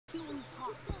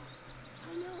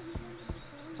I know, he wanted to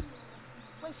phone you.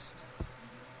 Wait.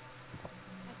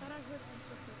 I thought I heard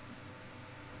extra Christmas.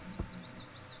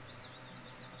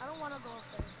 I don't want to go up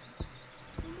there.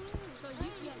 So you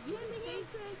can stay.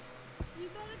 You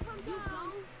better come You down. go,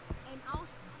 and I'll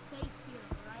stay here,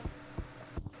 right?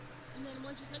 And then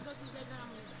once you say go to the graveyard, I'm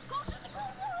gonna go to the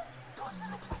graveyard. Go to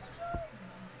the graveyard.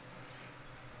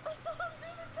 I saw him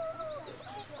in the tunnel.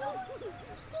 I saw him in the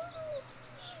tunnel.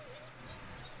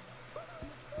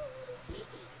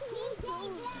 He's so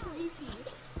creepy.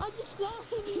 I just saw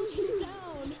him looking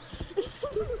down.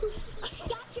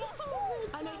 Gotcha.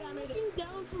 I made it. Looking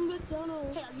down from the tunnel.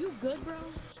 Hey, are you good, bro?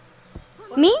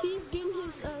 Me? He's giving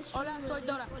his Hola, soy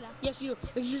Dora. Yes, you.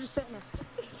 Because you're just sitting there.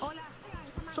 Hola,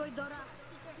 soy Dora.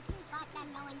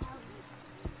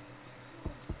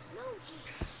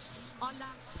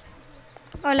 Hola.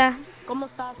 Hola. ¿Cómo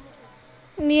estás?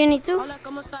 Bien, ¿y tú? Hola,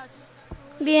 ¿cómo estás?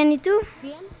 Bien, ¿y tú?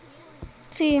 ¿Bien?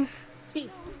 Sí. Sí.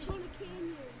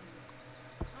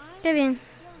 Qué bien.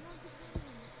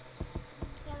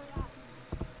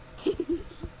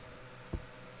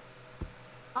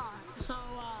 So,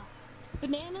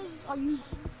 Bananas, are you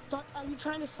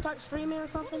trying to start streaming or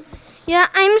something? Yeah,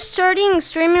 I'm starting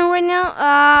streaming right now.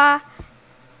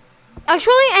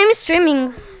 Actually, I'm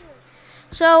streaming.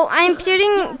 So I'm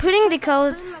putting the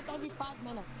code. Stream like every 5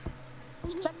 minutes.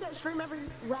 Just check that stream every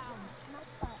round.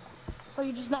 So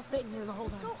you're just not sitting here the whole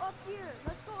time. Let's go up here.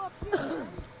 Let's go up here.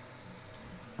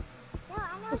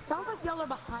 It sounds like y'all are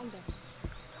behind us.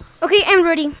 Okay, I'm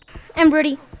ready. I'm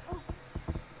ready.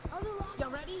 Y'all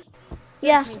ready?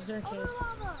 Yeah. They're in caves.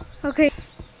 Okay.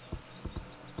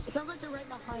 It sounds like they're right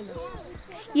behind us.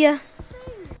 Yeah.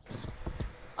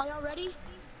 Are y'all ready?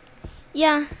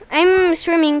 Yeah, I'm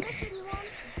streaming.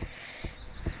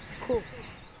 Cool.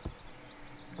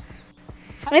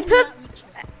 I put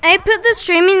the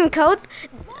streaming code.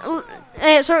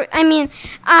 The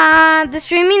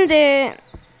streaming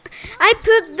I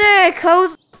put the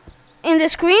code in the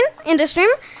screen in the stream.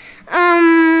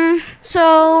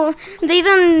 So they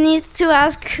don't need to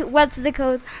ask what's the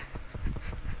code.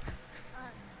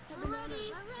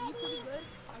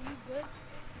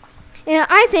 Yeah,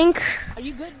 I think. Are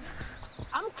you good?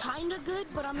 I'm kinda good,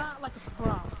 but I'm not like a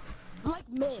pro. I'm like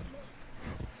mid.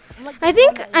 I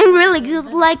think I'm really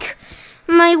good. Like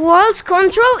my walls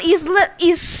control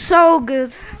is so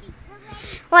good.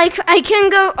 Like I can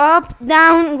go up,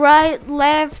 down, right,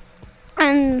 left,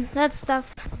 and that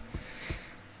stuff.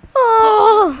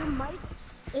 Oh, Your mic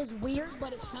is weird,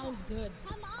 but it sounds good.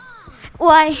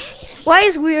 why? Why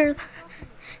is weird?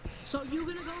 So you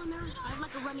gonna go in there? I have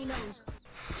like a runny nose.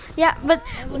 Yeah, but I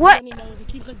have like what? a runny nose. It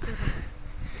keeps like different.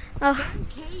 Oh,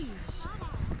 Caves.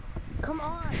 Come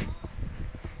on.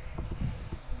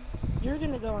 You're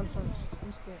gonna go on first.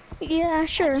 I'm scared. yeah,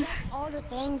 sure. All the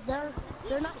things they're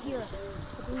not here.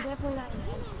 They're definitely not in the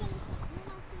entrance.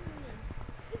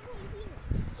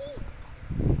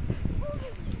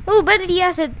 Oh, battery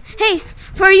acid. Hey,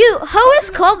 for you, how is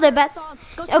called the bat?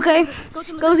 Okay, go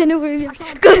to the graveyard.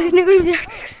 Go to the graveyard.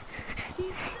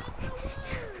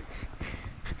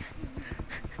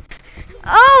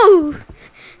 Oh!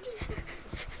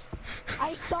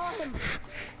 I saw him.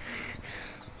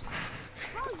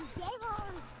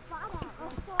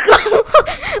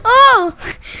 Oh!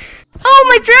 Oh,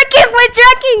 my tracking! My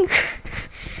tracking!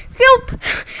 Help!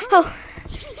 Oh.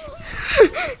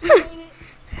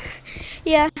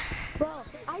 Yeah. Bro,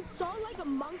 I saw like a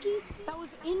monkey that was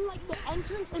in like the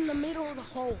entrance in the middle of the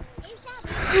hole.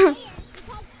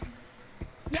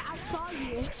 Yeah, I saw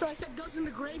you. So I said goes in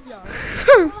the graveyard.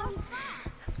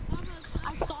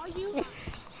 I saw you.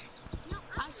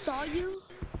 I saw you.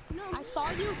 I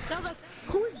saw you. And I was like,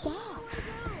 who is that?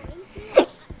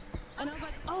 And I was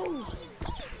like, oh.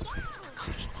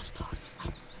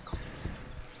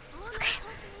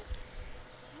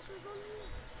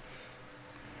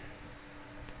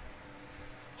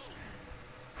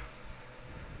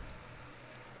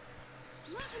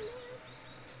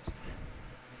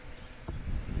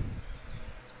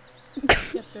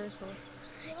 Yep, there's one.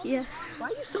 Yeah. Why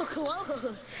are you so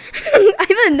close? I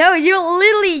don't know. You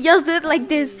literally just do it like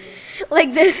this.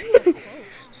 Like this.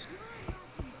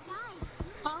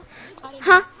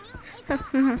 Huh?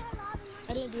 Huh?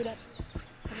 I didn't do that.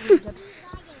 I didn't do that.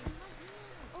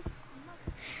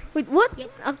 Wait, what?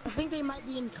 Yep. I think they might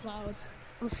be in clouds.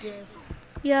 I'm scared.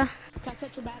 Yeah. Can I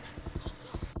catch your badge?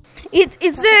 It's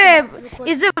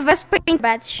the best paint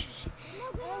badge.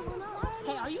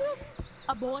 Hey, are you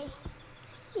a boy?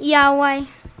 Yeah, why?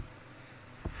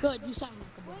 Good, you sound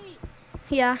like a boy.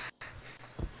 Yeah.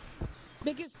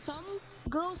 Because some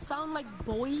girls sound like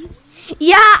boys.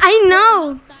 Yeah, I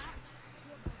know.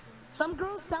 some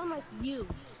girls sound like you.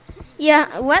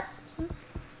 Yeah, what?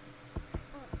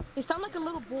 They sound like a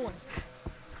little boy.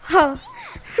 Oh.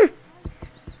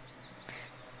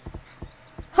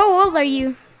 How old are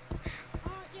you?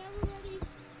 Yeah, we're ready.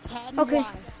 10. Okay.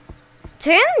 Why?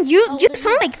 10? You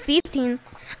sound like 15.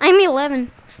 I'm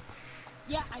 11.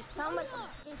 Yeah, I sound like I'm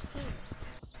 15.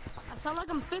 I sound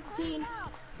like I'm 15.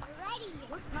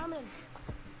 We're coming.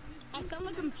 I sound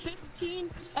like I'm 15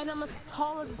 and I'm as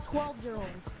tall as a 12-year-old.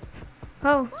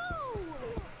 Oh.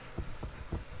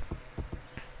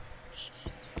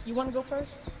 You want to go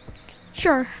first?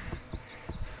 Sure.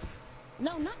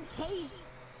 No, not in caves.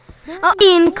 Oh,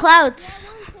 in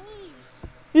clouds.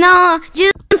 No,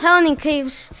 you don't sound in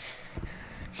caves.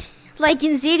 Like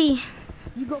in city.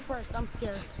 You go first. I'm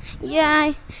scared.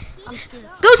 Yeah. I'm scared.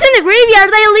 Goes in the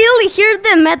graveyard. I literally hear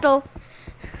the metal.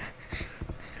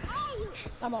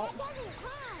 I'm out.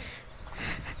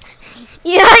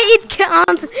 Yeah, it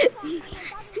counts.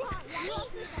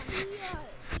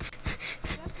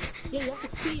 Yeah, you have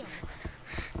to see him.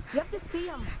 You have to see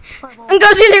him. And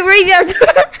goes in the graveyard.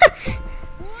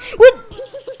 What?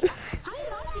 How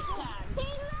did I get tagged?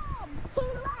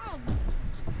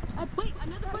 Wait,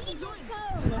 another person joined.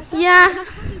 Yeah.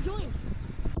 Another person joined.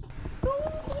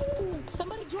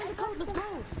 Somebody joined the code. Let's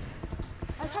go.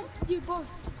 I texted you both.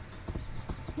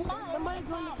 Somebody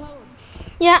joined the code.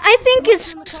 Yeah, I think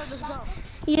it's. Join the code. Let's go.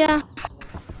 Yeah.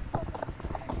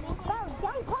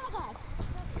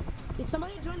 Did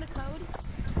somebody join the code?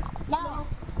 No.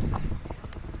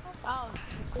 Oh.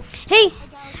 Hey,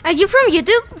 are you from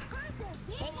YouTube?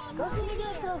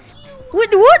 Go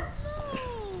to What?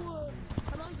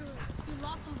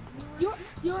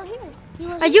 You're here.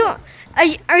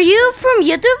 Are you from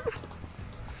YouTube?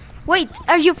 Wait,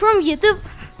 are you from YouTube?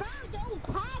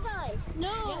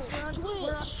 No. Yes, we're on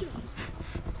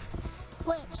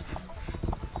Twitch.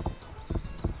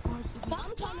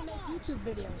 I'm trying to make YouTube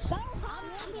videos.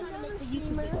 I'm trying to make the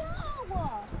YouTube videos.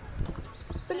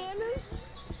 Bananas?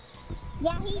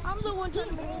 Yeah, I'm the one trying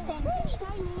to make it.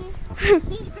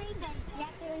 he's breathing. You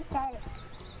have to restart it.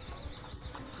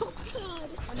 Oh,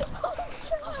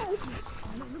 God.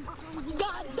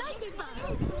 God dang it, man.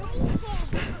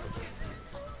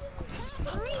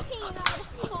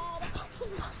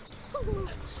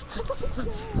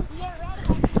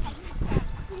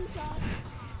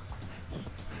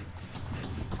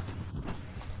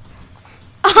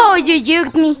 Oh, you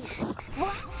juked me.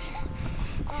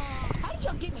 How did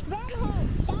y'all get me?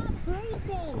 Stop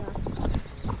breathing.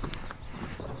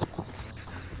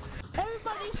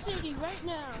 Everybody's city right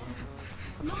now.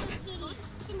 Not a city.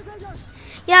 In the graveyard.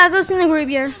 Yeah, goes in the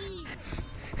graveyard.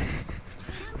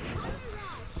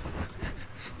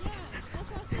 Yeah, that's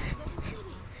what I said. Go to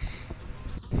city.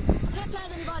 Can't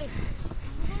tag anybody.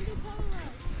 We're gonna do color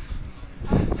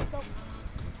rush.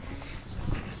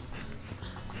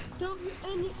 Don't you,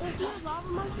 and if you have lava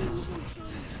monkey, you can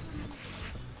change.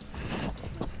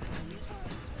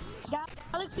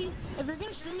 Galaxy, if you're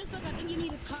gonna stream this stuff, I think you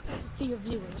need to talk to your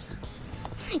viewers.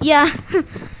 Yeah.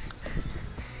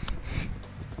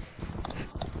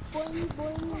 Boing,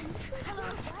 boing.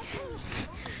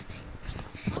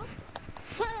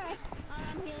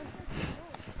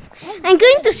 I'm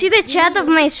going to see the chat of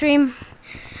my stream.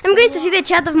 I'm going to see the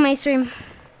chat of my stream.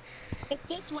 It's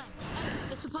this way.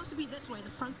 It's supposed to be this way, the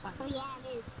front side. Oh, yeah,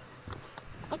 it is.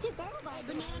 What's your better Hey,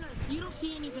 bananas, you don't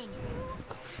see anything.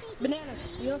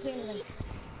 Bananas, you don't see anything.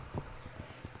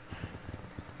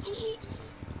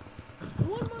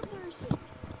 One more person.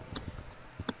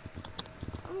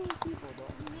 How many people do?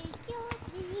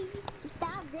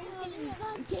 Stop breathing.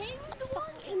 Gained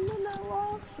one and then I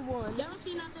lost one. Y'all don't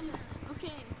see nothing.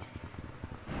 Okay.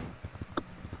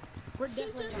 We're Since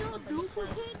definitely there's gonna no open this one.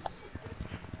 duplicates,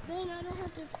 then I don't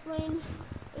have to explain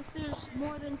if there's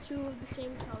more than two of the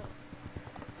same color.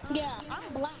 Yeah,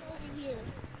 I'm black. Over here.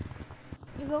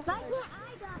 You go first. I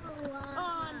got one.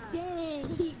 Oh,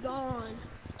 dang, he gone.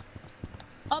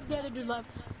 Up the other dude left.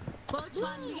 Well, it's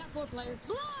fine. We got 4 players.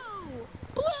 Blue!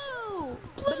 Blue!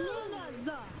 Bananas.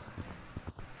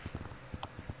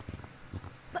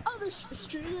 The other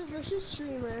streamer versus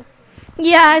streamer.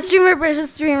 Yeah, streamer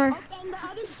versus streamer. And the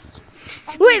other.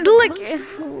 Wait, look. Versus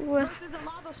the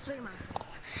lava streamer.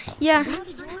 Yeah. Blue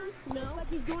streamer? No, but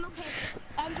he's doing okay.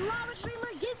 And the lava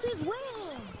streamer gets his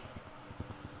win.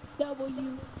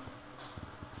 W.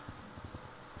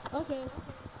 Okay.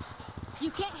 You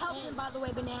can't help him, by the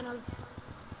way, bananas.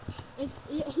 It's,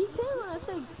 yeah, he came when I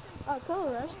said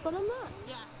color rush, but I'm not.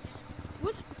 Yeah.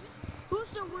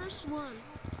 Who's the worst one?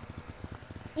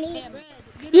 Me. Red.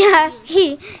 Yeah,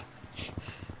 he.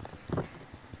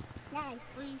 Nice.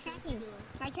 What are you Tracking.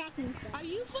 My tracking stuff. Are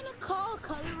you finna call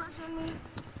color rush on me?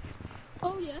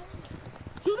 Oh yeah.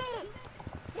 You made it.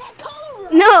 That's Color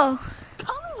Rush. No.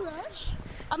 Color Rush.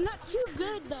 I'm not too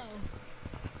good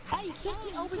though. Hey, you can't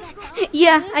get over that color.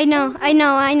 Yeah, I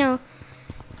know.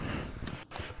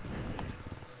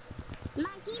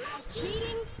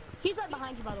 Cheating. He's right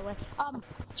behind you, by the way.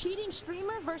 Cheating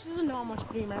streamer versus a normal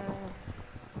streamer.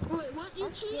 Wait, what? You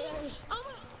cheating?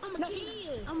 I'm a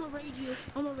kid. I'm gonna raid you.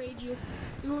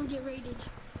 You're gonna get raided.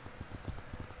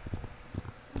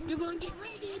 You're gonna get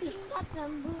raided.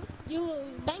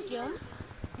 Thank you.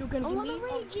 You're gonna get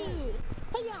raid you.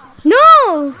 Hey, yeah.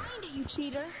 No. Find it, you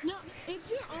cheater. No, if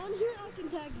you're on here, I can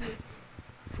tag you.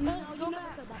 No, you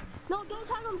never said that. No, don't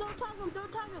tag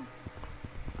him.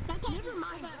 Never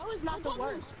mind. That was not the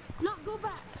worst. No, go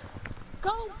back.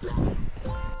 Go back.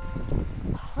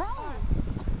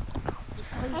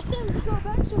 I said we go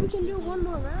back so we can do one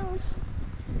more round.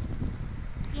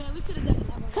 Yeah, we could have done it.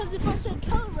 Because if I said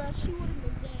Color Rush, he would have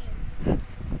been dead.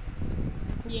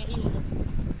 Yeah, he would have.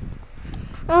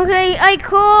 Okay, I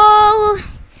call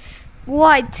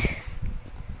what?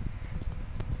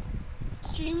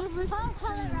 Streamer versus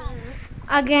streamer.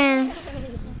 Again.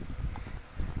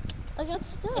 I got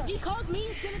stuck. If he called me,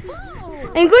 it's gonna be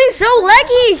I'm going so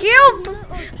laggy. Help!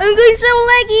 I'm going so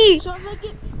laggy.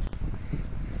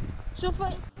 So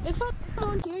if I'm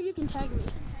on here, you can tag me.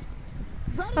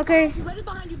 Okay. Right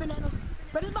behind you, Bananas.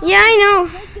 Yeah, I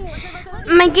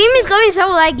know. My game is going so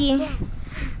laggy.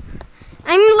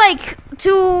 I'm like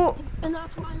 2 And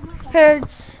that's why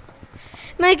hertz.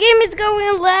 My game is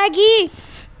going laggy.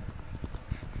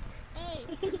 Hey,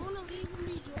 you wanna leave and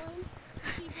rejoin?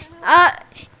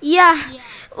 Yeah.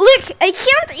 Look, I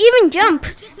can't even jump.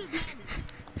 It's just his name.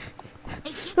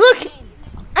 It's just Look, his name.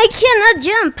 I cannot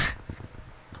jump.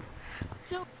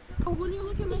 So when you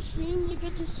look at my stream, you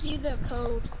get to see the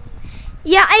code.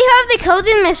 Yeah, I have the code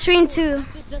in my stream too.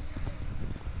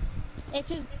 It's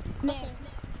his name.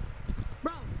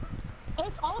 Bro,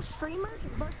 it's all streamers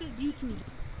versus YouTube.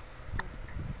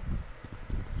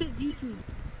 It says YouTube.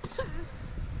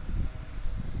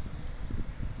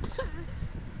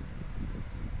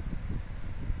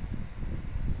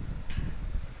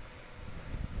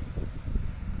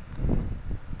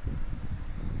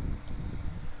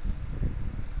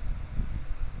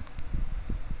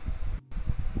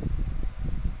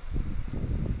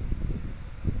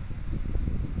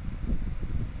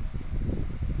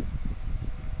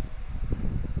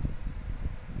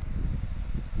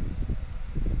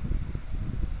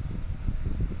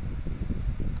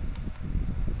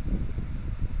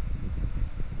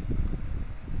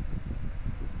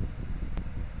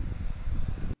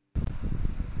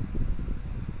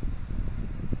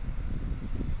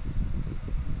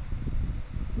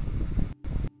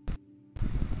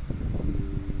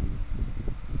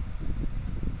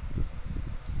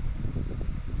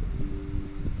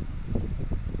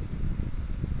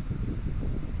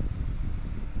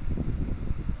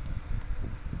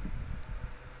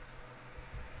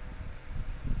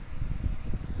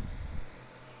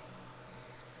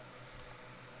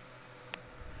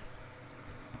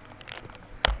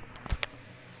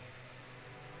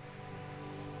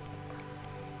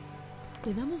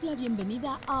 Te damos la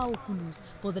bienvenida a Oculus.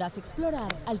 Podrás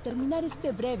explorar al terminar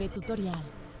este breve tutorial.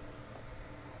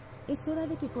 Es hora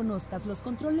de que conozcas los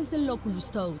controles del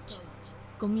Oculus Touch.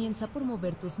 Comienza por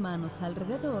mover tus manos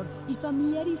alrededor y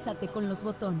familiarízate con los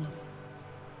botones.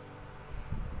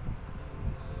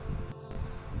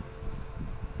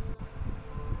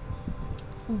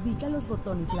 Ubica los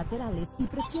botones laterales y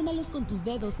presiónalos con tus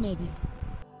dedos medios.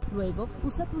 Luego,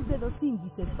 usa tus dedos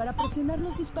índices para presionar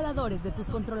los disparadores de tus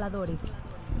controladores.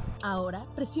 Ahora,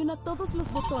 presiona todos los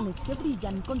botones que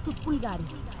brillan con tus pulgares.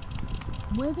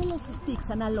 Mueve los sticks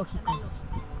analógicos.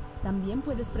 También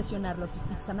puedes presionar los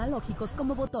sticks analógicos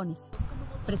como botones.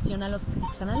 Presiona los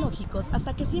sticks analógicos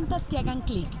hasta que sientas que hagan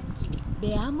clic.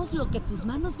 Veamos lo que tus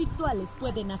manos virtuales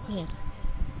pueden hacer.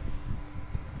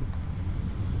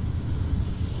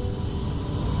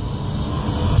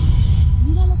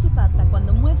 Mira lo que pasa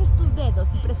cuando mueves tus dedos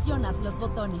y presionas los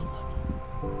botones.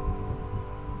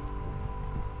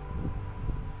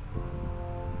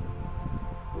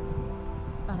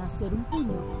 Para hacer un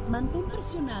puño, mantén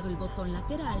presionado el botón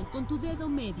lateral con tu dedo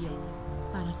medio.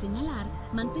 Para señalar,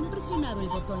 mantén presionado el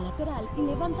botón lateral y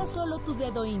levanta solo tu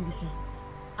dedo índice.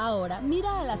 Ahora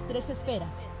mira a las tres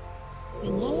esferas.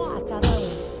 Señala a cada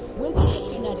una. Vuelve a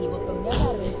presionar el botón de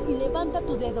agarre y levanta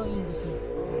tu dedo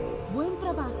índice. Buen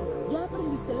trabajo, ya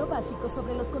aprendiste lo básico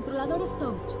sobre los controladores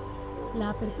Touch. La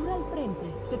apertura al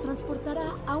frente te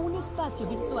transportará a un espacio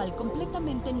virtual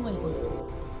completamente nuevo.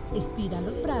 Estira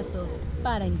los brazos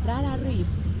para entrar a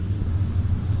Rift.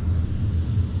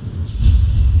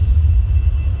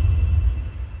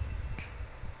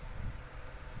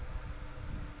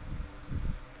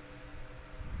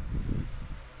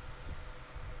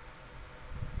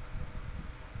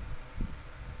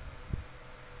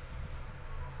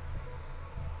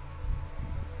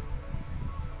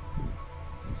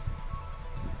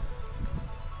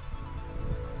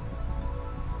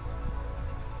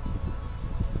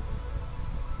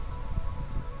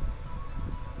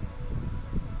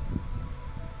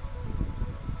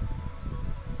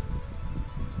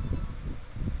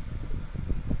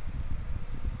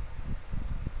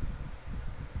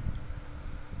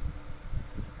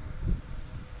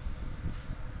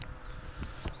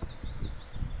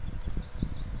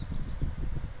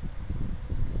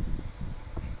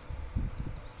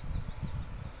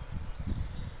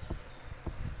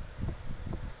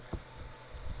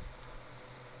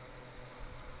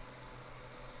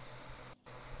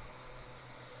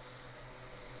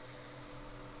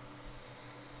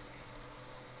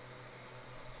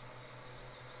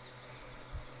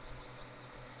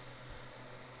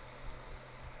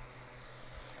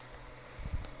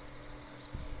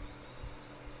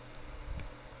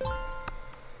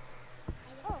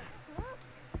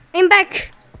 I'm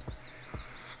back.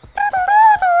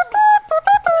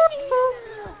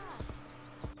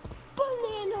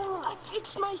 Banana! I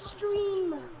fixed my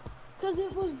stream. Because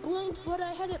it was blinked, but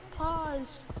I had it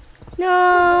paused.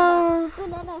 No.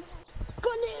 Banana.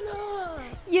 Banana!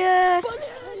 Yeah.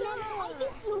 Banana, I miss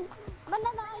you.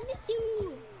 Banana, I miss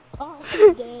you. Oh,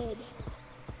 I'm dead.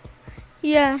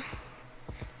 Yeah.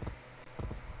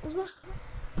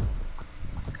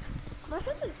 My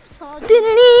house is talking. When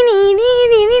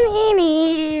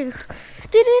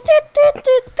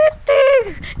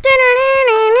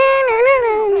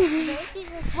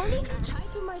did you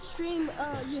type in my stream,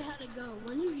 you had to go?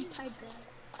 When did you type that?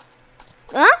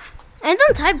 Huh? I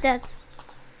don't type that.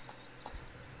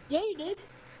 Yeah, you did.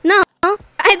 No,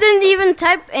 I didn't even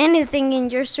type anything in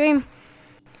your stream.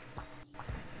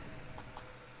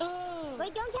 Oh.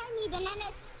 Wait, don't tag me,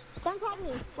 Bananas. Don't tag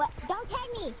me. What? Don't tag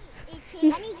me. It's him.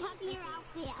 Let me copy your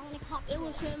outfit. I want to copy It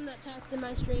was him that typed in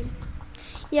my stream.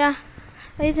 Yeah,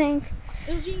 I think.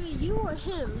 It was either you or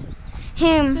him.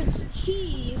 Him. Because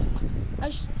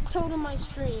I told him my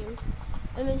stream,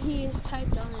 and then he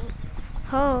typed on it.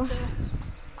 Oh. So,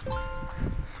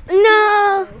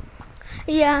 No.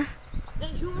 Yeah.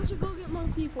 hey, who wants to go get more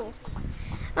people?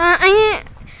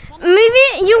 Maybe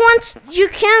you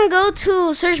can go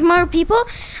to search more people,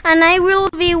 and I will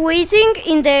be waiting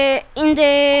in the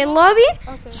lobby,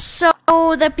 Okay. so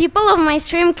the people of my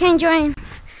stream can join.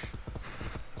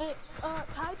 Hey,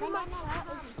 type in my chat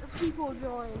if people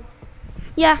join.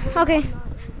 Yeah. Okay.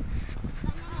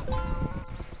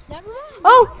 Never mind.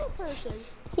 Oh. Another person.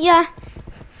 Yeah.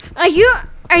 Are you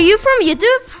from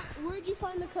YouTube? Where'd you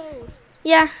find the code?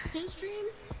 Yeah. His stream?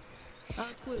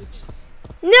 Twitch.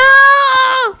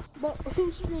 No. But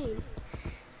whose stream?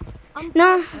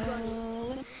 No.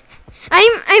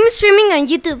 I'm streaming on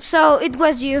YouTube, so it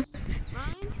was you.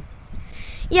 Mine?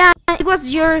 Yeah, it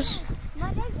was yours.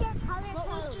 What is your color What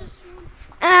was code? your stream?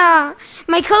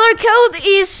 My color code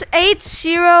is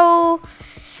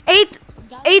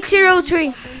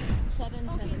 803. 7.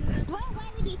 Why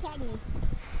would you tag me?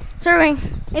 Sorry,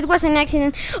 it was an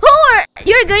accident.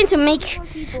 You're going to make?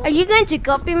 Are you going to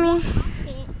copy me?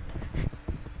 Outfit.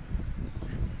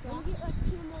 We'll get like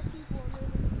 2 more people and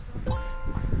then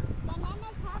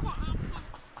Bananas have an accent.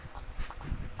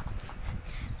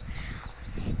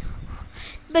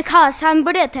 Because I'm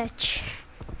British.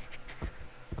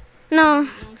 No,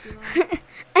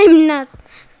 I'm not.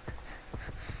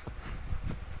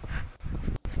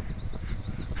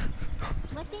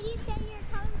 What did you say your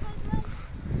color code was?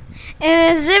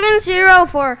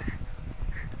 704.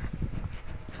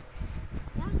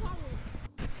 Don't tag me.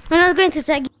 I'm not going to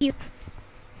tag you.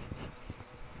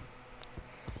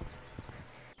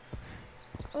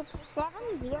 It's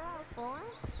 704?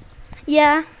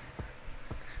 Yeah.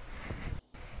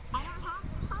 I don't have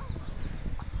the color.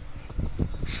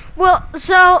 Well,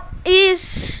 so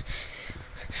is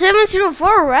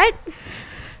 704, right?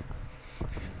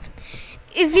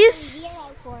 If it's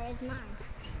 04 is mine.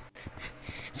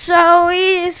 so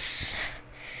is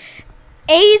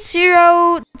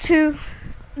 802.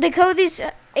 The code is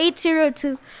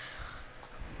 802.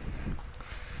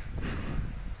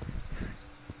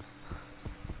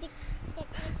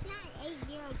 It's not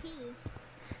 802.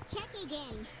 Check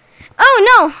again. Oh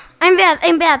no, I'm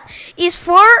bad. It's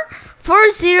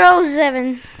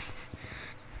 4407.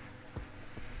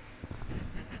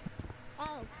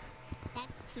 Oh, that's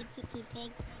TTP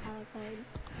big color code.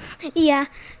 Yeah.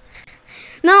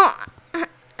 No,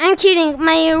 I'm kidding.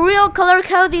 My real color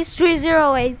code is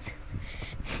 308.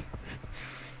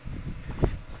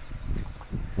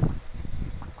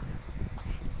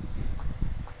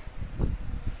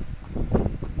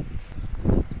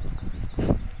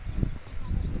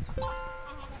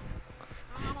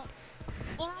 I have it.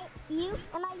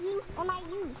 Am I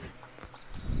you?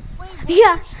 Wait,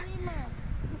 Yeah. the streamer?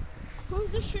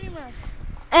 Who's the streamer?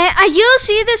 You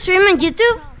see the stream on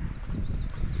YouTube?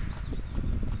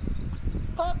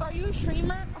 Are you a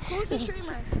streamer? Who's the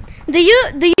streamer? Do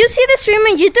you see the stream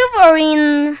on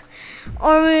YouTube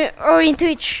or in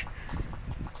Twitch?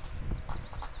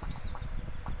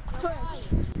 Twitch.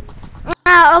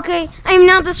 Okay. I'm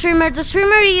not the streamer. The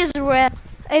streamer is red,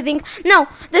 I think. No,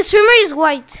 the streamer is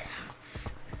white.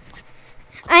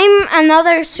 I'm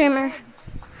another streamer.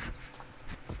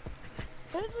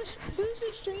 Who's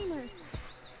the streamer?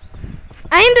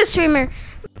 I am the streamer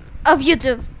of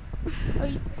YouTube. Are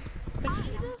you?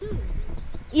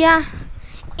 Yeah.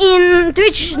 In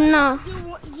Twitch, no.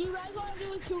 You guys want to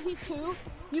do a 2v2?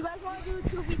 You guys want to do a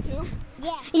 2v2?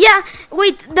 Yeah. Yeah.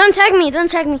 Wait. Don't tag me.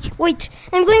 Wait.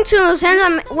 I'm going to send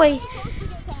them. Wait. Supposed to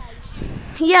get tagged.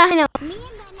 Yeah, I know. Me and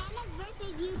Bananas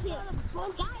versus you two. Guys,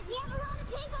 we have a lot of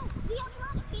people.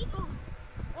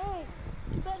 Hey,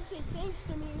 you better say thanks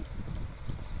to me.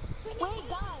 Wait,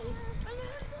 guys.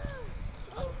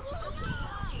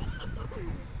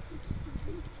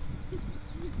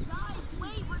 Guys,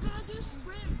 wait, we're gonna do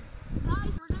sprints.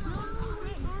 Guys, we're gonna do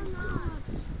sprints. Or not.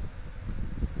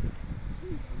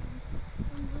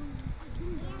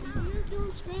 If you're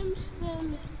doing scrims, then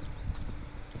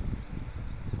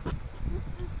this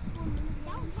is for Minigames.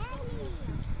 Don't tag me.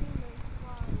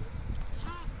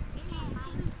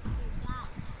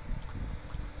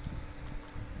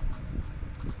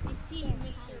 I see you,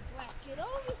 Mr. Black. Get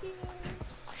over here.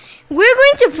 We're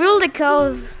going to fill the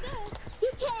code.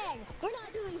 You can. We're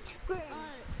not doing scrims.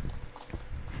 Alright.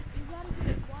 You gotta get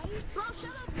it white. Bro,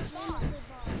 shut up,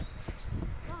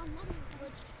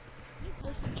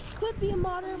 Could be a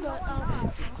modder, but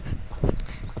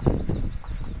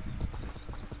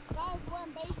Guys, we're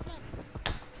in basement.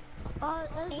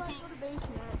 alright, everybody go to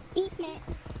basement. Basement.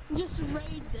 Just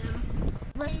raid them.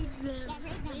 Raid them. Yeah,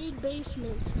 raid them. Raid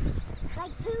basement.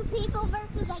 Like 2 people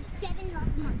versus like 7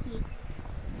 love monkeys.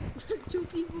 2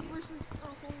 people versus a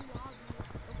whole lobby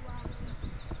of lobbies.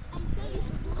 I'm saying,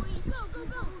 boys. Go, go,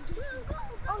 go.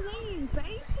 Oh, they in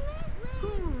basement?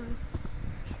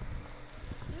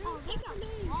 Oh, they got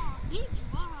Big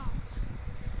rocks.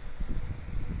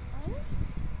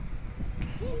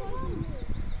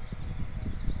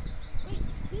 Wait,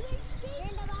 did they escape? They're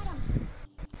in the bottom.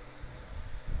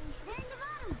 They're in the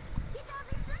bottom. Get the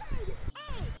other side.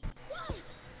 Hey, what?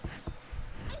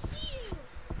 I see you.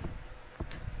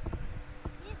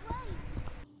 Get right.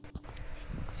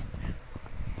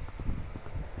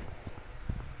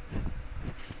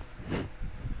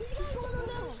 He's going on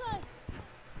the other side.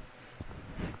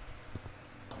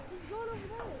 He's going over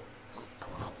there.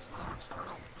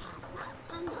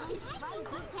 I'm going to fight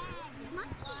the tag.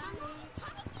 Monkey, I'm going to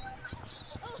tag you, monkey.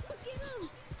 Oh, get him.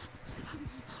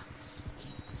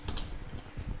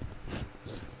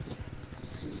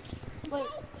 Wait.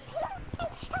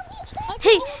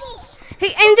 Hey,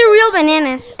 hey, I'm the real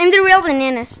bananas. I'm the real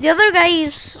bananas. The other guy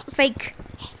is fake.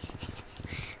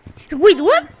 Wait,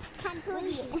 what? Come to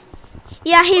you.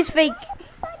 Yeah, he's fake.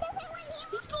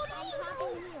 He's going on.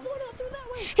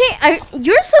 Hey,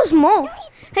 you're so small.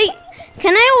 Hey,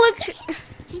 can I look?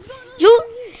 You?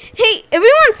 Hey,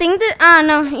 everyone think that? Ah,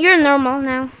 no, you're normal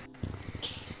now.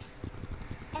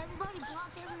 Everybody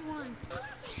block everyone.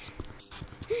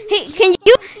 Hey,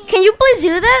 can you please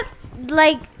do that?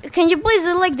 Like, can you please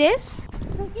do like this?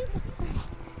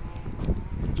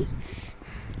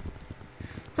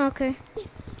 Okay.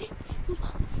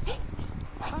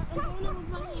 I'm going in with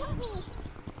my hands.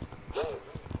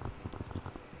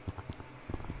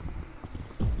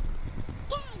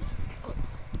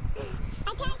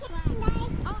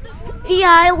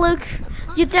 Yeah, look.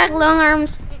 You tag long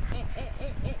arms.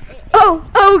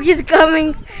 Oh, he's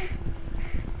coming.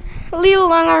 Little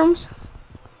long arms.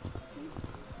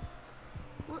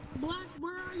 Black,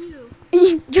 where are you?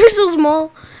 You're so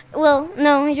small. Well,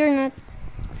 no, you're not.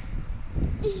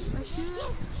 I should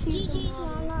have. GG's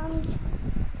long arms.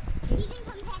 He's in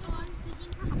competitive.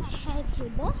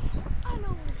 Compatible. I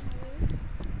know what it is.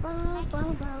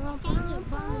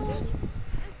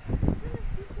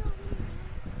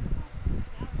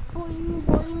 Boing,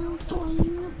 boing,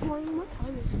 boing, boing. What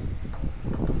time is it?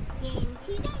 Dang.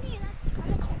 He's on here. I'm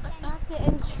gonna check I that. have to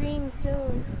end stream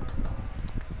soon.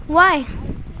 Why?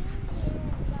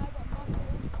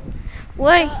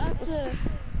 Why? I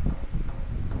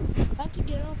have to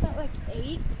get off at like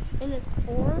 8 and it's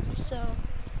 4, so.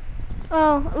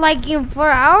 Oh, like in 4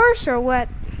 hours or what?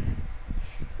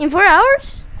 In 4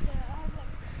 hours? Yeah, I have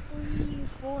like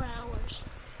 3-4 hours.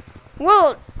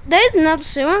 Well, that is not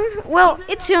soon. Well,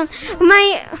 it's soon.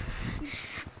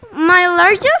 My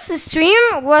largest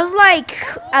stream was like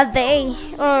a day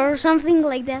or something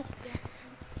like that.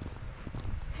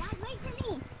 Dad, wait for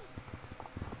me.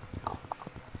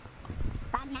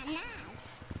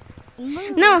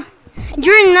 Bananas. No,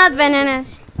 you're not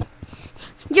bananas.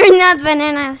 You're not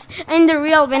bananas. I'm the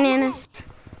real bananas.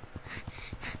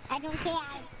 I don't care.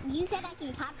 You said I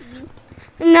can copy you.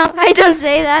 No, I don't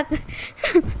say that.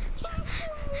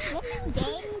 Listen,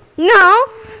 Dave. No,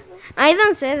 I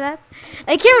don't say that.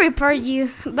 I can report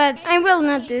you, but I will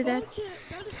not do that. Go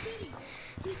to city.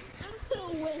 No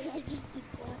way, I just did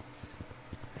that.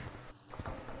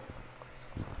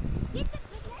 Get the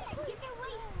banana. Get the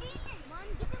white streamer. Mom,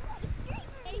 get the white streamer.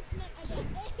 Basement again.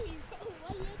 Hey, bro,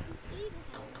 why you have to say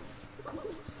that?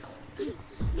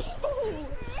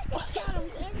 I got him,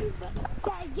 everybody.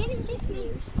 Dad, get in this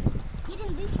minute. Get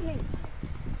in this minute.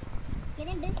 Get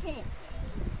in this minute.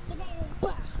 Get in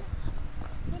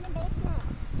basement.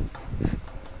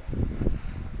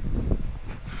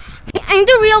 I'm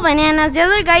the real bananas. The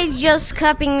other guy is just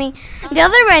copying me. The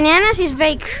other bananas is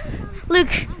fake. Look,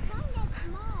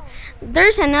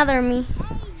 there's another me.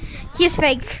 He's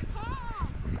fake.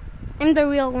 I'm the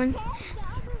real one.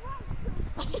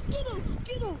 Get him!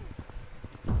 Get him!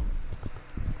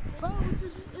 Bro, it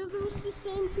was the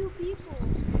same two people.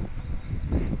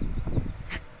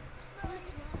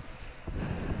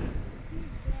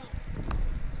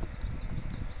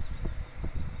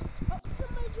 Oh,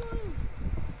 somebody joined.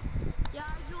 Yeah,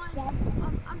 I joined.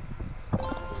 I'm the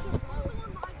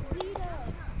one like Zeta.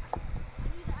 I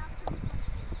need to ask him a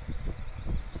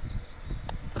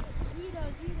question.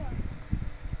 Zeta.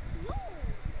 No.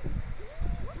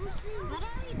 What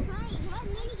are we playing? What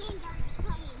minigames are we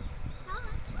playing? How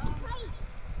much we play?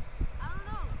 I don't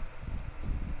know.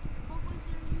 What was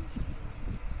your username?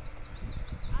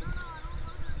 I don't know their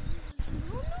username.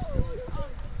 No.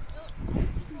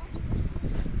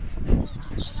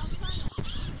 And I'm trying to,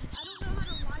 I don't know how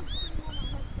to live stream on my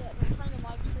headset. I'm trying to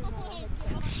live stream on my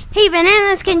headset. Hey,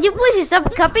 bananas, can you please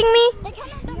stop copying me? They come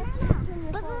on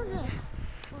banana. What was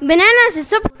it? Bananas,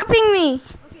 stop copying me.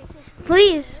 Okay, so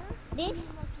Please. This?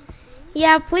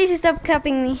 Yeah, please stop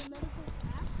copying me.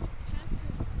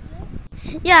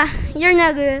 Yeah, you're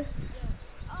not good.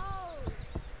 oh,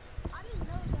 I didn't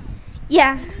know that.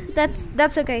 Yeah,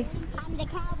 that's okay. I'm the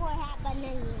cowboy hat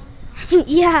bananas.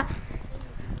 Yeah.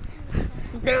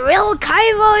 The real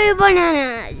cowboy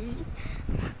bananas.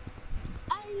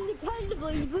 I'm the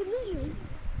cowboy bananas.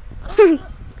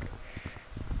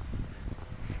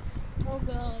 Oh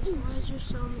god, why is there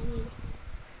so many?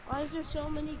 Why is there so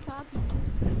many copies?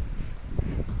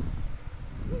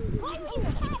 Why do you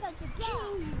have us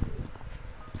again?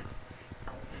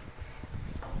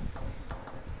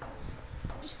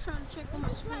 Just trying to check on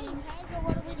my screen.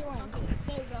 What are we doing? Okay,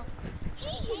 there you go.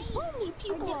 Jesus, how many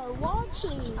people are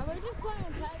watching? Are we just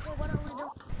playing tag or what are we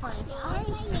doing? I'm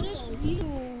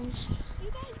confused. You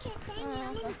guys can't find me.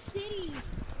 I'm in the city.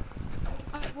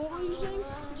 Alright, what were you saying?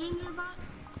 Gingerbot?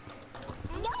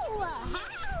 No,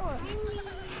 how?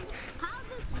 How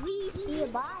does we see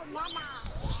banana?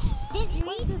 This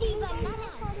we see banana.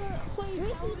 We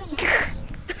see banana.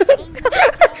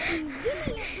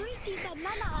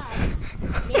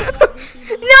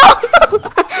 No!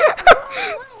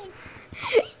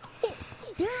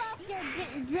 You lost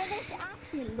your British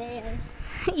accent there.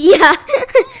 Yeah.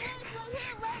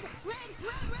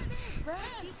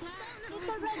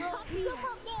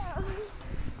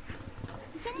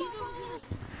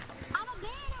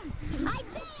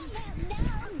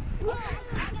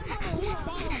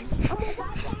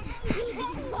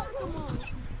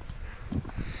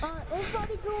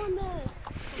 Everybody go in there.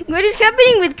 What is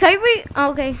happening with Kaiway?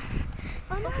 Okay.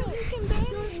 I know you can ban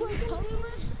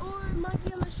Colorless or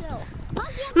Monkey on the Shelf.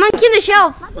 Monkey on the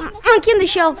shelf. Monkey on the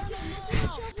shelf.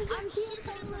 I'm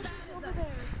super over there.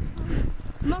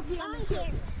 Monkey on the Shelf.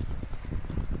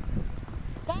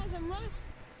 Guys, I'm running.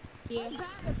 Yeah. I'm bad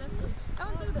at this one.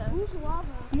 Don't do this. Who's lava?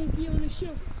 Monkey on the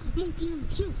Shelf. Monkey on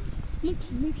the Shelf. Monkey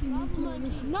on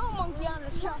the Shelf. No monkey on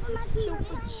the shelf.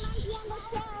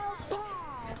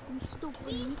 You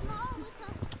stupid.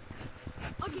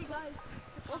 Okay, guys.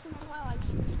 Welcome to Twilight.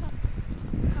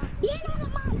 You're not a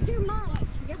mouse, you're mice.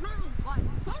 You're mice. What?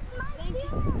 That's mice.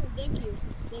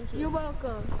 Thank you. You're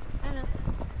welcome. Anna.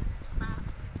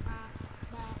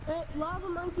 Hey, Lava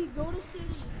Monkey, go to city.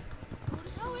 Go to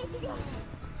city. where'd you go?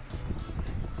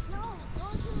 No, go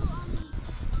to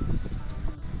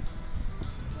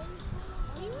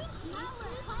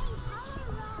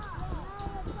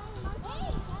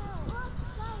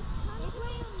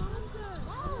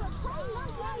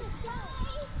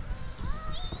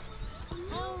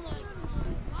Oh my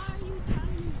God. Why are you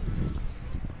telling me?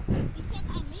 Because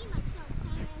I made myself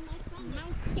kind of my friend.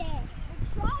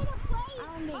 Try to play.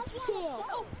 I'm a chill.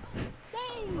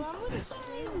 Dang. I'm gonna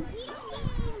stream. We don't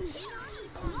need them.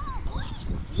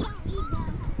 We don't need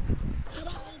them. We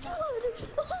don't need them.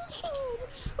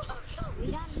 We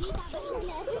don't need that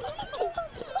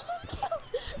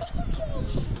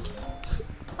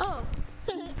Oh,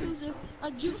 I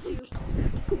juked you.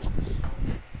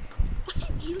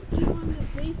 I juked you on the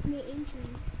basement entry.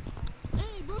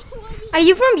 Hey, bro, Are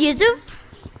you from YouTube?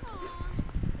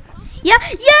 Yeah,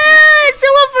 it's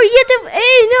someone for YouTube.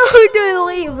 Hey, no, don't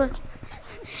leave.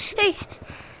 Hey.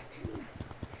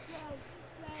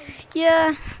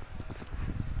 Yeah.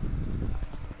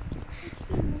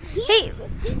 Hey.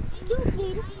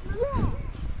 stupid. Yeah.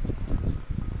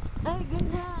 Hey, good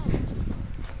times.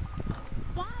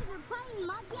 Guys, we're playing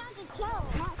Monkey on the Show.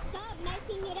 Now stop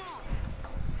messing it up.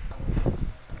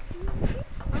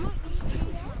 I might just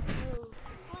change my move.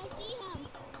 Oh, I see him.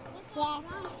 Yeah.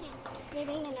 You're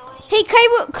being annoying. Hey,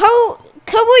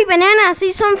 Cowboy Banana,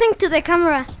 say something to the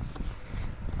camera.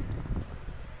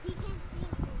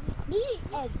 Me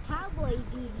as Cowboy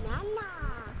Banana.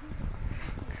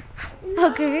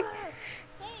 Okay.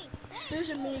 There's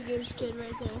a Minigames kid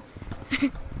right there.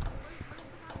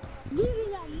 Give me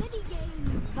your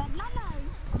Minigames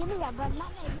bananas. Give me your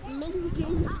bananas.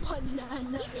 Minigames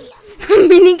bananas.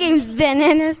 Minigames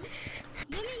Bananas.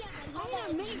 Give me your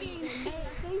bananas. Minigames. Hey,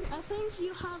 I think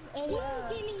you have a Give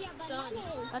me your son.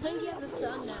 bananas. I think you have a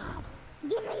son now.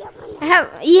 Give me your bananas. I have,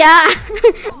 yeah.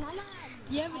 Bananas.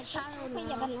 You have a child Give me your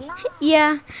now. bananas.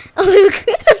 Yeah. Look.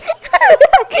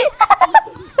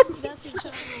 That's your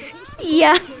child.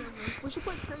 Yeah. We should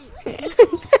play crates.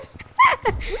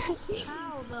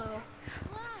 How though?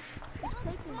 It's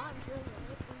crates in mine,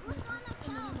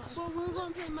 well, we're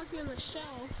gonna play monkey on the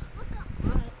shelf.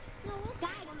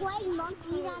 Guys, play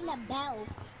monkeys on the belt.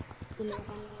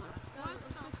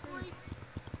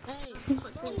 Hey,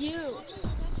 you're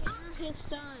his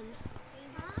son.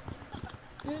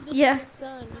 You're the Yeah. kid's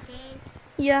son, okay?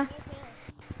 Yeah.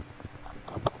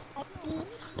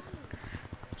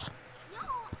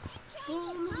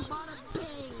 Boom, bada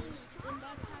bang. And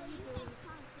that's how you do it.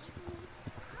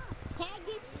 Tag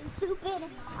this stupid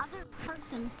other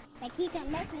person that keeps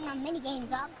on messing our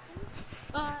minigames up.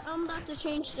 I'm about to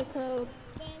change the code.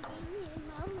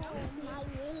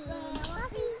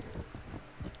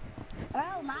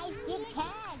 Oh, my good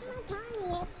tag.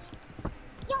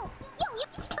 Yo,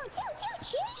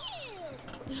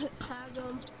 chill. Tag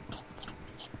him.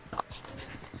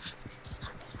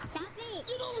 Stop it.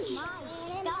 My,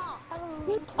 stop.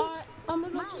 Alright, I'm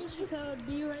gonna go change the code.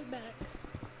 Be right back.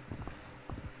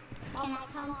 Can I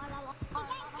come? You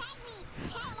guys tag me.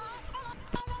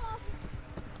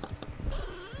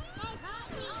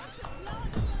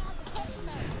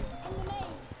 Hello.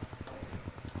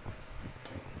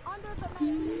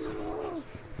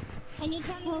 Can you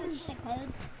tell me what's the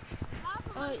code?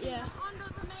 Oh, yeah.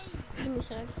 Give me a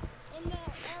sec. In the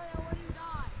area where you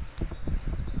died.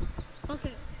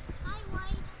 Okay. Hi,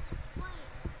 White.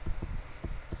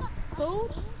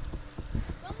 Code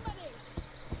Somebody.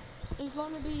 is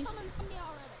gonna be Come and find me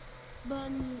already.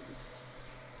 bun.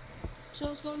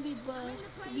 So it's gonna be bun.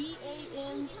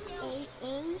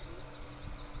 B-A-N-A-N.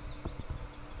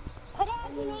 Put it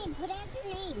as your name. Put it as your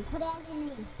name. Put it as your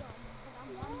name.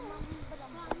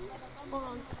 Hold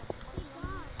on.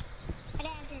 Put it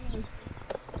as your name.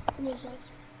 Give me a sec.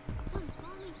 Come,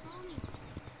 follow me.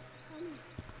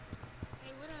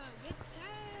 Hey, what up? Get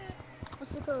tagged.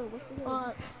 What's the code?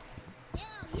 Yo,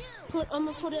 you. I'm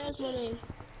gonna put it as my name.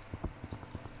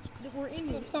 We're in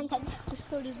it. Sometimes. This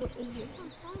code is what is it?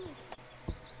 Come, follow me.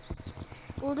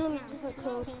 We're doing a different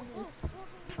code.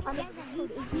 Because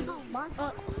these people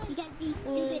because these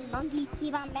stupid monkeys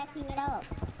keep on messing it up.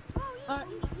 Alright,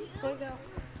 there you go.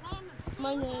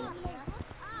 My name.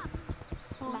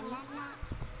 Banana.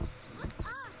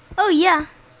 Oh, yeah.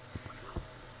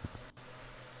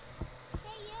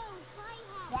 Hey, you. Fry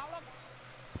hat. Yeah, look.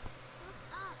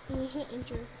 And you hit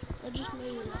enter. I just made it. Tell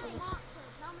me when there's a monster.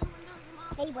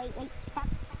 Hey, wait. Stop.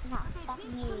 No, stop me.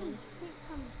 Hey, you. You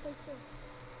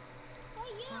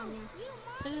monster.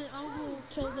 And then I'll go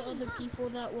tell the other people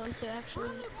that want to actually.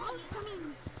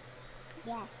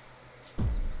 Yeah.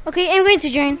 Okay, I'm going to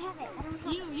join.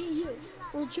 You.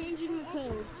 We're changing the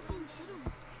code.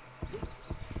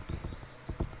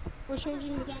 We're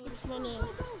changing the code. It's my name.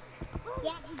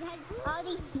 Yeah, because all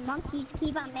these monkeys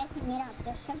keep on messing it up.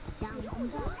 They're so dumb.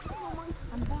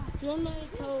 I'm back. You're my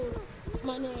code.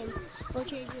 My name. We're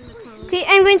changing the code. Okay,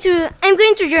 I'm going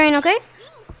to join, okay?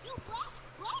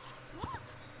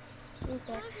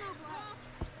 Okay.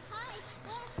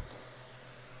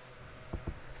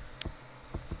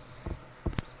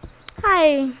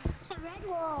 Hi. The red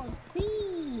walls,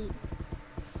 please.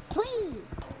 Please.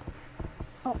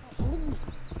 Oh, please.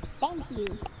 Thank you.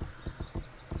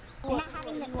 I'm not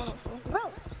having the...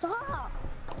 Bro, stop.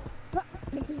 Bro,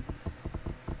 Thank you.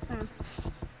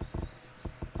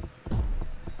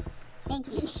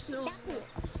 Stop it.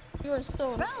 You are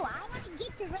so. Bro, I want to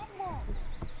get the red walls.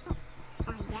 Oh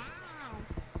my gosh.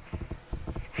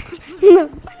 No.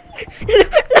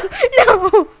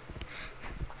 No.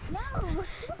 No.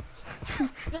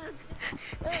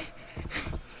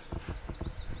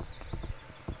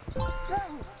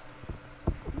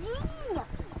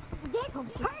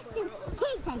 This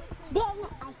person, being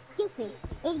a stupid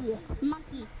idiot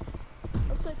monkey.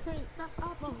 It's like crazy. That's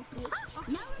awful.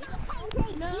 No,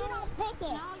 you don't pick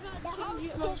it. Now I The gotta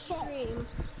change host my picks it. stream.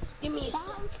 Give me a The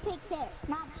host picks it,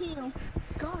 not you.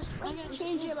 gosh. I gotta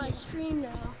change it my stream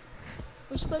now.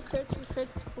 We should play crits because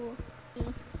crits is cool.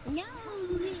 Yeah. No.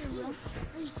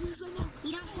 Are you serious right now?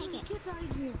 You don't take it. Kids out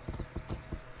of here.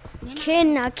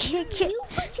 Can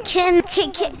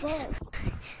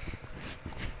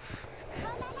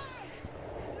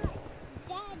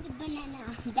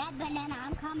That banana,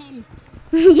 I'm coming.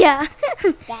 Yeah.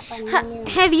 That banana.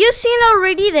 Have you seen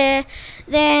already the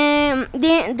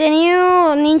new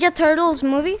Ninja Turtles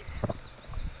movie?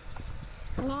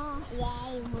 No, yeah,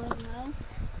 I would know.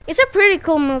 It's a pretty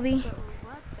cool movie.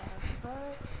 What the fuck?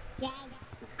 Yeah,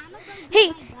 I'm gonna go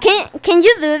Hey, get my can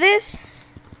you do this?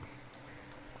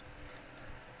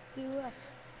 Do what?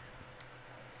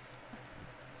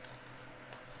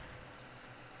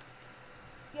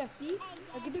 Yeah, see?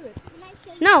 I can do it. Can I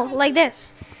show you No, something? like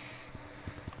this.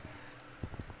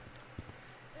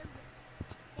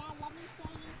 Dad, let me show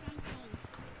you something.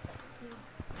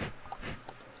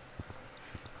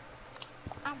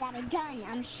 I got a gun.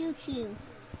 I'm shoot you.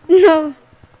 No.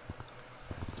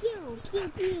 Pew, pew,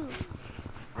 pew.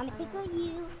 I'm gonna tickle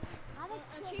you. I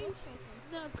changed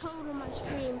the code on my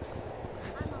stream.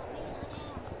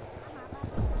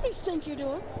 What do you think you're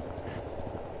doing?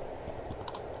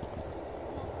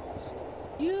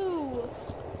 You!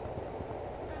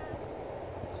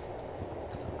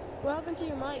 What happened to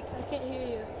your mics? I can't hear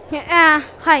you.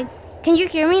 Hi. Can you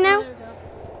hear me Oh, now? there we go.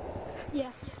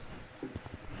 Yeah.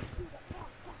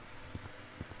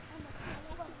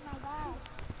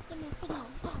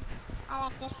 I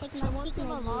like the Sigma. Want to see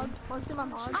my logs? Want to see my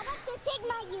logs? I like the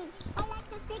Sigma you. I like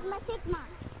the Sigma.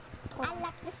 I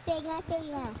like the Sigma.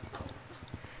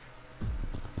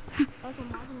 Okay,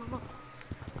 logs on my logs.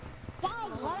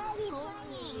 Guys, what are we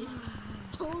playing?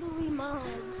 Totally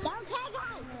mine. Don't tag us.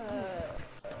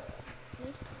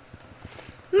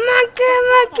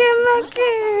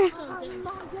 Monkey. Something.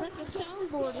 Like a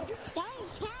soundboard. Don't tag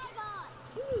us.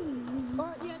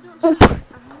 Or, yeah, don't.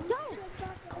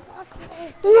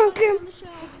 Monkey. On the show.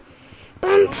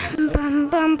 Bum bum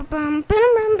bum bum bum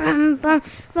bum bum bum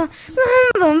bum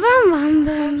bum bum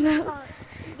bum bum.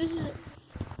 This is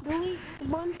delete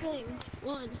one thing.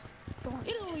 One.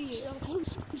 Italy.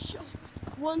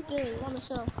 One thing on the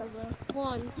shelf, brother.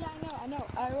 One. Yeah, I know.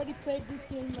 I already played this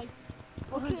game like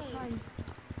 100 Okay. times.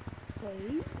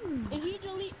 If you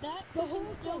delete that, The you whole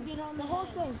can still thing. get on The the whole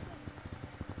heads. thing.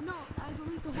 No, I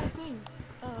delete the whole thing.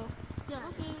 Oh. Yeah.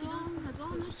 Okay, go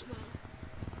on this way.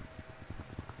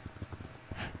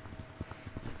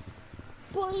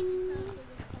 Boing.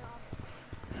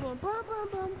 Bum, bum, bum,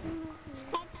 bum.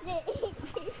 Touched it.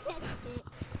 Touched it.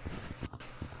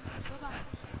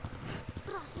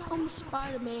 I'm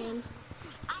Spider-Man.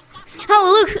 Oh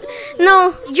look!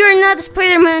 No, you're not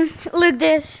Spider-Man. Look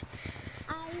this.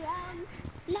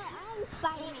 No, I'm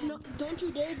Spider-Man. No, don't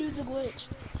you dare do the glitch.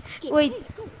 Wait.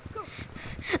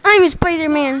 I'm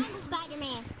Spider-Man. I'm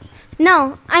Spider-Man.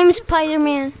 No, I'm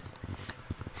Spider-Man.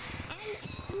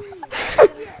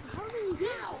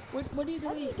 What do you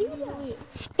delete? What do you delete?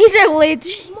 It's a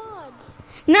glitch. Mods.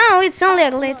 No, it's only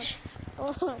a glitch.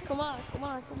 Oh, come on.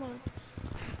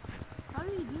 How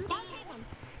do you do Don't that? tag him.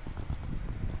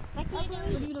 What do I you do? What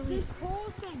do you delete delete? this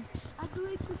whole thing. I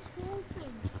delete this whole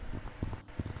thing.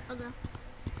 Okay.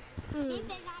 This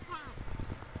is our time.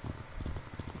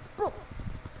 Bro,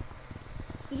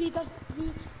 Did he touch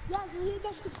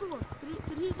the floor?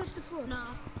 Did he touch the floor? no.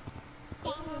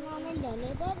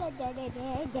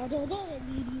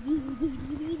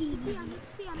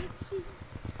 See, I need to see.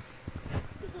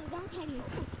 Don't tag me.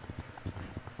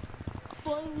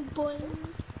 Boing, boing.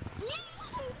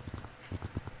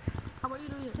 How about you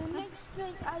delete The it? next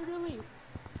thing I delete.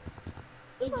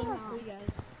 Is it For wrong? you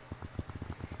guys.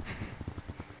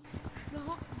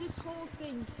 This whole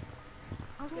thing.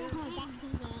 Okay. That's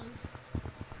easy.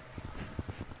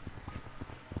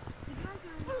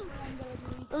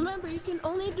 Remember, you can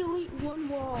only delete one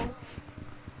wall.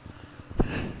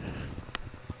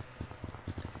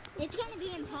 It's gonna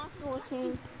be impossible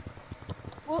soon.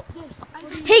 Well, this.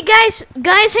 Hey guys,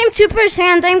 I'm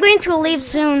 2%. I'm going to leave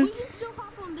soon. We can still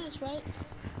hop on this, right?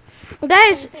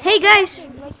 Guys, hey guys.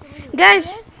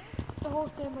 Guys, The whole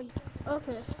thing, like,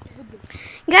 Okay.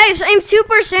 guys, I'm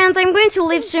 2%. I'm going to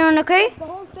leave soon, okay? the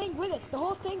whole thing with it. The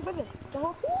whole thing with it. The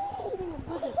whole thing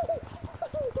with it.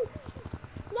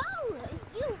 No,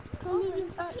 you.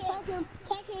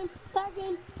 Tag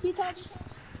him. He touched.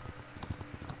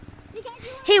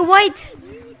 Hey, White.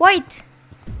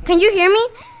 Can you hear me?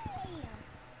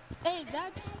 Hey,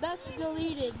 that's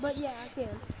deleted, but yeah, I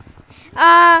can.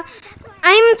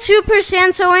 I'm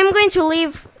 2%, so I'm going to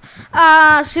leave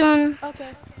soon.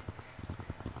 Okay.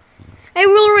 I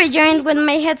will rejoin when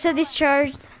my headset is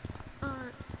charged.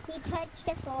 Alright. He touched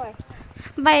the floor.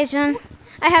 Bye soon.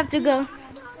 I have to go.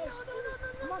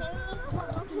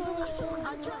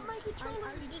 I tried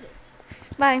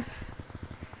Bye.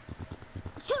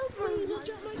 Please, I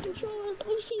dropped my controller.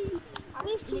 Please.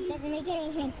 It doesn't make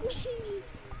any sense.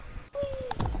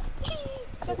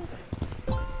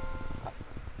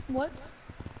 What?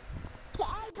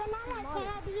 Hey, Banana, can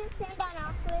I be your friend on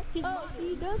Oculus? Oh,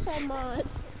 he does have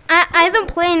mods. I don't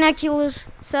play in Oculus,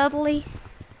 sadly.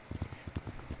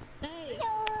 Hey,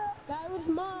 guy with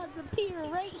mods appear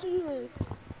right here.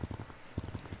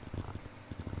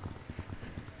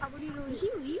 Did he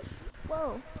leave?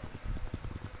 Whoa.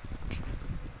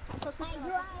 My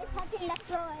dry touching the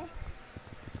floor.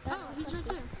 Oh, he's right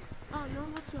there. Oh, no,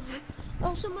 that's not him.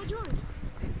 Oh, so my drawing.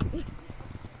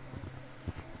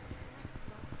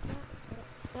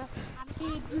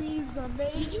 Speed dreams are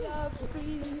made of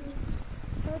dreams.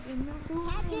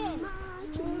 Captain!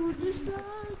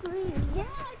 Yeah,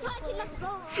 touching the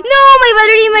floor. No, my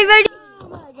battery, my battery. Oh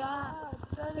my god.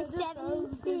 The 7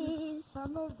 C's.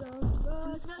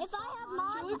 If I have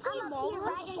mods, I'm up here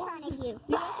right in front of you.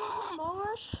 You guys want to Mall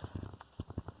Rush?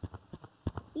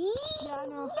 Yeah, I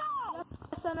know.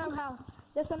 Yes, I know how.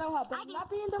 Yes, I know how. But I'm not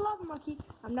being the lava monkey.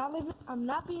 I'm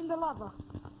not being the lava.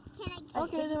 Can I keep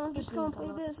Okay, then I'm just gonna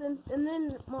play this and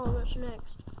then Mall Rush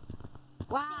next.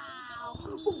 Wow.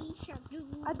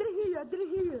 I didn't hear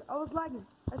you. I was lagging.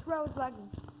 I swear I was lagging.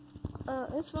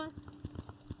 It's fine.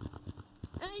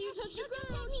 Hey, you touched the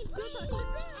ground! You touched the ground!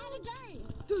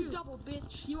 Two double,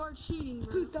 bitch. You are cheating,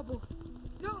 bro. Two double.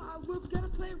 No, we're gonna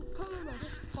play Color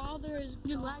Rush. Father is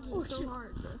lagging so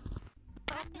hard, bro.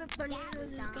 The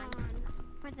bananas is gone.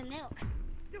 For the milk.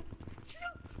 No.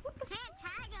 Can't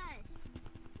tag us.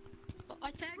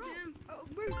 I tagged him.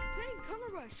 We're playing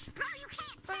Color Rush. Bro, you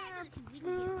can't tag us.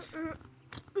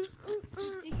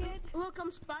 Look,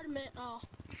 I'm Spider-Man. Oh.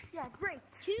 Yeah, great.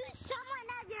 Choose someone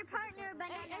as your partner,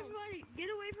 Bananas. Hey, everybody, get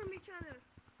away from each other.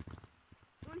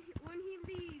 When he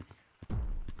leaves.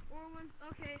 Or when,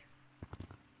 okay.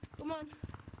 Come on.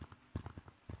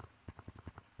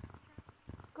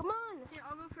 Come on. Yeah,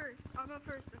 I'll go first,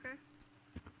 okay?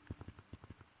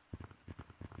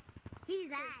 He's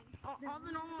lag. All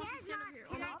the normal He ones has stand over mods. here.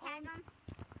 Can I tag him?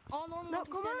 All normal ones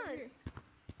stand over here.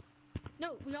 No,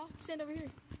 we all stand over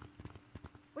here.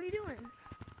 What are you doing?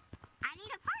 I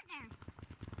need a partner.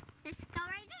 Just go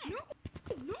right there.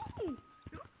 No.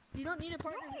 You don't need a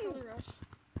partner for Color Rush.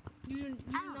 You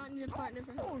do not need a partner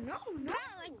for Color Rush. Bro,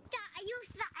 I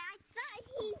thought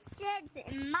he said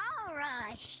Mall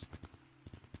Rush.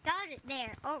 Go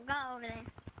there. Oh, go over there.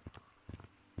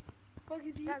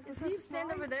 Guys, we're supposed to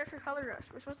stand over there for Color Rush.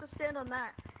 We're supposed to stand on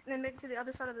that and then make it to the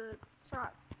other side of the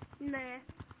shot. Nah.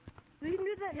 We can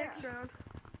do that Next round.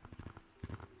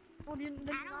 Well, I don't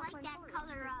like that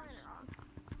Color Rush.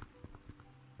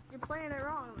 You're playing it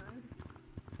wrong, man.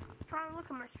 Trying to look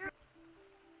at my stream.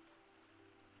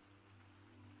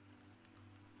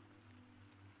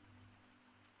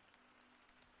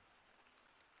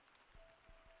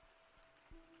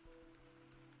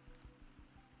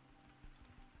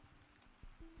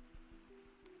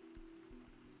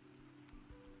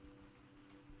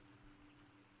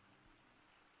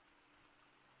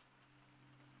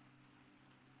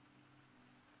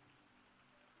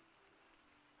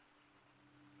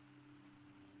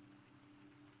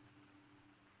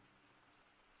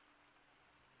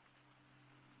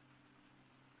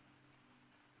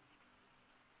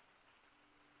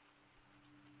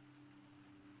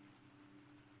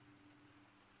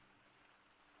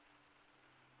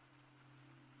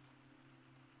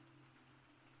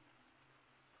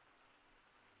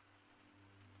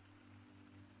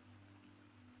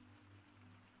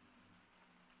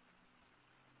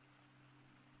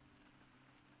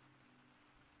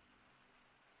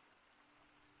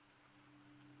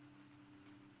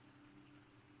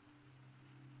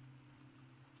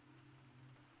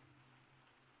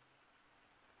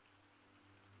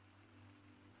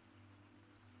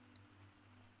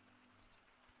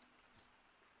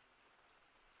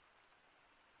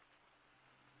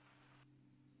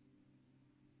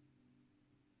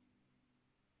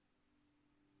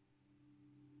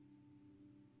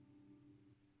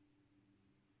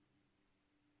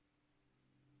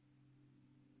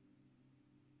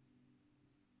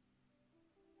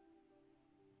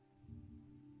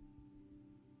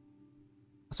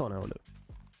 Såna håller.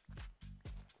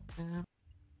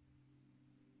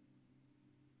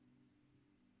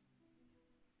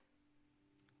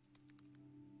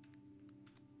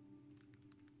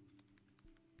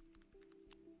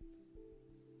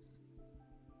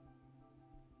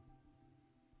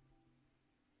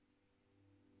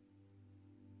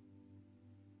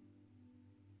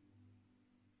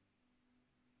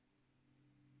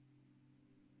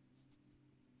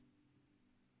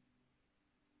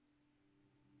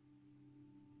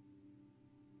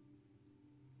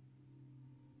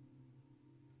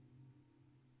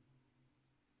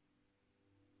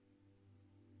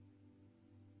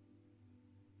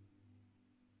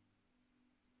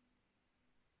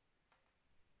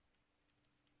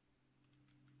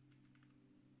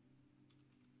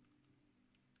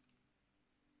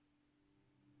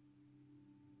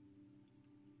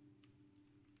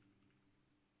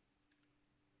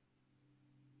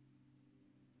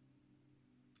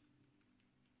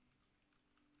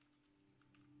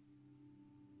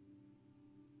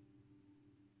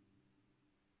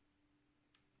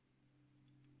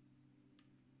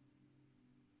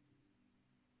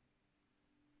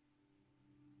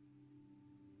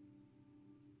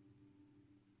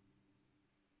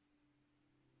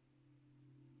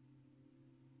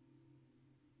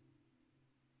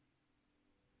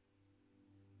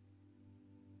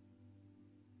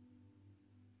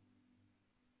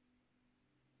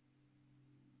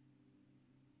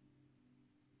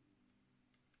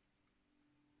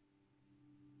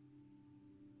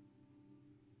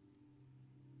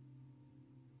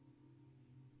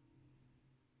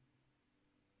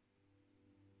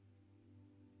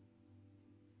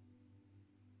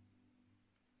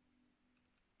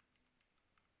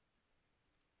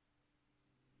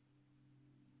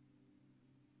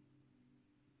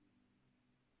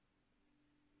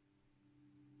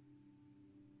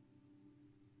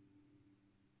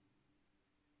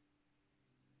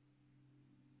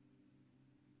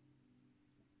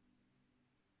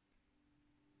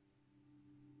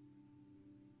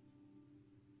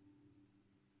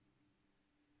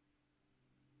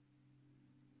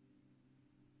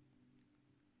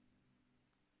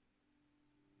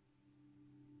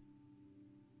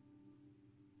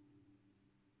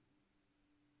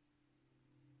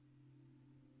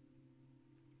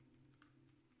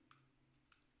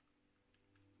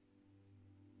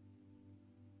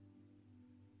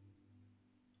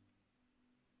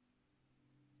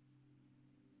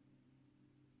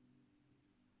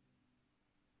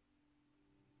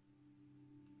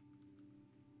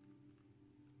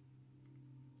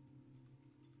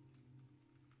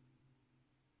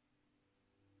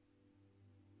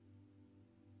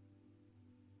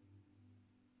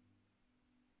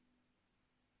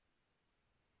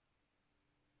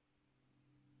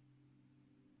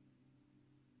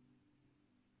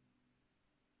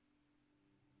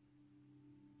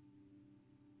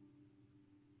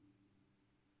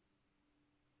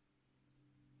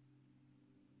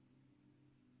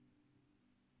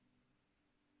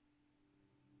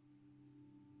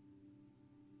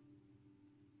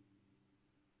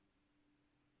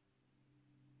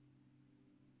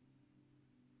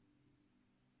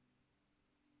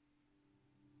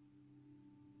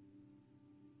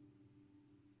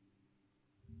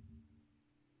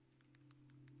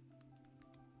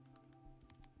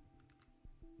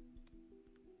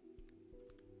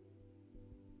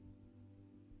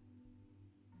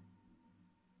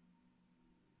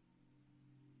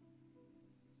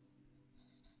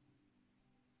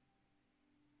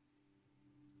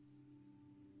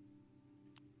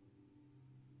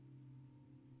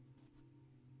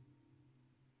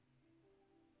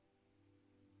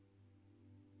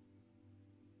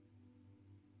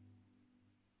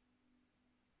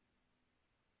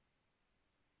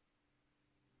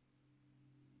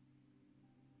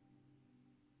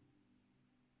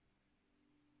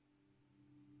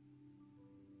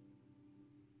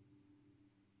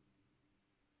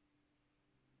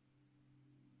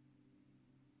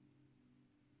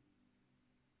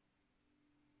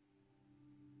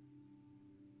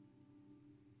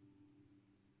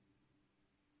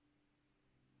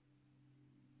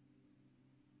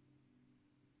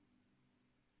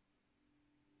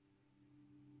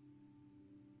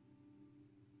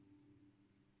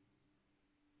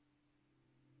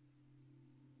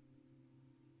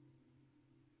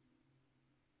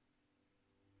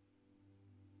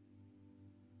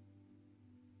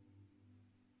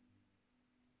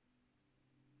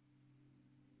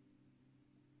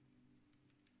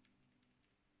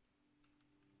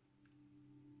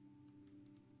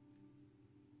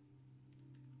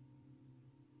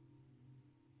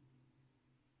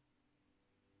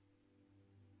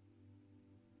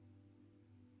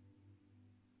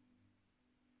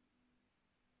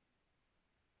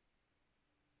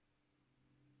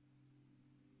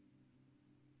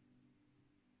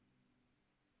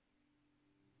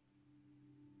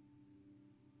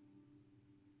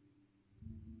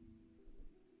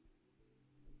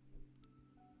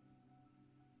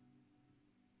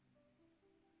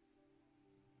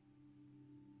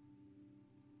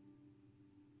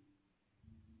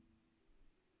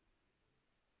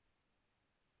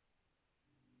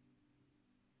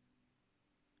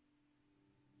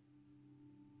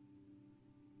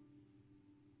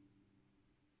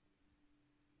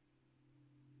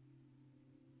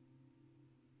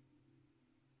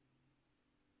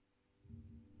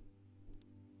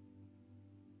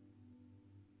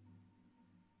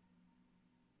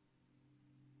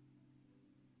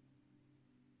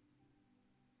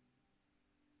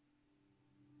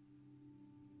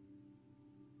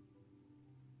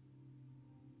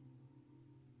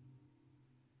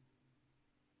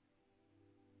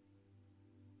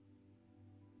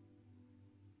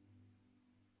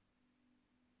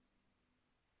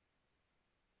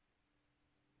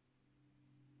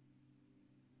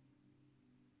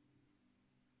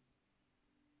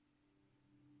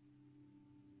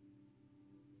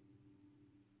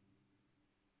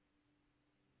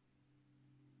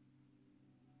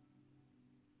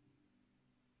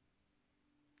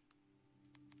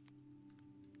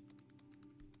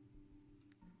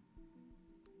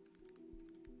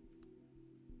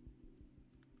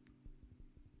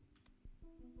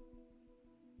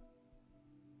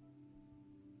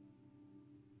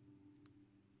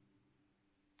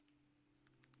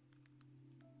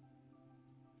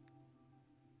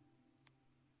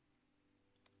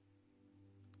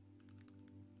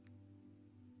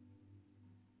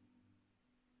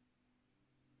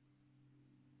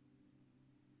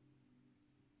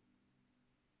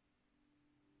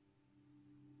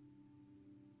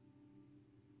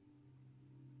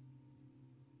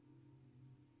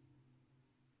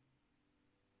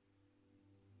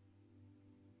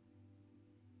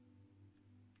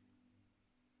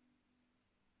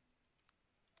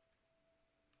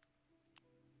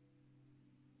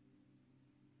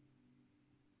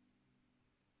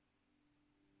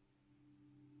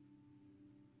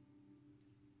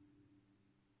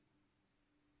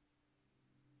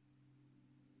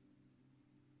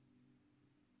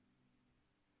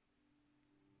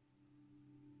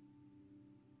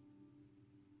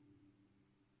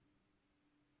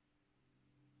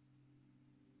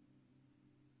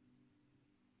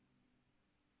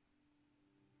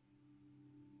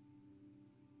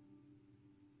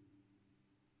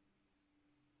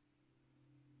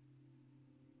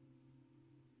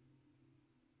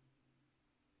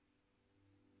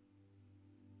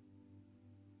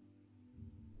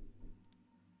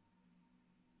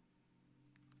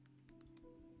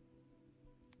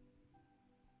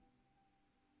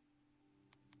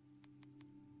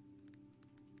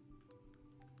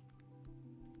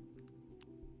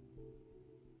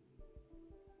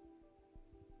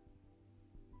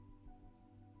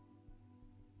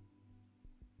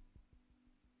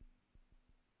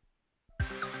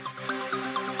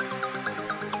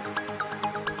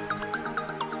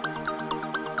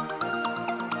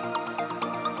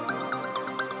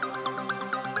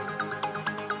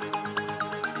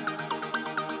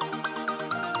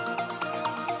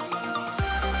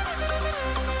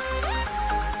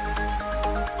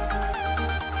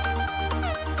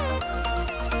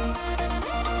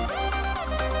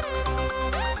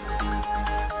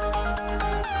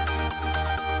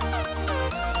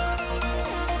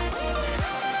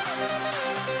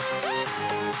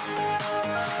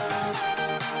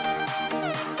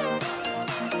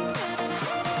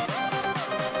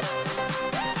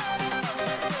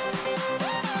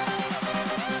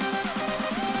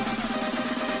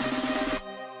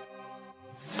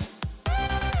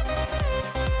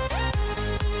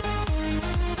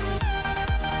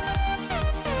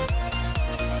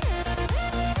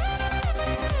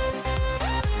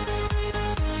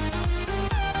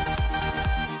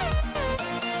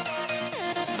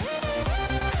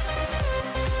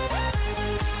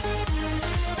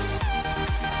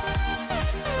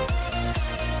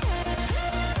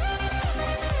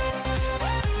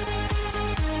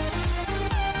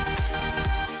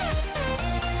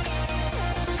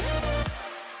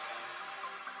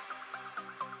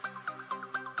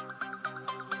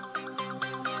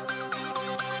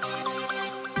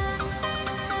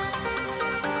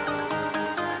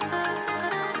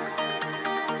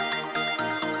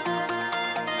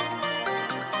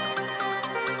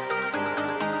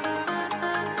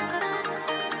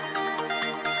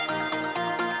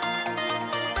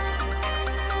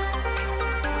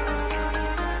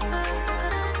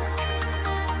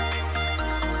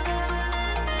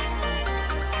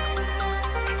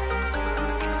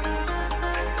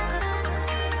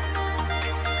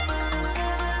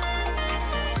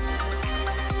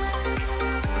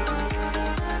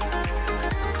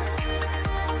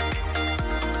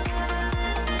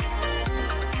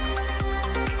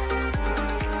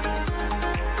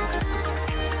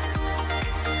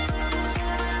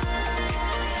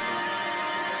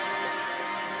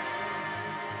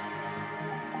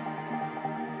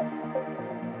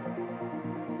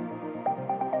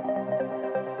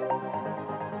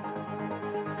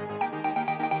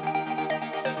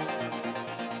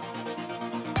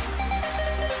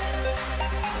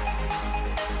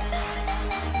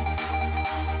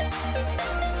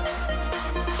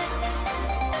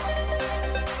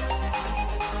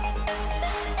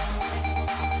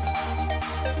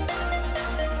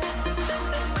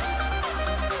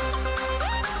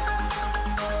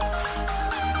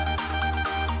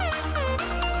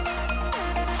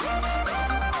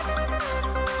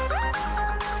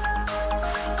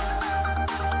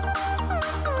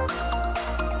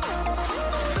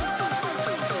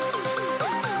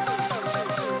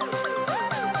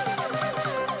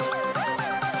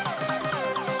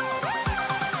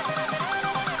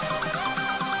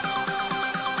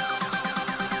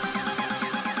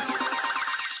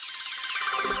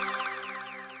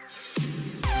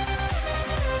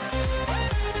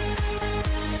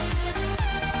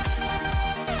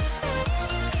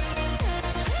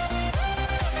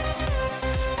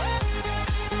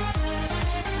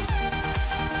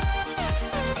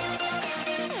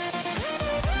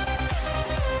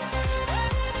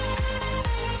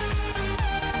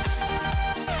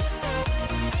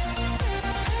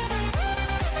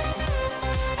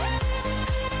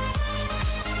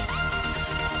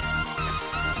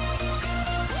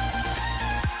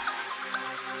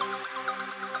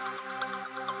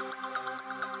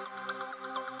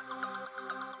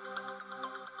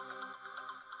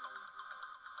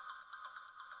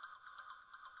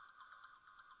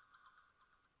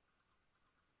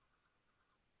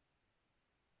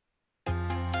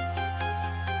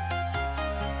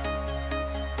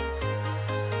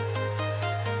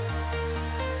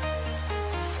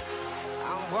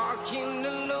 walking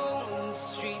alone, the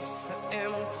streets are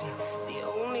empty. The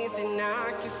only thing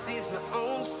I can see is my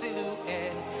own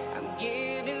silhouette. I'm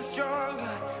getting stronger,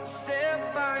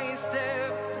 step by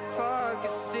step. The clock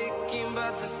is ticking,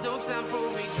 but there's no time for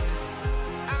regrets.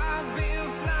 I've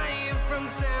been flying from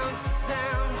town to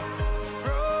town,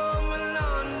 from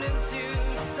London to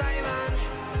Taiwan.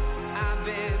 I've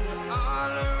been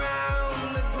all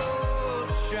around the globe,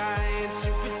 trying to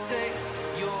protect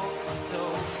your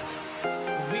soul.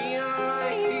 We are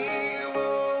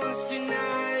heroes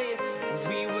tonight.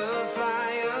 We will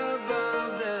fly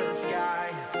above the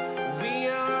sky. We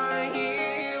are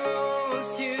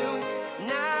heroes tonight.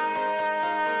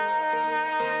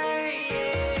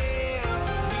 Yeah.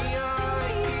 We are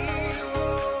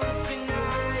heroes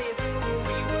tonight.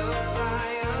 We will fly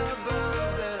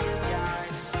above the sky.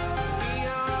 We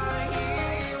are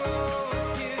heroes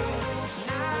tonight.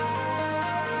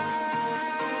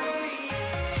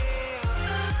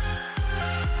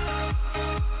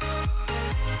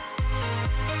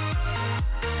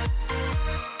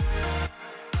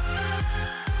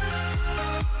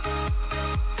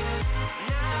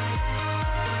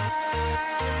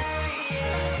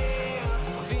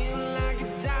 Feel like a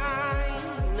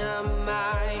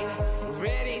dynamite,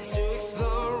 ready to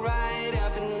explode right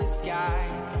up in the sky.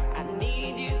 I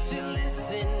need you to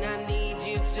listen, I need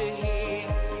you to hear,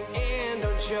 and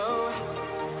don't show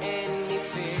any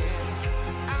fear.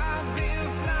 I've been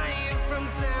flying from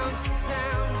town to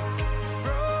town,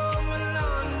 from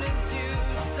London to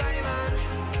Taiwan.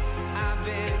 I've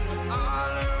been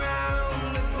all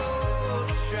around the globe,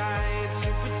 trying to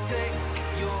protect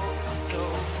your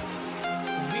soul.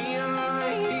 We are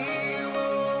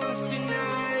heroes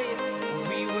tonight.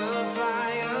 We will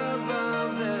fly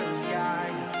above the sky.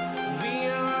 We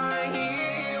are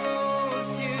heroes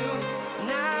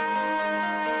tonight.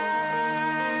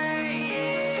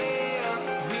 Yeah.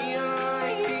 We are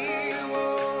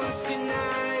heroes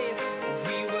tonight.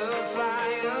 We will fly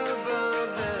above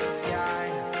the sky.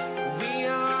 We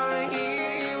are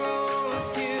heroes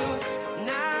tonight.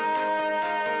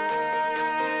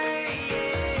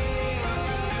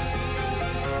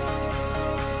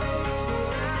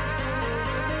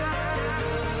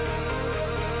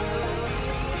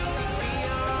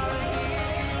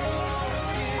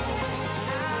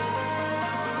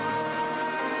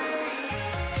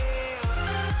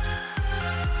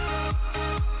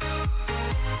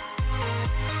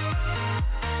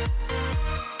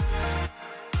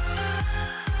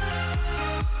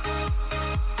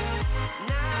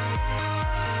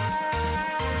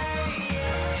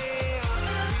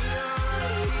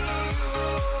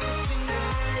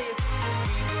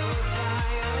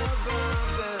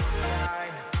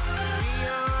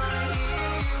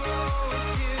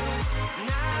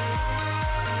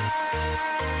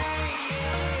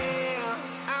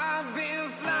 I've been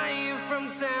flying from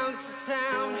town to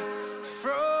town,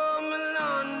 from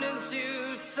London to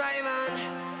Taiwan.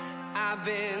 I've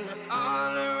been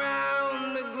all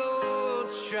around the globe,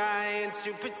 trying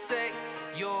to protect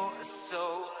your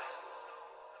soul.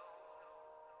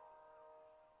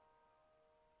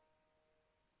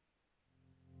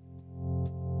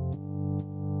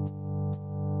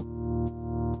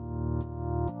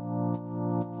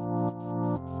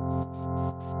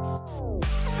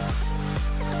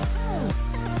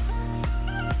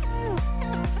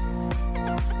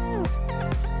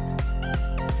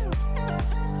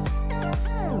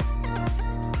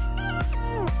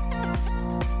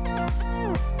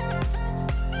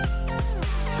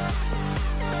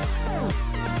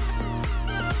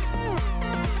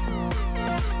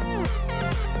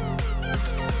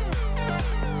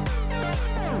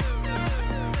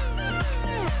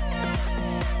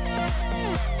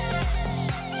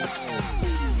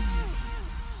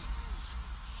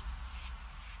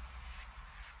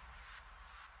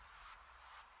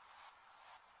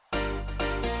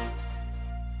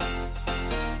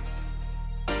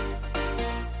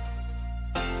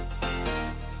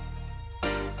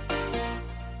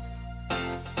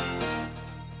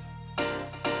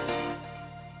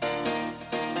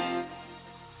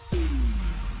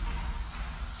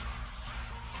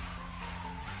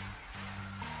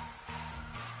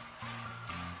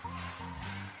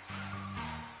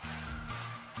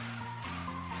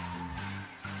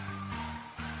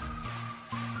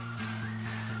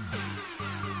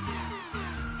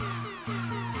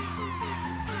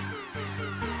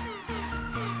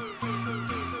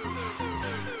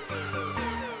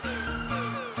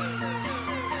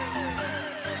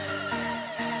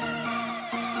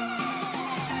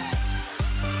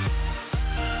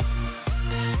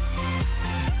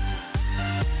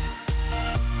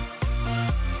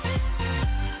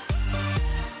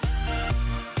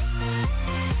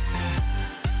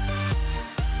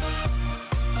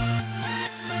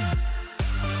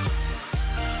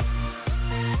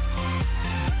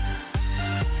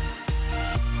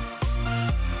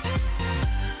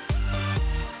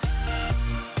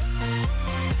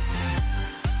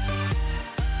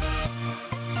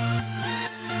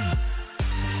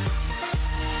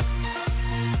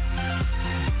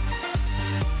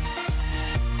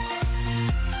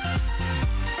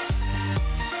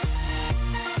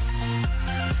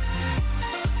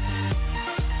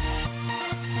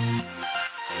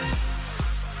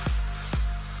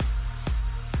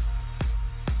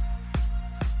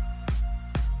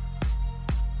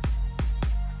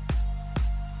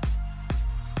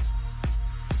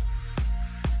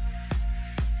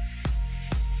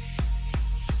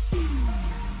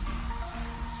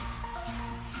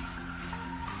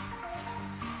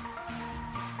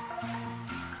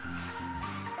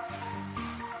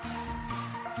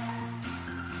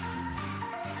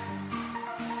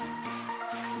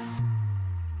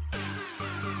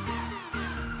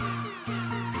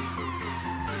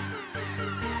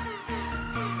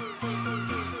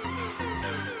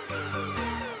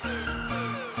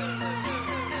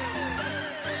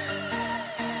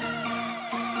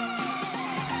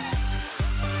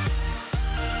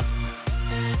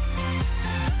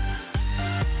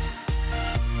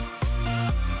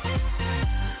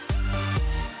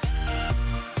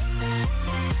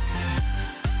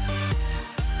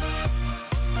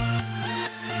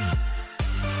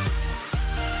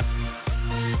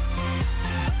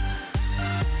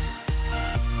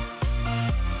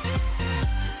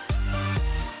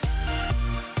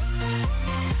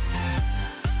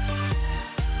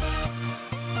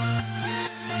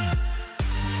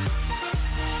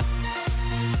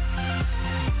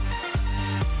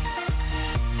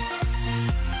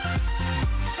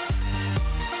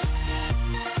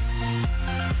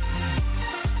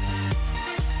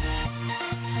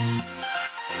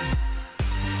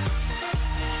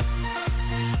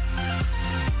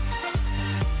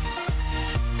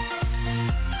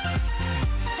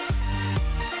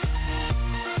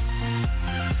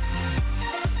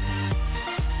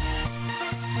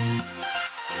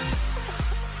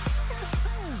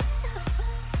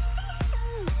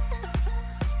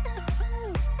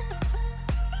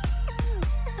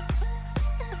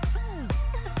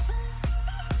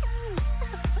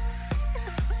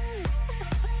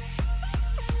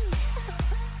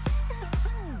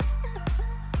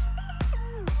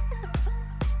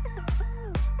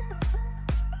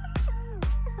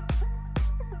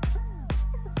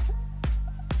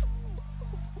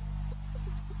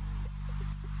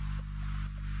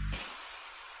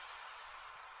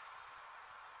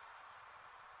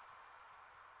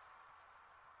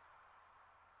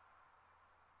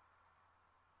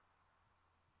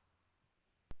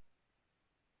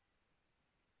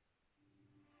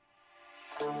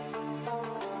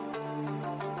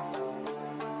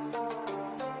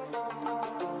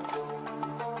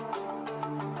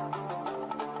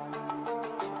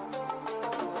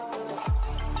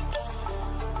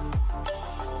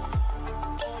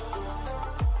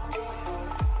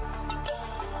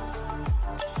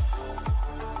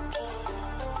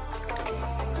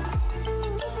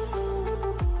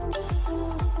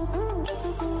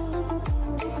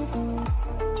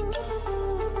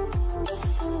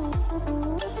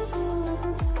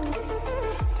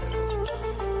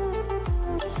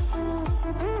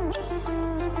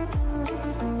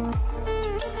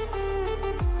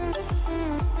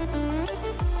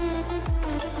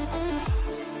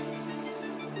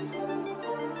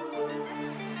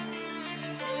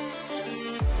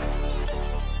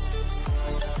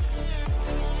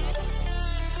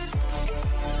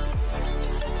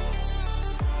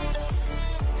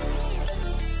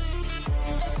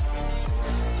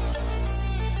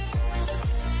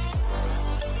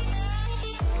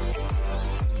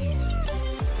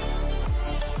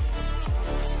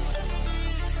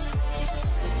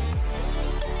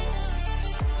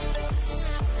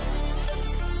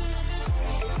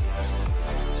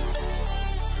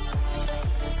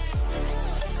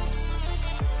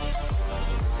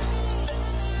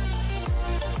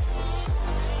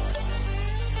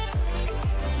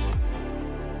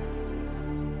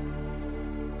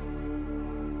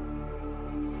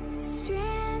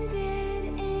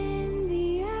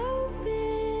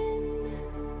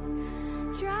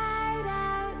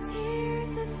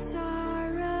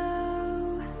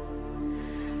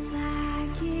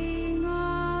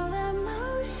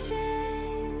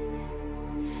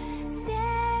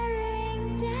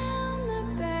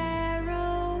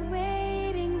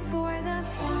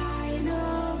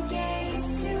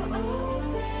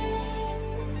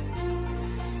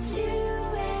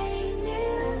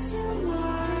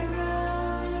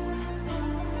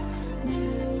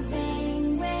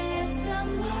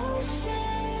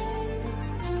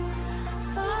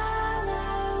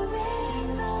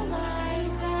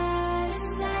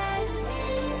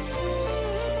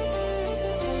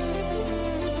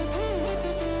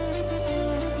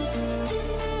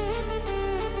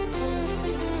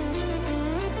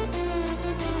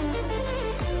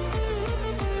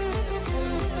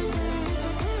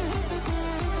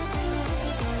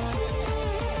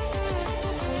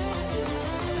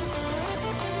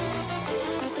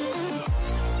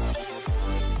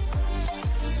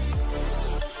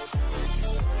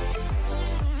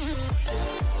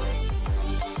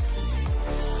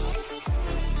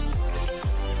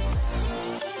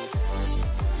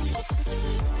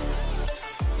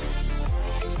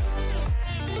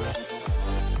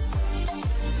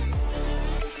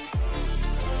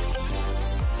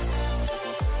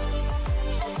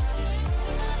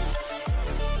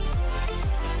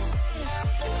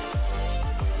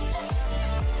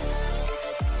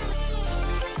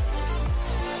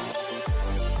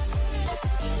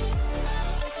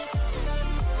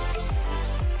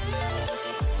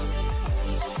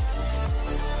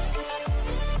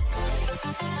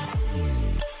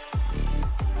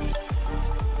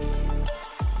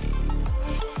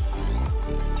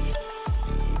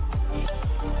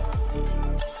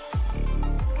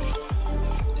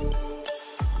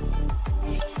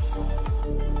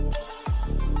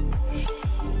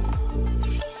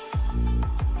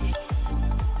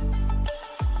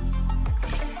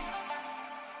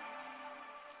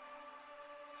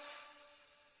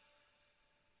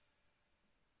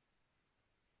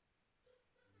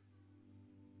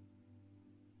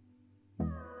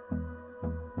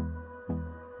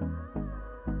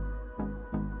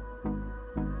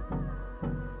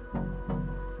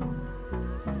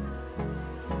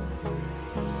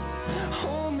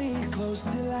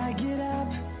 hours till I get up.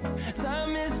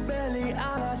 Time is barely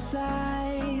on our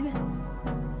side.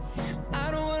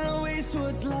 I don't wanna waste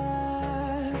what's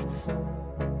left.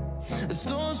 The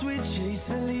storms we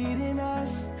chase are leading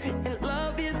us, and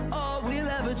love is all we'll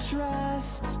ever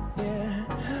trust. Yeah,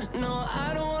 no,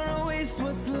 I don't wanna waste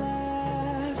what's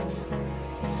left.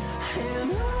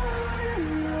 And on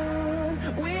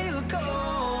we'll go,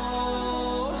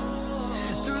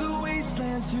 through the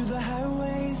wastelands, through the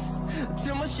highways,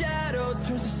 till my shadow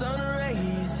turns to sun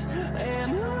rays.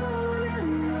 And on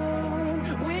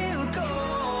we'll go,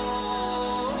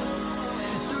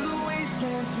 through the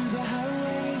wastelands, through the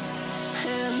highways,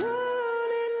 and on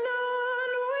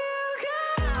we'll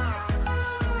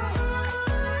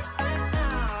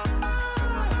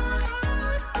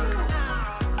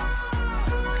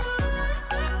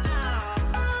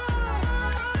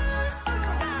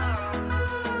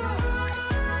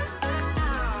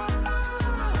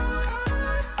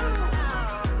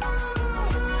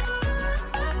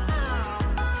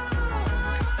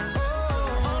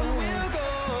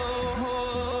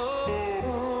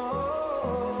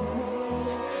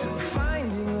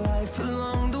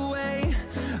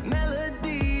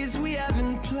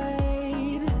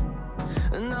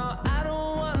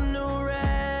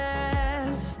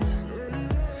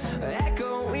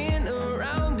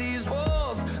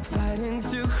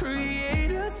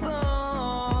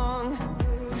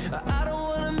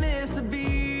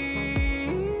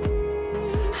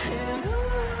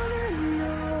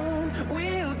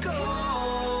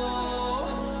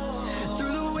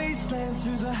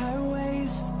through the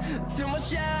highways, till my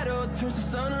shadow turns to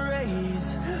sun rays.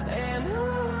 And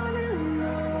on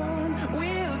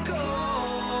we'll go,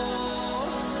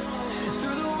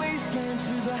 through the wastelands,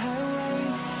 through the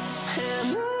highways, and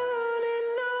on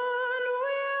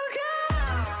we'll go.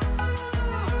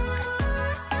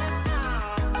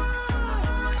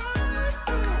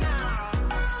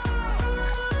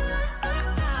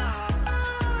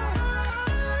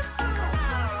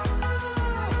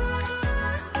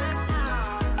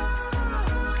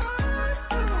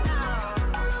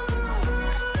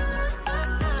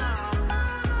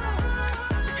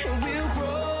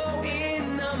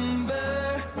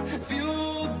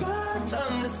 Fueled by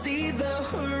them to see the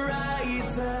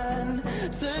horizon,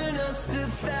 turn us to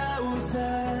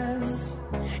thousands,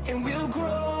 and we'll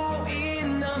grow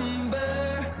in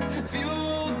number.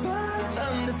 Fueled by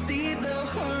them to see the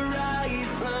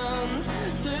horizon,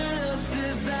 turn us to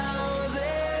thousands,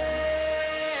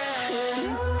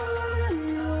 and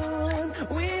on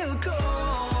we'll go,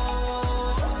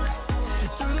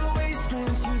 through the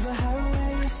wastelands, through the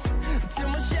highways, till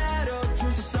my shadow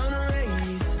turns to sun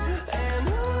rays. And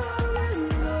on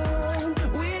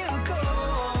we'll go,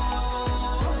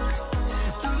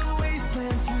 through the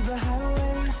wastelands, through the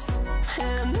highways,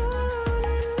 and on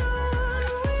we'll go.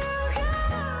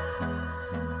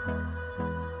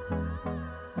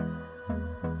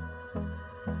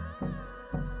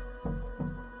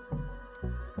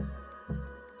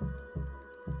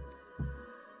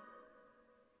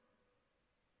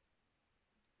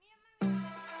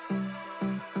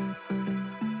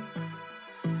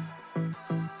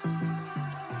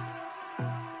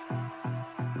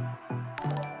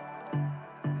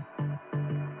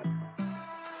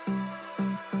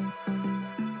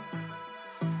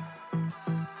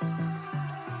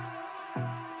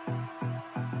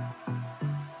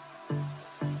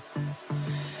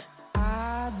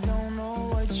 I don't know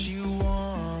what you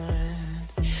want.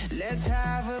 Let's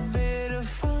have a bit of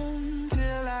fun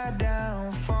till I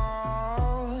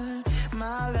downfall.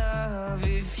 My love,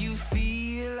 if you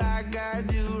feel like I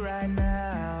do right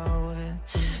now,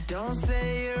 don't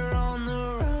say you're on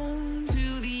the run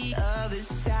to the other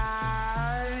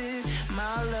side,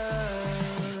 my love.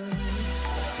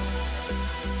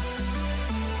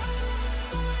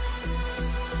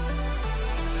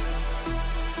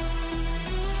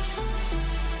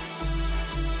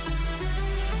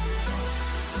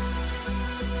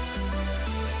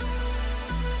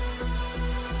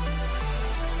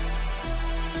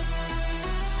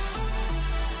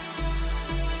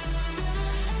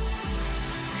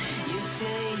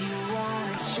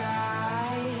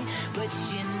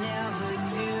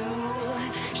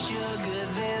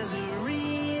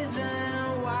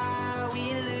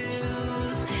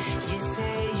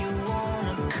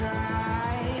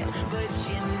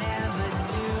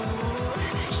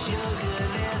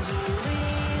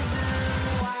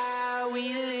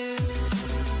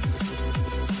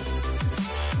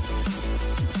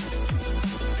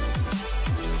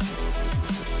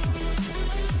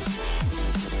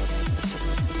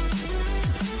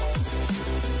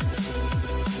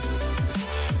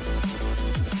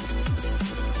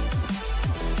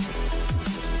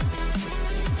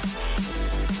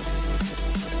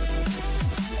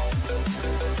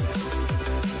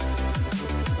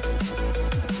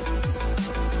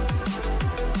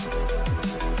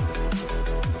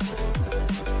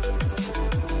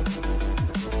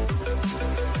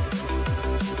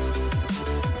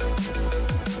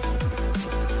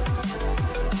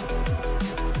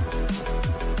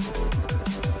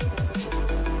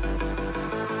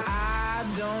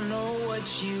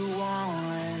 you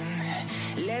want.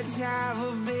 Let's have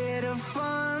a bit of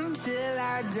fun till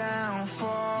our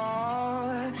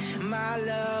downfall. My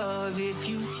love, if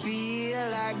you feel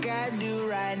like I do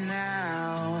right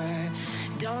now,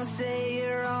 don't say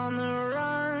you're on the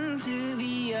run to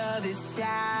the other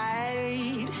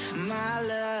side. My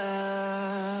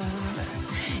love,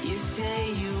 you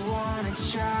say you wanna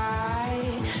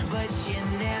try, but you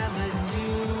never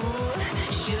do.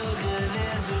 Sugar,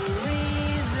 there's a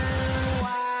reason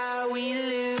why we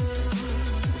lose.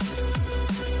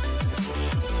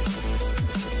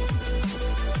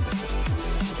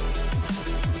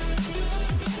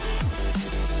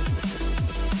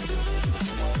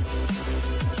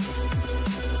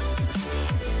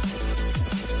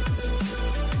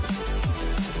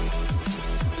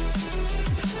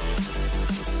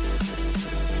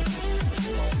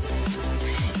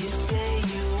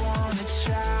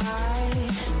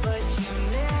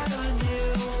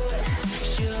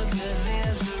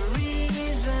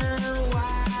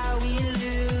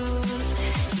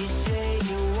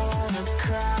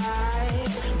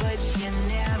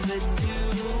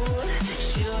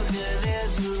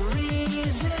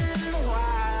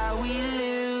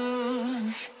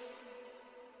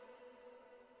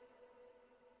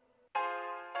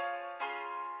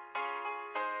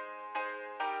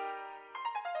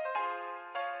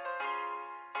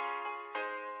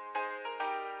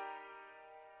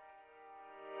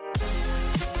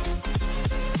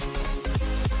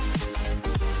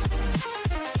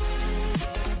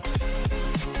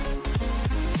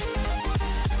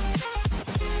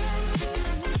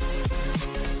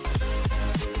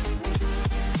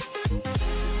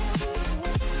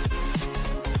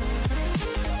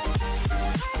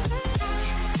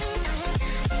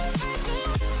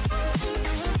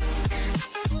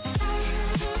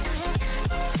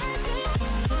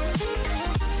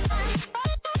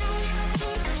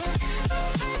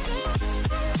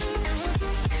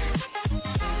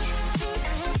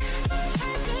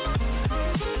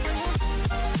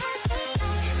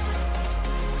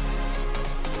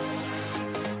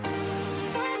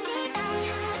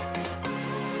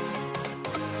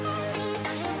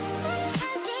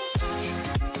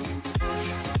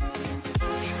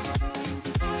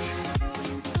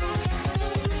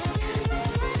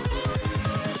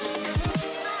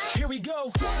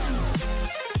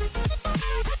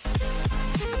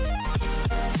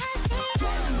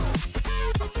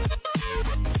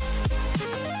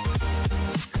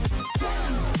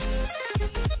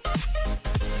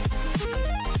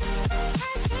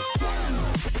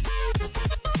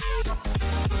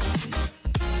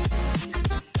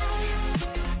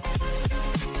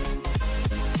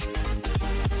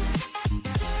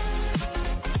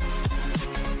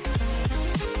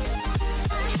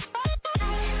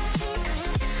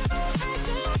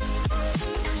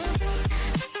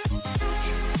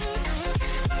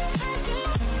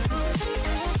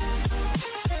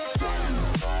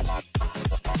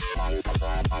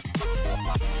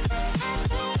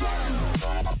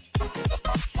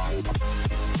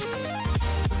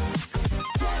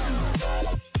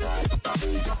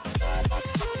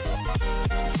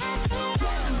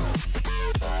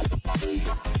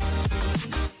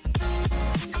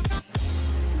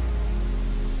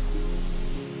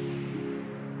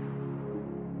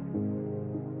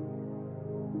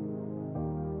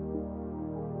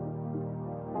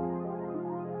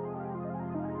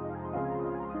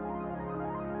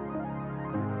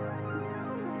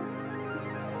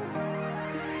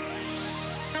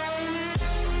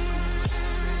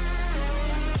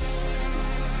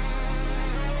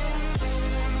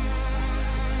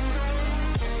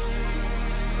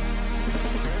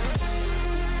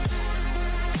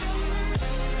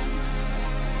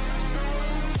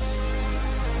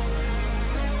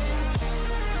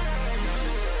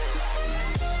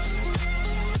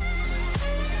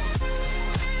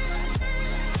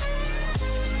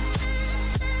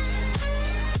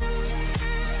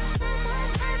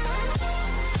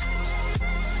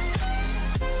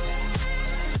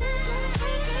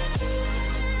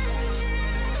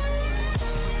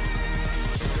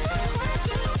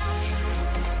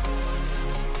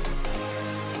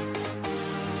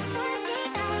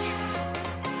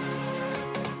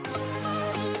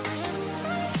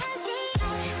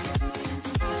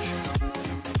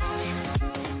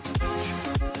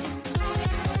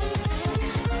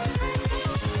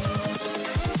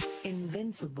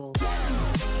 invincible.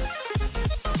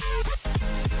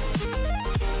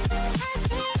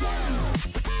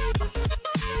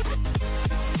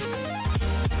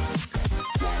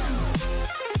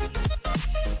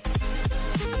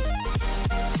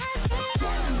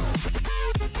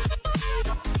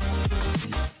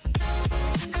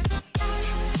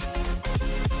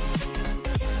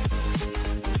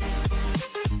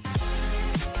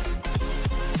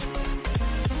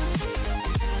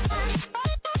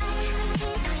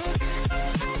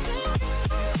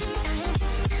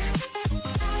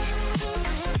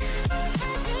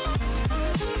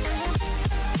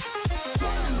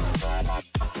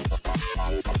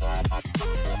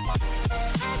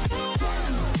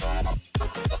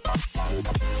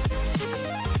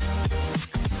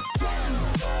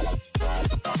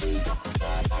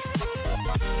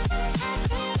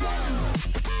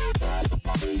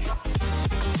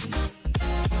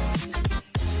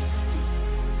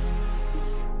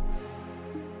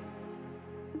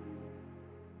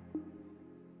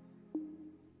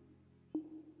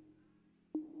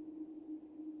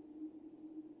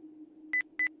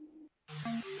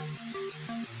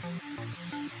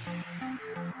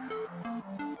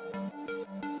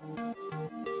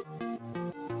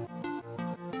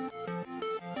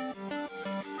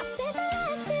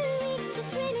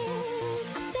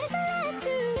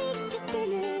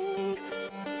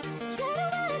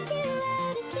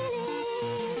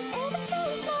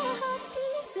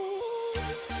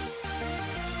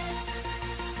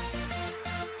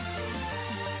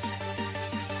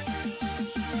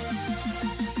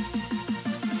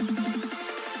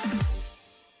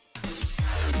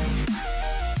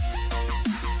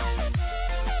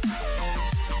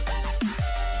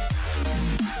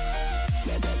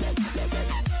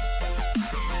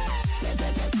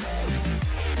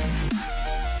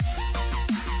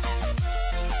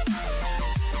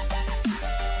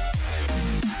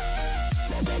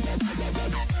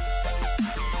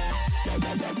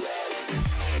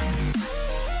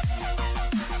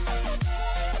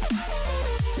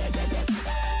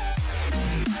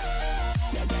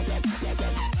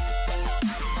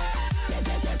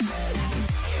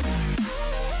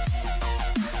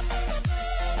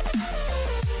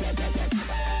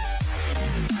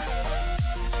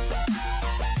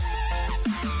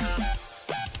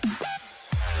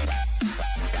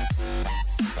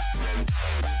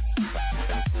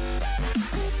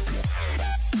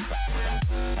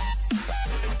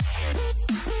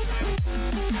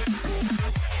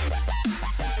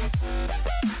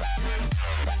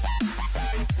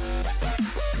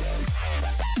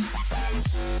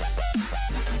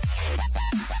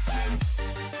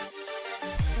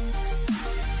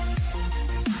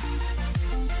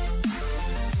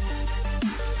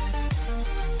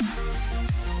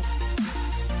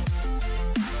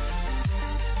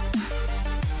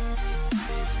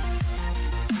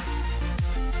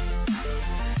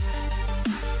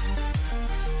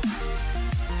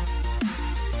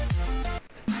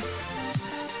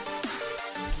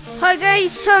 Alright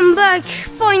guys, I'm back,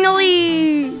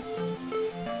 finally!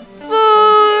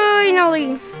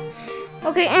 Finally!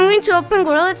 Okay, I'm going to open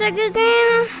Gorilla Tag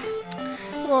again.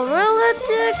 Gorilla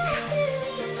Tag.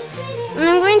 And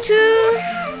I'm going to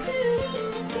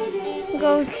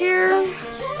go here.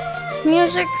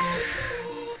 Music.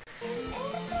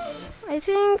 I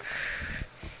think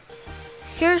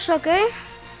here's okay.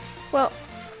 Well,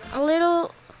 a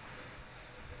little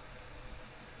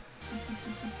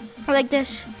like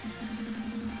this.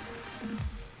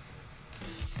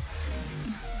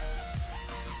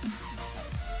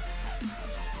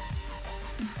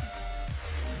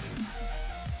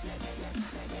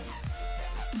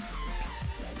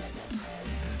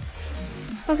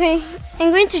 Okay,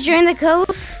 I'm going to join the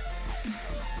calls.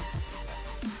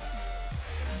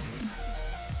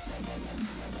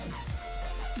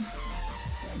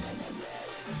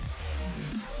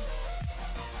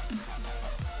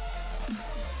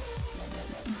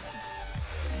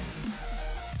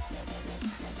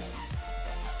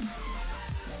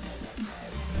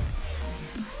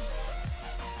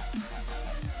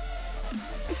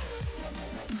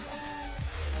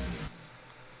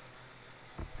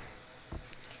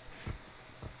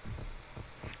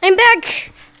 I'm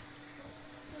back!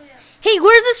 Hey,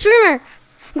 where's the streamer?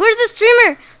 Where's the streamer?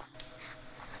 I'm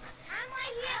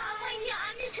right here,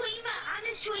 I'm the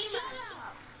streamer.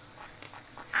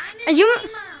 Are you?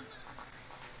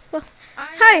 Well,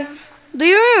 hi, do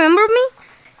you remember me?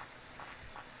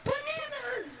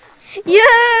 Bananas!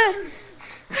 Yeah!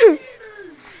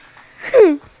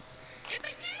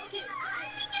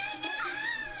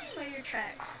 Play your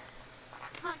track.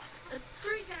 Look,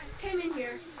 three guys came in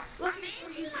here. Look,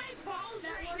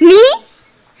 Me?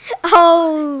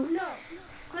 Oh. no,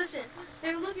 listen,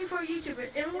 they were looking for a YouTuber.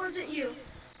 It wasn't you.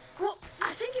 Well,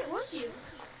 I think it was you.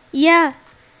 Yeah.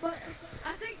 But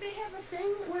I think they have a thing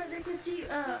where they can see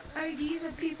IDs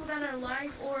of people that are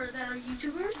live or that are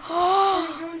YouTubers.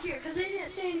 And they go in here because they didn't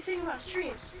say anything about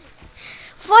streams.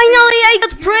 Finally, I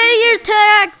got player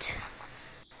tagged.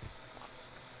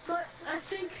 But I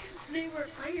think they were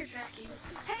player tracking.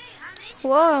 Hey, I'm in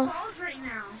Whoa. balls right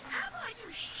now. How about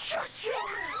you shut your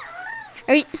mouth?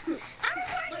 Are you, But yeah,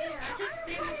 I think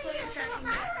they were player tracking.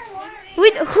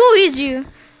 wait, who is you?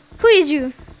 Who is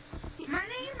you? My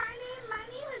name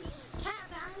is Cat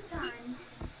Valentine.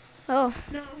 Oh.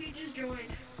 No, he just joined.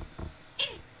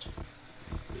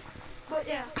 But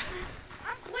yeah.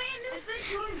 I'm playing this. Is they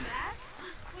join back?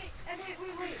 Wait.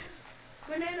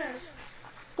 Bananas.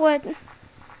 What?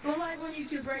 Go live on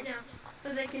YouTube right now so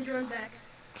they can join back.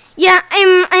 Yeah,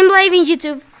 I'm live in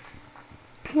YouTube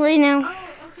right now.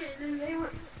 Oh, okay. Then they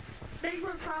were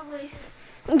probably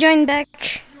Join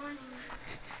back. joining.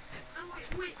 Oh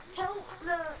wait. Tell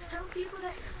people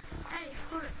that. Hey,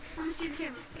 hold on. Let me see the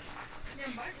camera.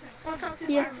 I'll talk to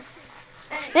the Yeah. camera.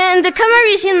 Hey, And the camera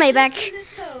is in my back. see this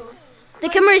code. The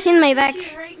camera is in my back. See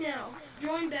it right now.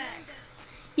 Join back.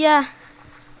 Yeah.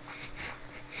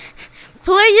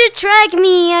 Player track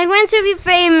me. I want to be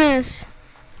famous.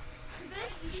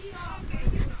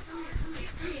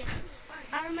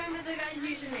 I remember the guy's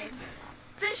username.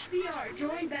 Fish VR,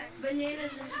 join back.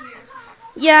 Bananas is here.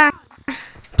 Yeah.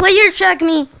 Player track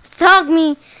me. Stalk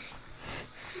me.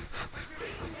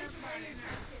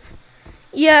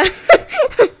 Yeah.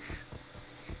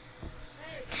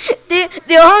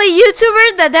 the only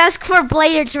YouTuber that asks for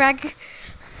player track.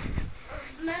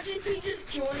 Imagine if he just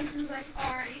joins and is like,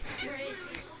 alright, great.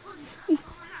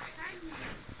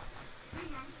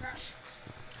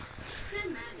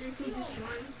 Imagine if he just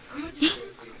joins. I'm gonna just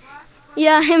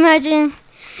Yeah, imagine.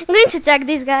 I'm going to tag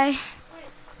this guy.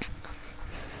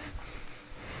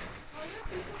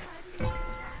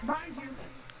 behind you.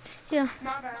 Yeah.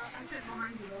 My bad. I said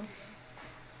behind you though.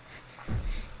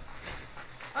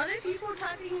 Are there people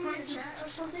typing in your chat or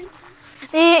something?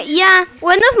 Yeah,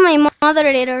 one of my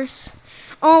moderators.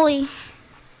 Only.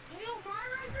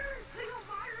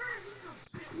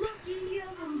 Look, you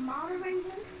have a moderator?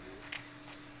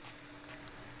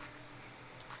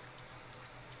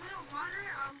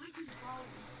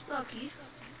 Lucky.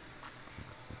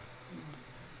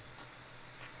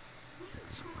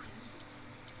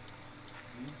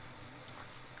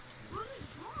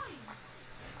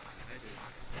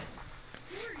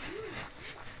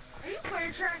 Are you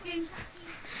player tracking?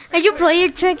 Are you player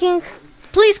tracking?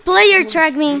 Please player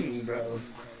track me. Streaming, bro.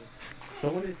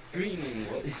 Someone is streaming.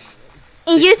 What is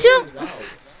In YouTube? wow.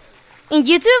 In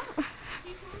YouTube?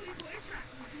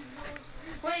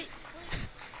 Wait.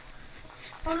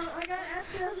 Hold on, I gotta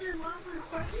ask the other llama a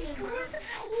question. What the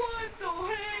hell?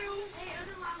 Hey,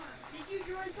 other llama, did you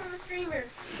join from a streamer?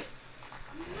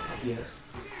 Yes.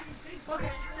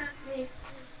 Okay, that's me.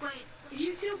 Wait,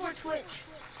 YouTube or Twitch?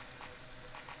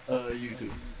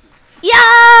 YouTube.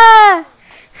 Yeah.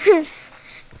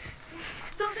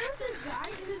 So there's a guy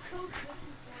in this coach.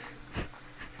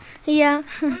 Yeah.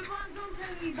 Don't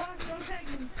tag me. Don't tag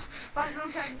me.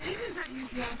 Don't tag me. You can tag me if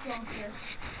you want to. I don't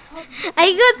care. I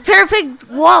got perfect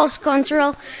walls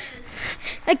control.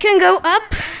 I can go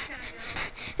up.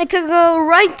 I can go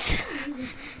right.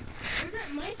 Where'd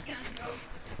that mice guy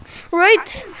go?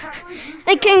 Right.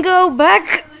 I can go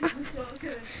back.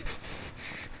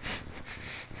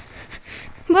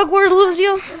 Backwards,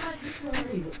 Lucio.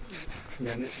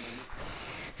 Damn it.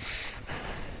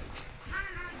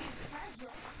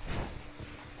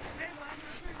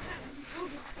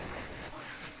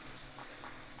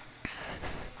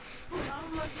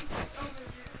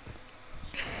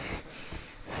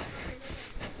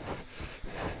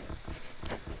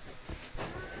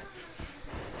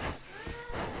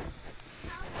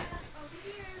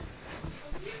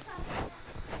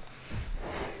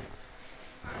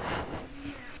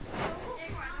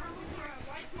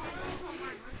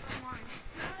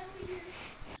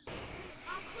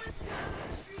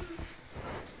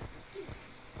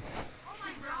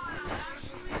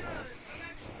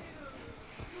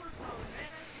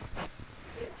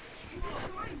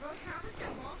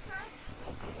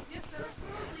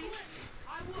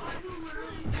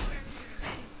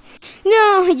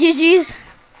 No, GG's.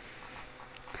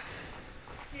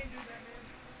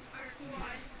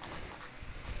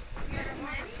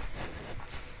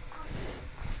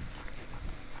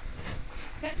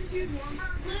 Just use one more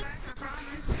clip, I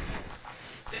promise.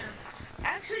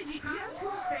 Actually, do you have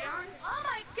 12 on? Oh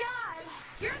my god!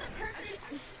 You're the perfect.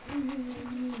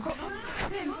 Put on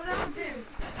Tim.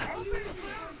 Hey, you guys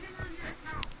on your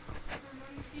account.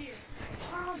 Let me see it.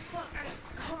 Oh, fuck.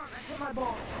 Hold on, I hit my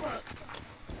balls. Look.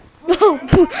 Oh.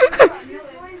 You're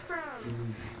away from.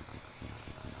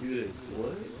 You did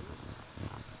what?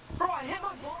 Bro, I hit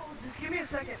my balls. Just give me a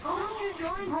second. Oh, you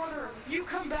join? Brother, you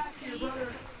come back here,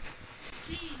 brother.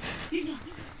 Jeez.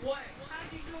 What?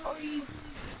 How'd you join? Oh, you.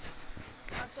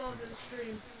 I saw the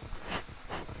stream.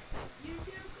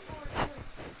 YouTube or Twitch?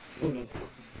 Oh no.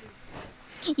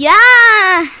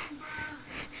 Yeah.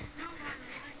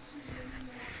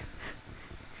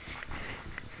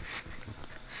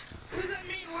 What does that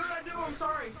mean? What did I do? I'm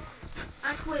sorry. I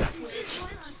quit. I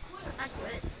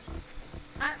quit.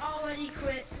 I already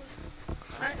quit.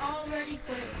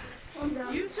 I'm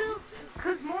done. YouTube?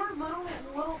 Because more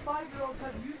little 5-year-olds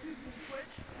have YouTube and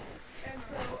Twitch. And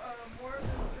so, more of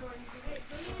them join YouTube.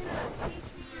 Teach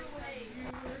me your way.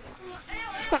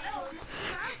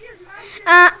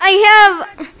 I have.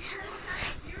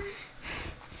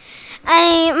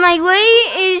 My way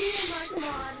is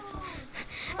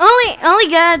only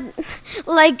God.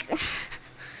 Like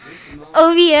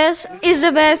OBS is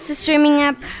the best streaming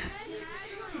app.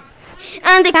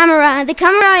 And the camera. The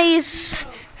camera is.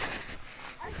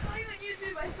 I saw you on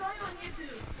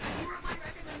YouTube. You were my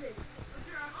recommended.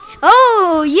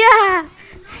 Oh yeah.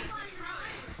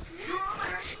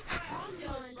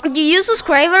 Did you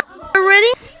subscribe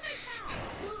already?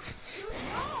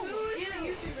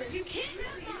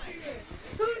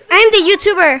 I'm the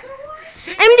YouTuber.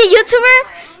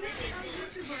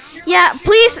 Yeah,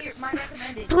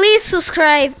 please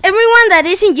subscribe. Everyone that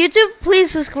is in YouTube, please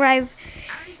subscribe.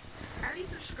 I already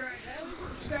subscribed. I always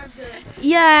subscribed to.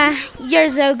 Yeah, you're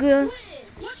so good.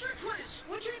 What's your Twitch?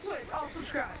 I'll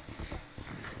subscribe.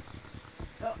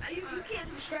 Oh, you can't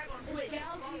subscribe on Twitch.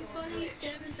 Galaxy Bunny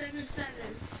 777.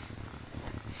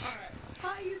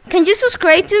 Alright. Can you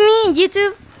subscribe to me in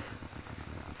YouTube?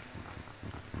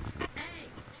 Hey,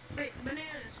 wait,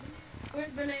 bananas.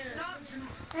 Where's bananas?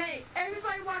 Hey,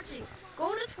 everybody watching,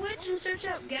 go to Twitch and search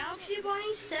up Galaxy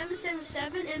Bunny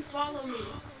 777 and follow me.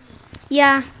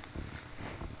 Yeah.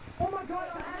 Oh my god,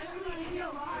 I'm actually in your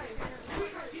live.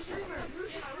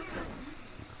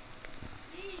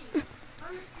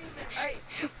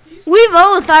 We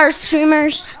both are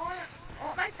streamers. I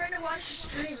want my friend to watch the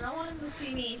stream. I want him to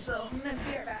see me, so I'm gonna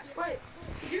be right back. Wait,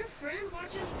 your friend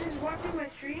is watching my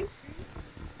stream?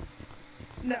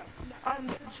 No, I'm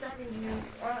subscribing to you.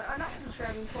 I'm not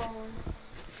subscribing, following.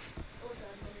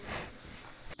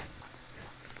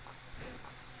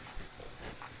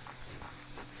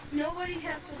 Nobody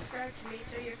has subscribed to me,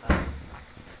 so you're fine.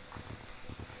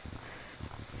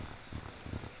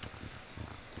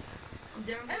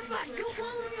 Everybody, go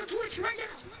follow me on Twitch right now.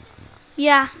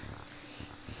 Yeah.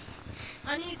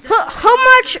 I need How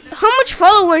much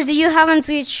followers do you have on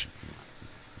Twitch?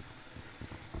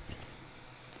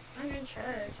 I'm gonna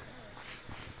check.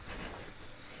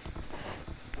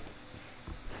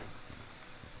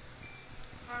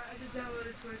 Alright, I just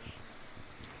downloaded Twitch.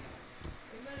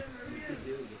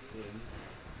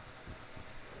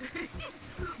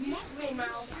 Muscle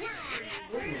Mouse.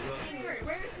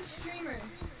 Where's the streamer?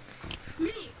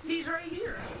 Me. He's right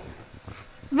here.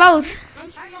 Both.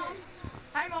 Hi, Mom.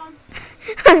 Hi, Mom.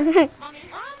 I'm the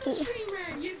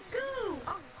streamer. You go.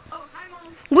 Oh, hi,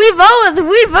 Mom. We both.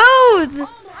 We both. Mom,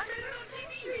 I'm the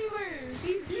streamers.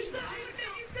 You said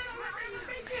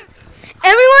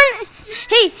Everyone,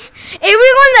 hey,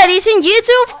 everyone that is in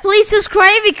YouTube, please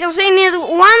subscribe because I need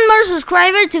one more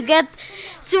subscriber to get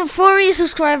to 40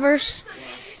 subscribers.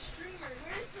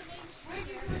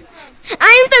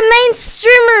 I'm the main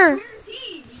streamer.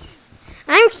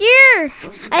 I'm here.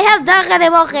 I have Daga de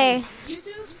Boque.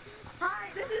 YouTube?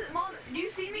 Hi, this is Mom. Do you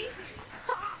see me?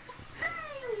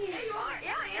 There you are.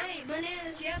 Yeah, I am. Hey,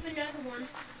 Bananas, you have another one.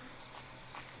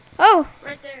 Oh,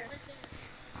 Right there.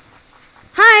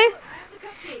 hi. I have the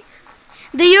cupcake.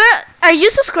 Are you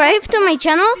subscribed to my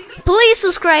channel? Please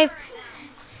subscribe.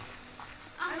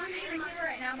 I'm making my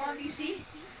right now, Mom. Do you see?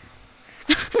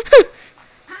 Hi,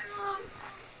 Mom.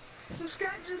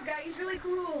 Subscribe to this guy. He's really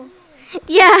cool.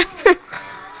 Yeah. Follow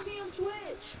me on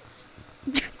Twitch.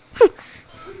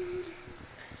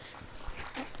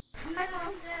 Hi,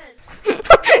 Mom.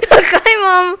 Okay,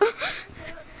 Mom.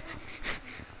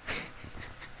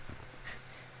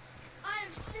 I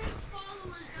have 6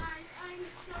 followers, guys. I'm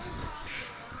so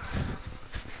popular.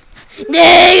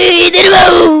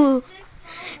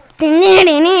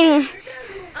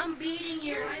 I'm beating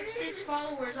you. I have 6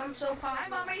 followers. I'm so popular. Hi,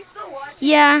 Mom. Are you still watching?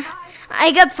 Yeah,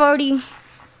 I got 40.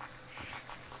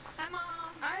 Hi, Mom.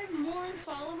 I have more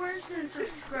followers than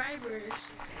subscribers.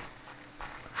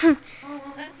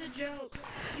 That's a joke.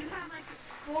 You have like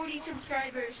 40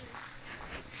 subscribers.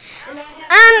 And I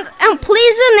have And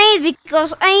please donate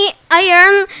because I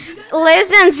earn less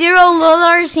than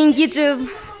 $0 in YouTube. on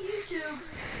YouTube.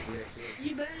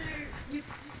 You better.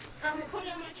 I'm gonna put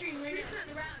it on my screen.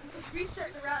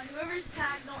 Restart the round. Whoever's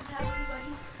tagged, don't tag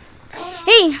anybody.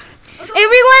 Hey,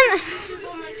 everyone, YouTube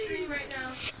on my screen right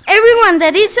now. everyone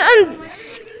that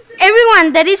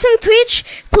is on Twitch,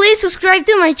 please subscribe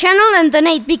to my channel and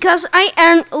donate because I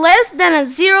earn less than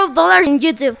 $0 in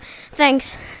YouTube.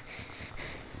 Thanks. Hey,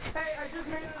 I just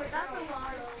made it. That's a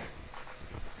lot.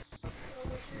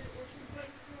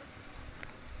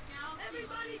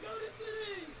 Everybody go to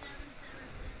city. 7, 7, 7.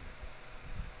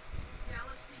 Yeah,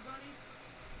 let's see, buddy.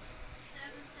 7,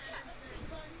 7, 7.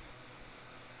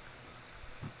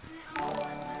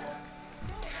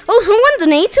 Oh, someone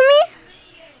donate to me?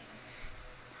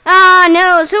 Ah,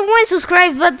 no, someone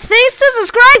subscribe, but thanks to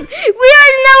subscribe, we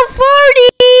are now 40!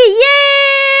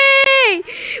 Yay!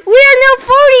 We are now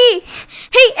 40!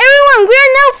 Hey, everyone, we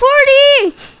are now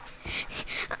 40!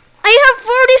 I have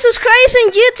 40 subscribers on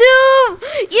YouTube!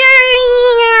 Yay!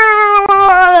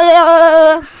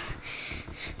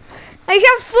 I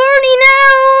have 40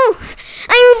 now!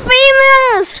 I'm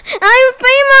famous! I'm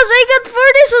famous! I got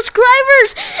 40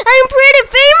 subscribers! I'm pretty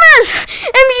famous!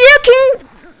 And you can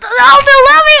all the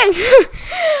loving!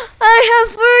 I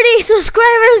have 40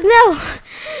 subscribers now!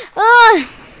 Oh.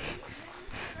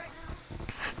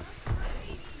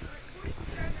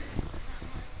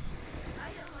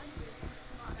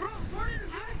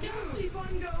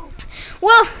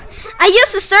 Well, I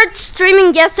used to start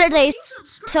streaming yesterday,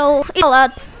 so it's a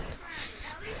lot.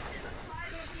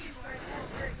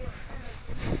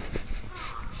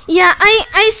 Yeah,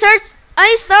 I start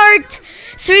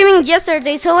streaming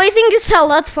yesterday, so I think it's a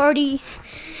lot 40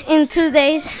 in 2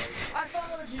 days. I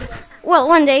followed you. Well,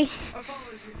 one day. I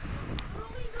followed you.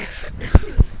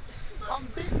 I'm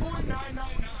Big Boy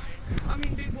 999. I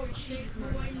mean Big Boy Cheese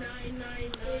Boy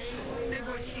 999. Big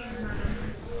Boy Cheese.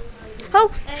 Oh,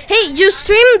 hey, your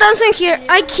stream doesn't hear.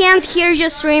 I can't hear your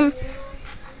stream.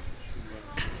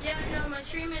 Yeah, no, my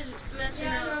stream is messing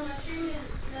up.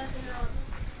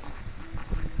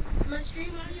 My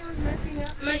stream audio is messing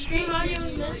up. My stream audio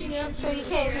is messing up, so you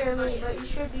can't hear me, but you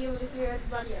should be able to hear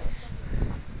everybody else.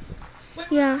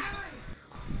 Yeah.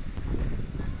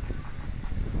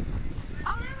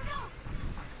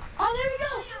 Oh, there we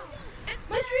go.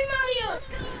 My stream audio.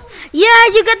 Yeah,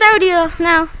 you got audio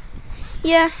now.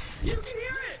 Yeah. You can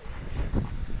hear it.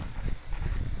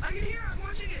 I can hear it. I'm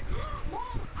watching it.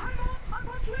 Mom, hi, Mom. I'm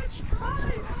on Twitch.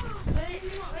 Hi.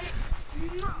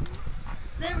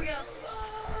 There we go.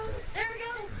 There we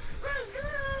go. Let's go.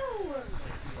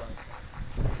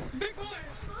 Big boy.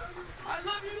 I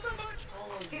love you so much.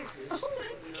 Oh my God.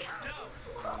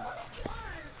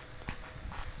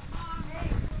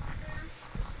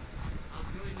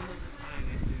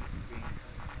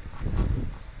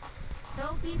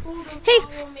 Tell people to Hey.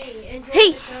 follow me and join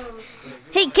Hey. the show.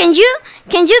 Hey, can you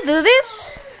do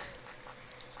this?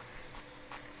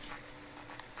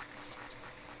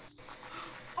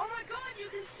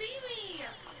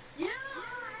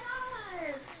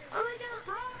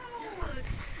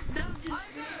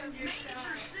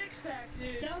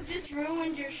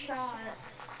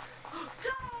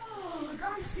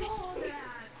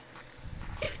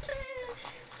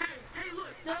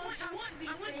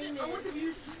 want the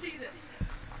viewers to see this.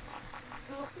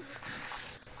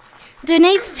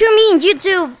 Donate to me in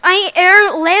YouTube. I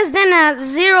earn less than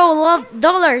 $0.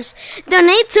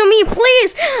 Donate to me,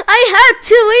 please. I have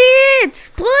to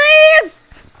eat, please.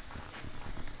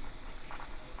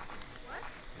 What?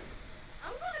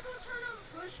 I'm gonna go turn on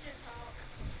push and talk.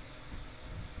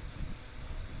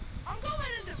 I'm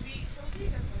going in the beach. I'll see you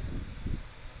guys later.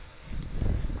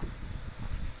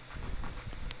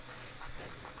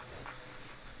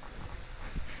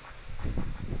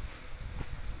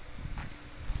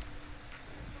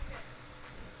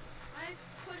 I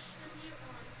pushed the mute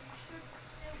on. You should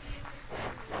still be able to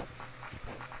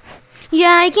hear me.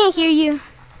 Yeah, I can hear you.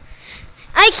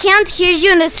 I can't hear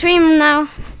you in the stream now. Go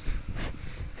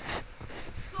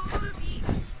to the beach.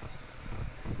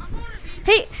 I'm going to the beach.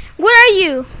 Hey, where are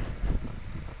you?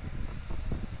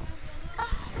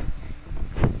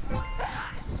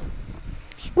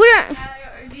 Where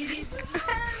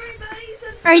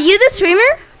are you the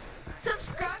streamer?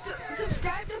 Subscribe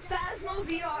to Phasmo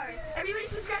VR. Everybody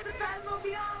subscribe to Phasmo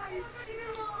VR.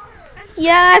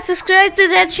 Yeah, subscribe to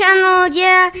that channel.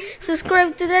 Yeah,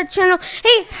 subscribe to that channel.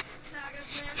 Hey,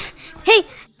 hey,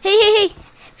 hey, hey, hey.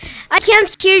 I can't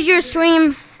hear your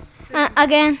stream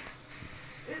again.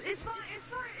 It's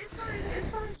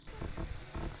fine.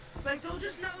 Like, they'll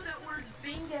just know that we're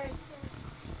being gay.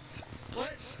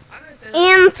 What? I didn't say that.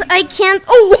 And I can't.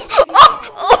 Oh, oh,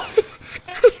 oh.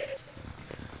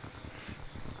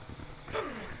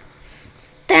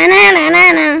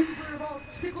 Da-na-na-na-na.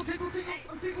 Tickle.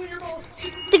 I'm tickling your balls.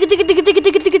 Ticka, ticka, ticka, ticka,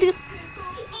 ticka, ticka, ticka.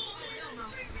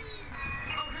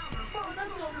 Oh,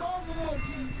 that's a lava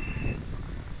monkey.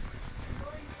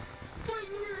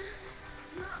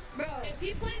 Bro, if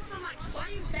he plays some like, why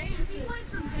you dancing? If he plays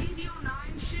some Daisy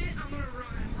 09 shit, I'm gonna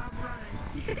run. I'm running.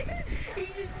 He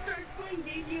just starts playing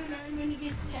Daisy 09 when he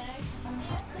gets tagged.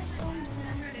 Oh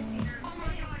my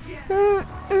god, yes.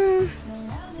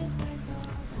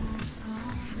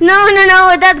 No,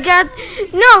 that got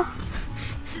no.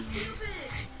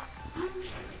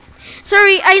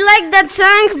 Sorry, I like that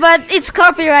song, but it's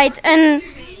copyright, and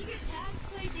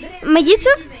my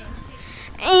YouTube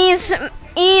is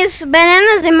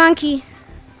Bananas the Monkey.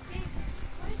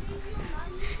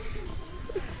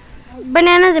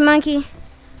 Bananas the Monkey.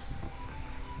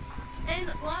 And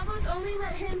Lava's only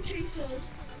let him chase us.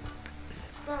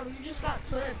 Bro, you just got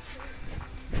clipped.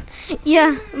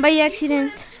 Yeah, by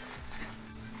accident.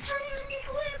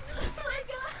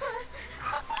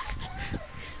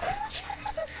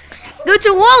 Go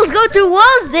to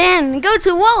walls then. Go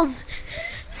to walls.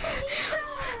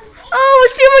 Oh,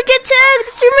 streamer get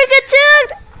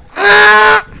tagged.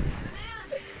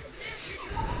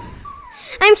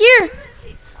 I'm here.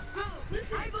 Bro,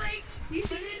 listen. Hi, Blake.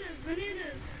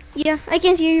 Bananas. Yeah, I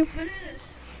can see you. Bananas.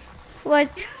 What?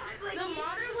 Yeah, the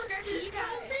modern was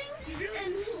decoupling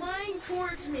and flying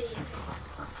towards me.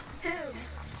 Him.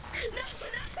 No.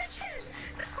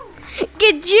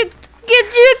 Get juked.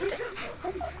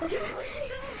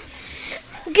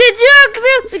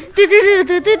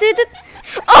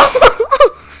 Oh.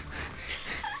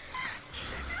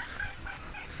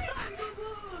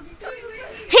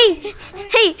 Hey,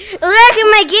 like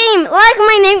my game, like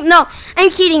my name. No, I'm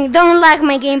kidding. Don't like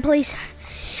my game, please.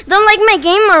 Don't like my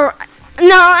game, or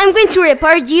no, I'm going to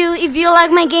report you if you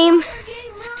like my game.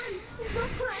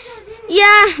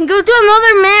 Yeah, go to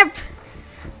another map.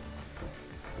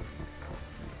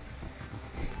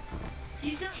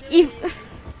 If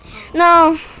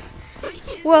no,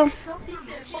 well,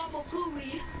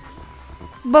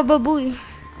 Baba Booey.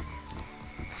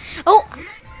 Oh,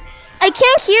 I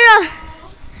can't hear.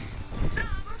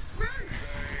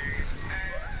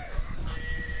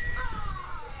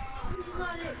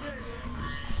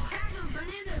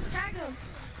 Tag him.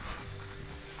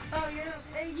 Oh, you're not.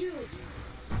 Hey, you.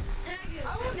 Tag him.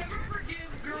 I will never forgive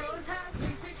Gorilla Tag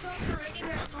and TikTok for making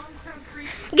that song sound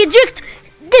creepy. Get juked.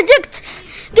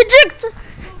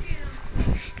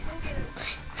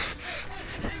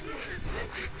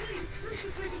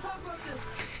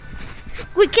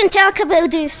 We can talk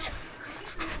about this.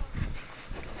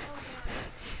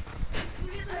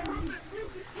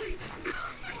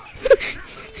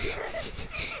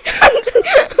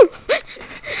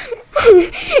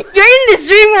 You're in the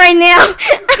stream right now.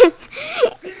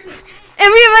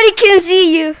 Everybody can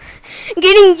see you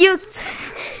getting juked.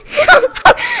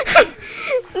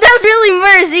 That's really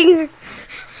embarrassing.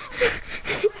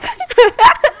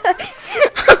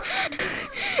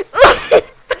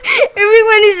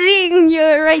 Everyone is seeing you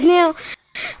right now.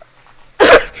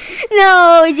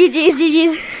 No,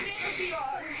 GG's.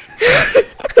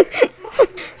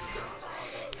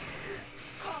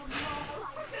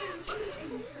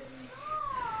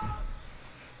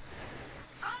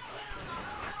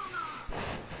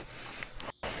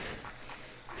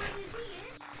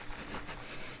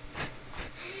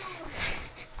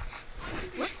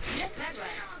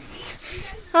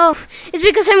 Oh, it's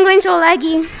because I'm going so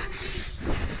laggy.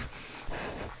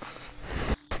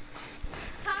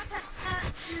 Top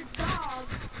hat, your dog.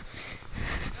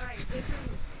 Alright, good for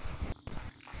you.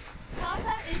 Top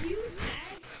hat, if you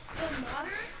tag the modder,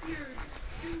 you're...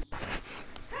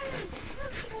 Hey,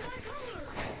 look, it's my color.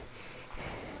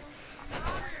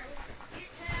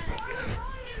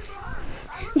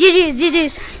 GG's,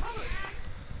 GG's.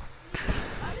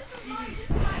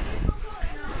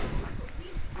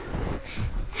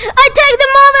 I tagged the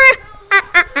mother!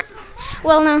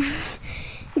 Well, no.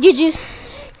 GG's.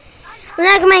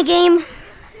 Like my game.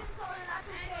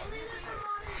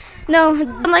 No,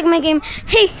 don't like my game.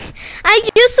 Hey, I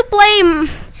used to play.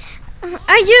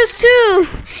 I used to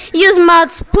use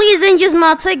mods. Please don't use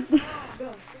mods. Look,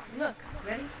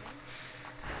 ready?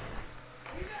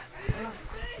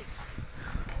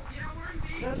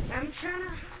 I'm trying to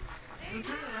ride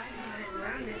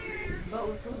around it, but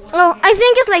with the one Oh, hand. I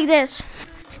think it's like this.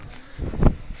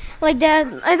 Like that.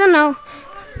 I don't know.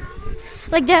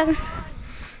 Like that.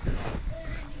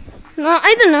 No,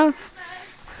 I don't know.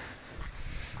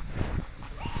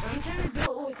 I'm trying to do it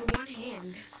with one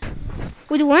hand.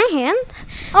 With one hand?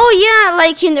 Oh yeah,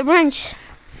 like in the branch.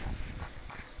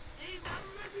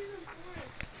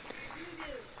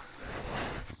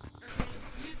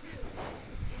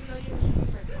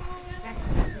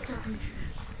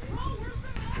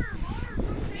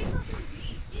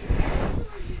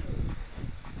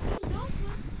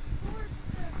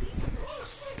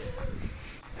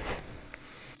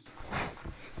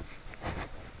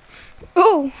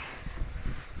 Oh.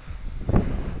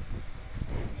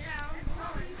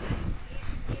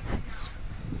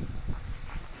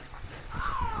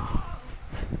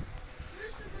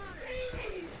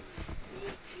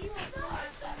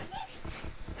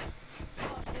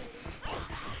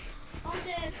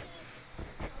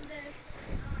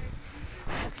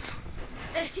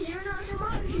 You're not the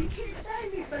modder. You can't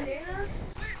tag me, bananas.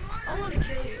 I want to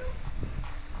kill you.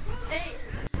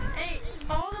 Hey,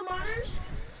 all the modders.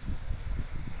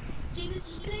 See this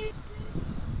today?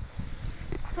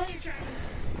 Play your track.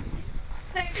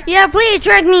 Yeah, please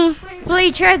track me.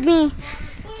 Please track me.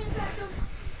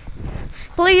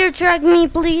 Please track me,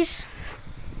 please.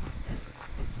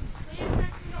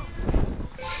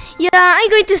 Yeah, I'm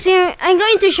going to see. I'm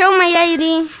going to show my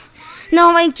ID.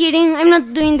 No, I'm kidding. I'm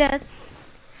not doing that.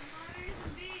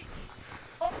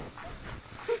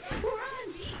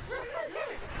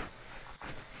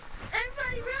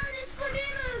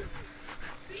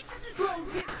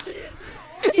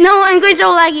 No, I'm going so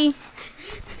laggy.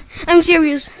 I'm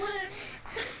serious.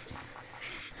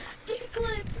 Get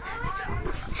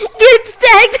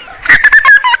tagged.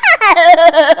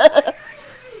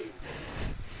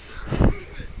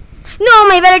 No,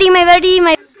 my battery.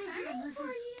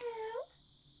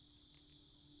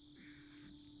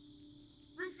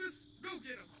 Rufus, go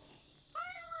get him.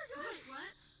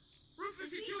 What?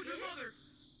 Rufus, he killed your mother.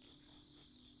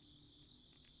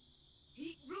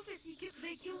 Rufus,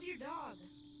 they killed your dog.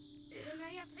 And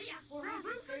now you have to pay Bro,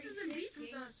 Rufus is in beef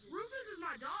with us. Rufus is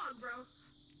my dog, bro.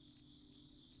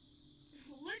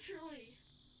 Literally.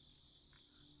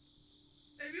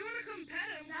 If you want to come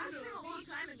pet him, That was come to from a the long beach.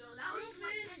 time ago. That was from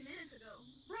like 10 minutes ago.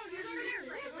 Bro, he's right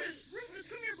here. Rufus,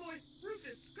 come here, boy.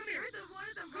 Rufus, come here.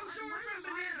 Come show her friend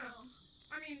Banana.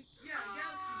 I mean, yeah,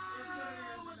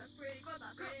 Galaxy. That's pretty cool.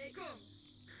 Come.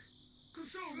 Come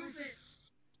show Rufus.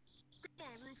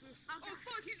 Come on, Rufus. Oh,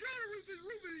 fuck, he drowned Rufus.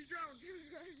 Rufus, he drowned.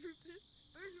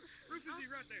 Rufus, he's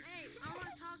right there. Hey, I want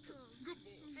to talk to him. Good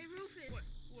boy. Hey, Rufus. What?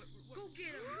 Go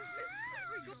get him.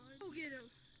 Go get him.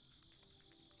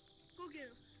 Go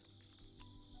get him.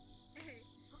 Hey.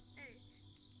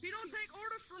 He don't take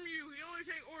orders from you. He only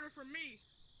take orders from me.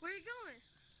 Where you going?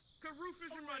 Cause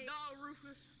Rufus is my dog,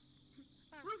 Rufus.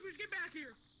 Rufus, get back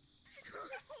here.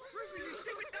 Rufus, you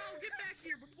stupid dog, get back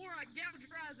here before I gouge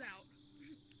your eyes out.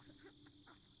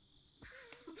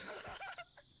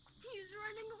 He's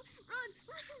running. Run.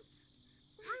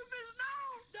 Rufus, no!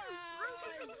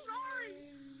 Rufus, I'm sorry.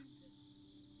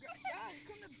 Guys,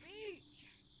 come to the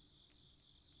beach.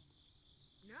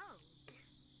 No.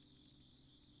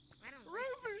 I don't.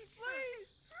 Rufus, please.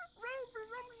 Rufus,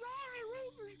 I'm sorry.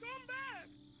 Rufus, come back.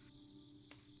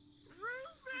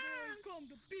 Rufus! Come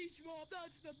to beach, Mom.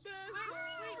 That's the best.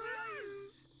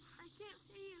 Rufus! I can't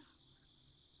see you.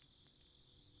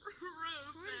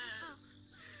 Rufus!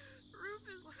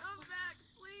 Rufus, come back,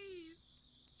 please.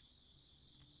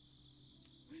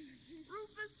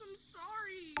 Rufus, I'm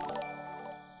sorry.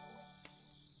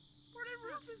 Where did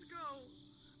Rufus go?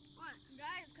 What?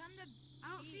 Guys, come to. I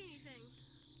don't see anything.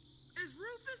 Is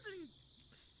Rufus in...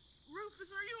 Rufus,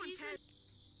 are you in Ted?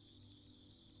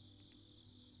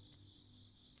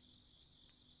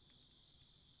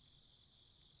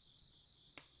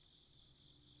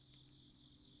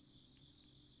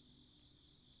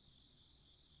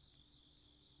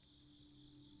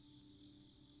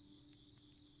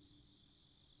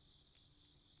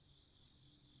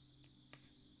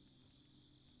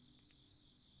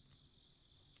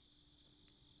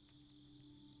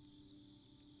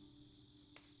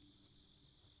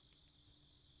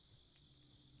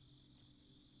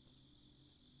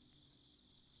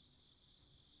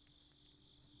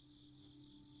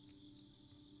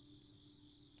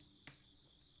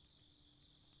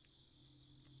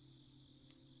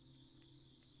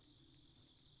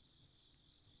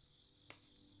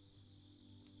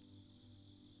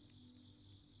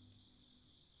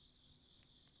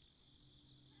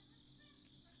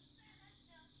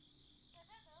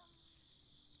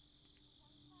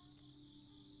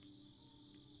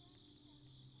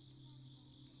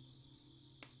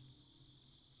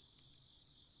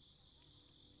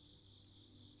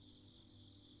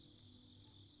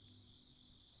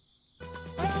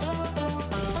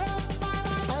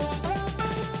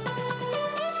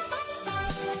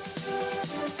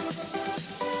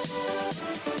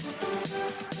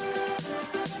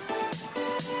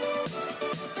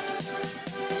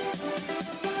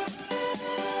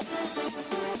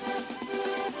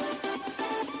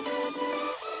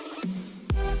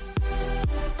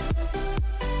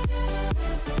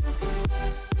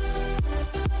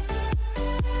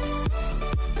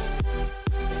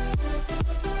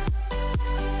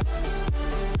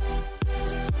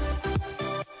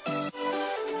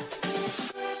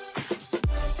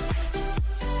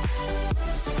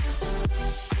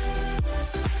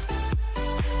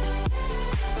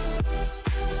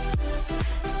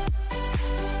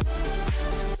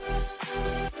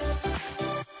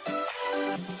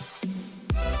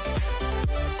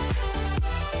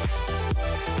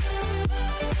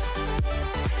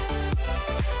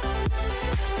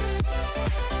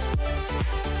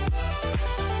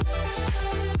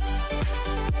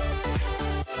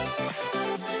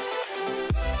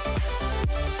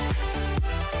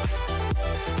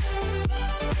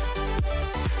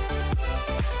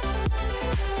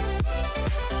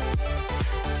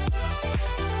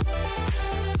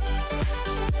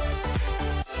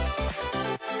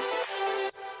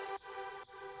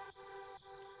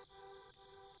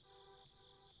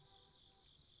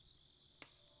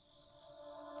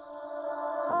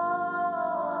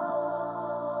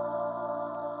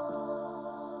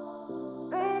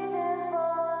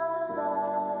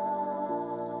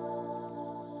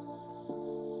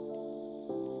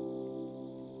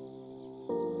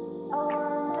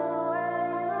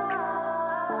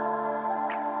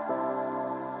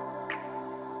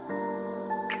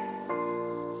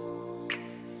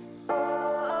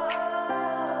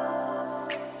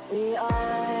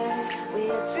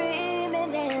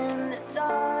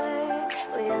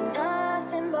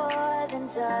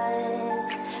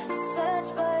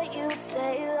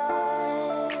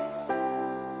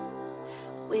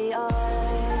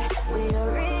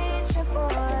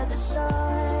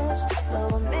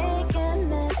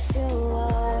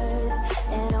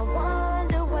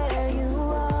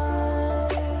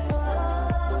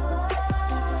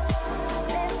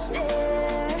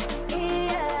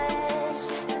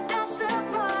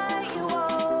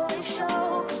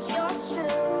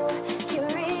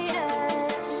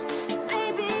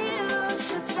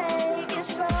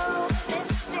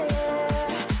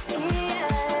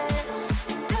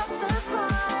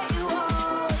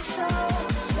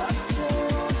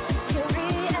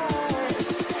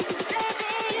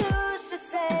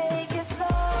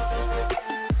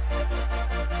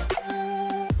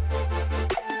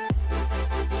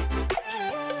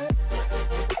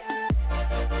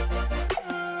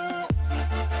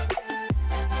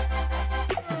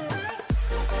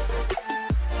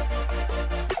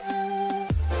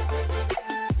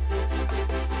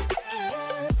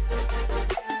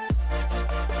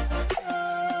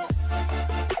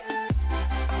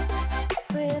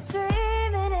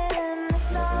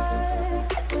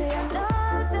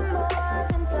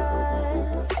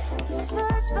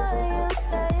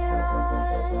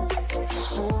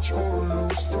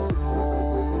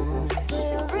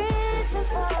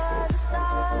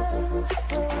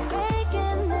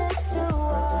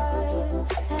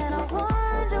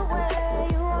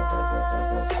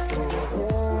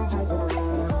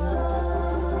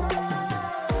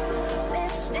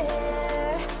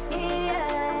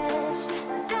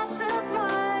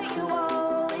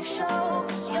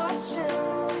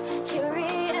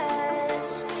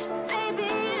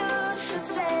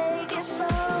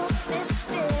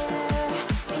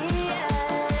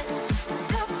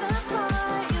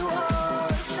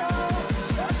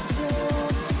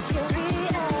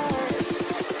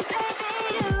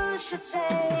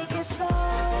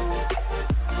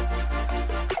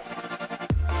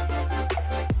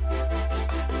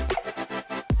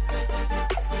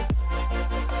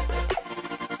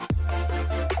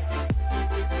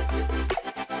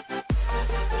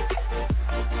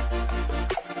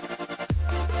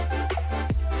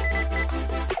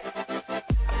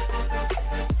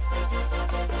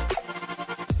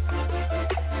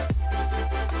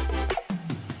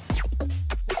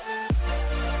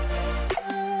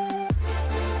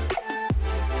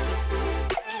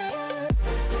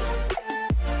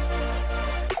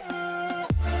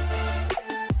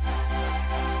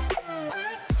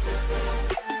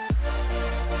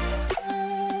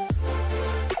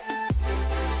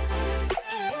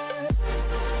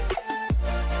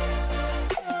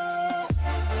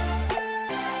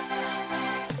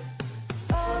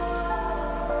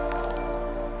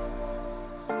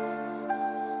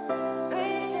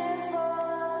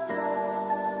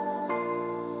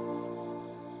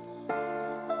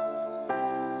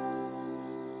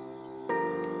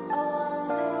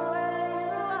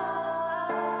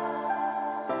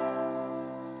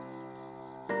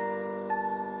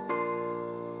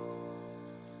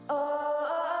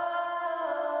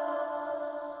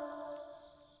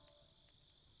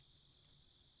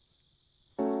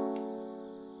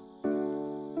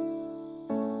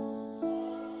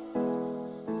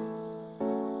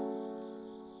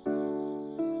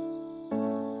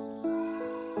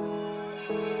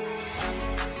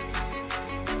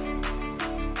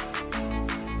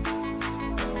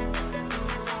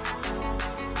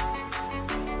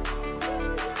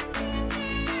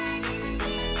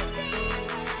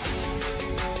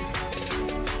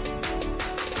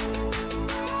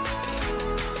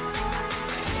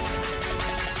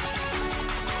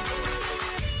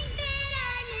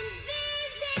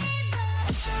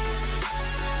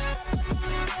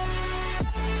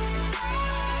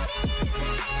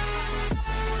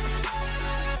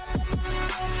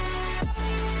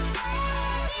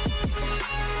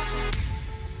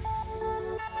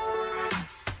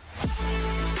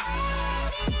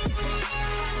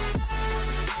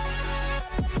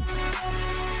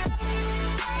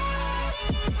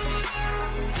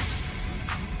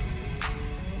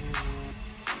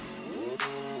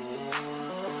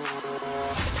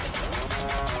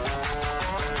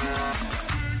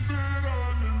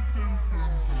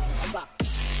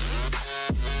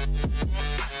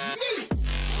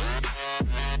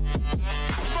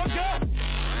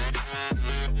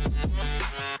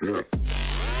 I'm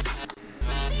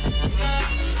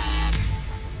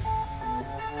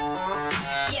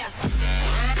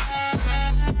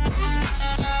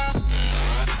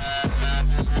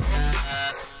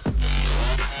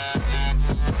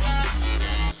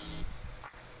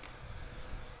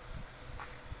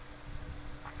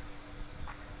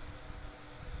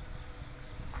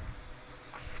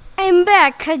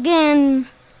back again.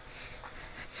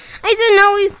 I don't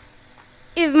know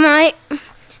if my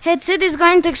headset is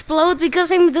going to explode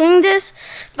because I'm doing this,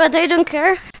 but I don't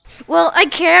care. Well, I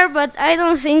care, but I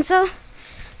don't think so.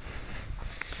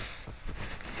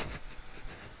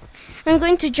 I'm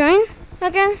going to join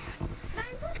again.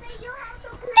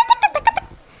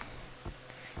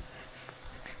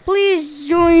 Please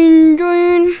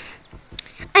join.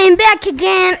 I'm back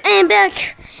again. I'm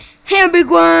back. Hey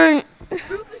everyone.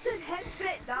 Rufus's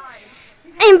headset died.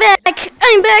 I'm back.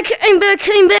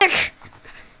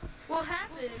 What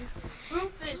happened?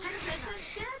 Rufus,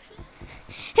 headset's dead?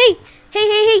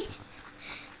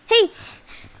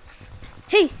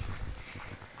 Hey.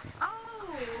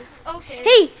 Oh,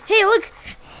 okay. Hey, look.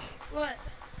 What?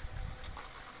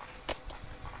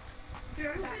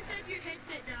 Rufus said your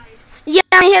headset died. Yeah,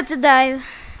 my headset died.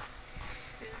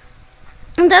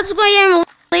 And that's why I'm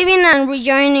leaving and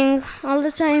rejoining all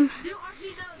the time. Do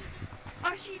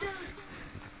RC Doug.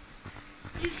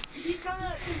 He's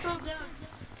gonna control Doug.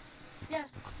 Yeah.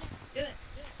 Do it.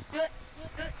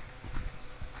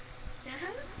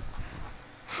 Down?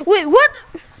 Wait, what?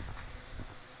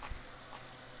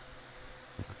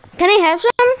 Can I have some?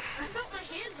 I felt my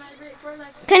hand vibrate for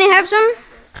like... Can I have some?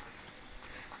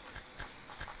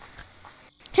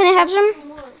 Can I have some?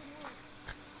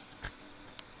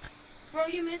 Bro,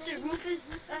 you missed it.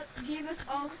 Rufus gave us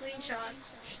all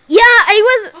slingshots. Yeah, I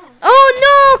was. Oh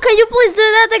no! Can you please do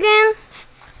that again?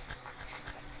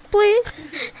 Please.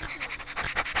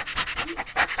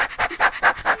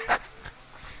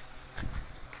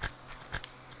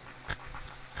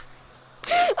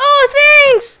 Oh,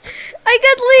 thanks! I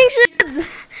got link shot.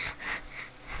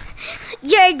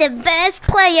 You're the best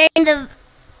player in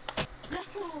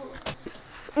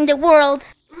the world.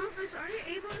 Rufus, are you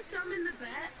able to summon the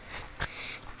bat?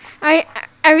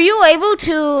 Are you able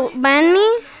to ban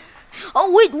me?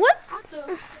 Oh wait, what? What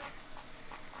the?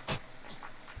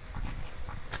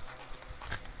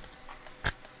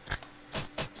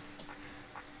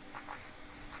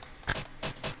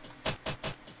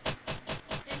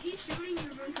 And he's shooting you,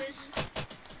 Rufus.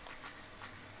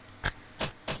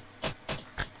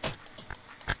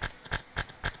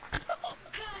 Oh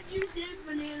God, you're dead,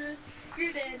 Bananas.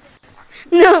 You're dead.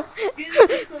 No. You're the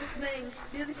T-close thing.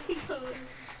 You're the T-close.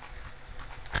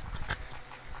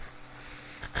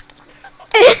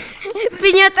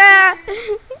 Piñata.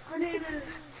 Bananas.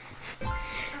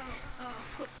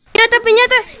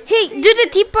 Piñata. Hey, do the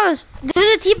T-pose.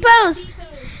 T-close.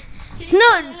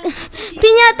 No.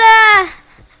 Piñata.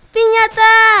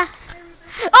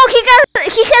 Oh,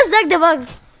 he has dug the bug.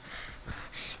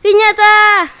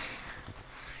 Piñata.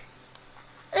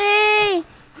 Hey.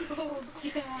 Oh,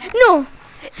 God. No.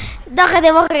 Deja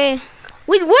de bug.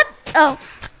 Wait, what? Oh.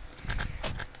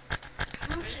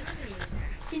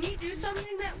 Can you do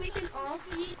something that we can all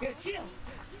see? Yo, chill.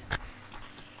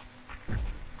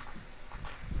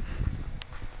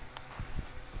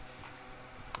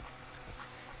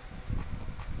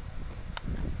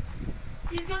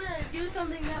 He's gonna do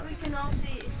something that we can all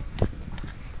see.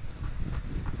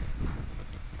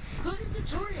 Go to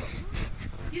tutorial.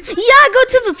 Yeah, go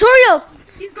to tutorial.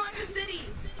 He's going to city.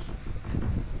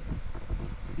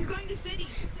 He's going to city.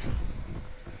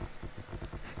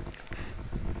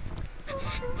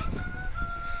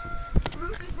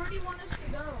 Rufus, where do you want us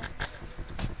to go?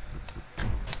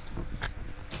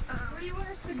 Where do you want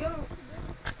us to go?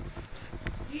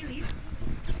 Do you leave?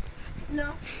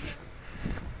 No.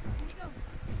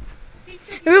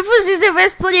 Rufus is the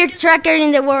best player tracker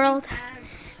in the world.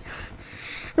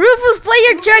 Rufus,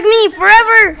 player track me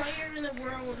forever. Player in the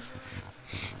world.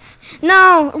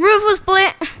 No, Rufus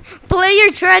player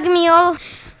track me all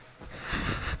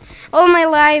my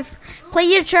life.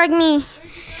 Player track me.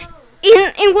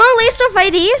 In one list of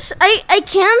IDs, I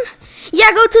can.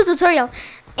 Yeah, go to tutorial.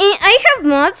 I have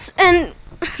mods, and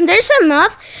there's a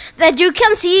mod that you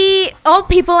can see all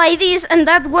people IDs, and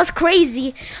that was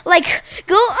crazy. Like,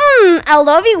 go on a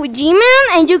lobby with G-Man,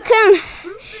 and you can.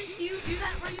 Rufus, do you do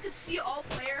that where you can see all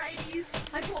player IDs?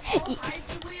 Like we'll all hide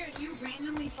somewhere and you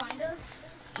randomly find us?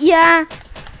 Yeah, Can I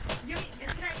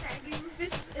tag you,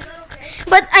 Rufus? Is that okay?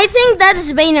 but I think that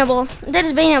is bannable. That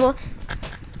is bannable.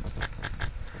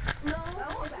 No,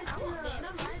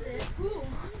 it's cool.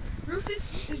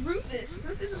 Rufus is Rufus.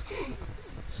 Rufus is cool.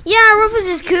 Yeah, Rufus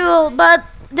is cool, but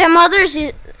the mothers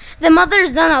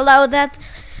don't allow that.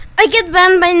 I get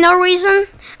banned by no reason.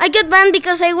 I get banned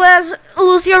because I was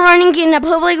Lucio running in a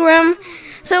public room.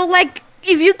 So like,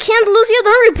 if you can't Lucio,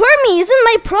 don't report me. Isn't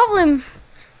my problem.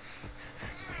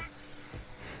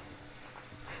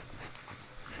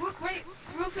 Wait,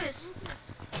 Rufus.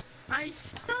 I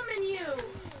summon you.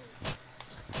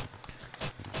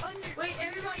 Wait,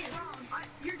 everybody.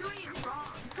 You're doing it wrong.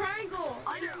 Triangle.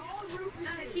 Under all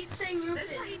Rufuses. Keep saying Rufus.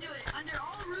 That's how you do it. Under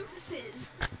all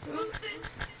Rufuses.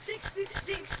 Rufus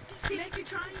 666. Make a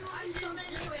triangle and summon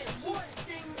you in one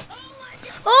thing. Oh my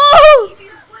God. Oh! You see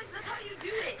that place? That's how you do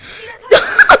it. See, that's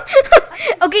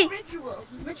how Okay. Ritual.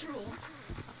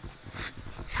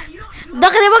 You don't do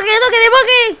Doke de boque, doke de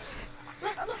boque.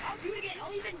 Look, I'll do it again.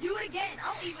 I'll even do it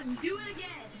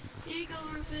again. Here you go,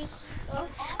 Rufus.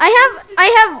 I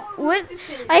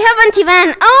have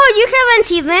anti-ban. Oh, you have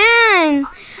anti-ban.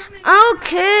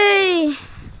 Okay.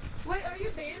 Wait, are you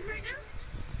banned right now?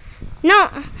 No,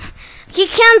 he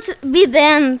can't be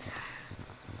banned.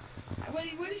 What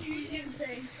did you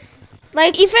say?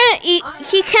 Like if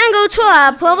he can go to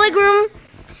a public room.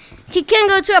 He can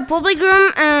go to a public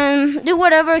room and do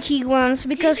whatever he wants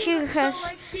because he has. So,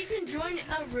 like, he can join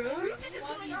a room Rufus is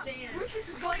while going he's up. banned. Rufus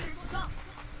is going to stop.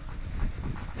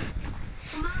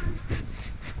 Come on.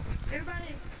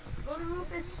 Everybody, go to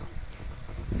Rufus.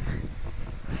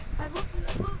 I love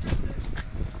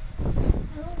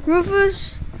Rufus.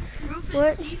 Rufus.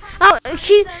 What? Do you have Oh,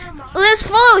 he. center model? Let's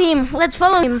follow him. Let's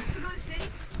follow him. Let's go see.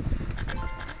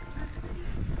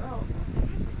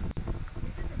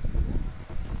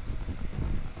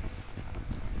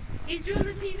 He's doing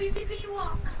the PvP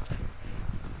walk.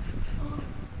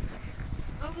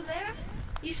 Over there?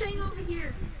 He's saying over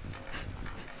here.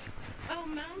 Oh,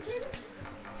 mountains?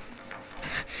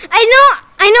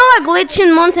 I know a glitch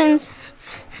in mountains.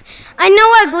 I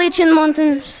know a glitch in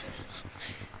mountains.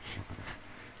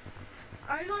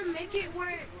 Are you going to make it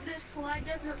where the slide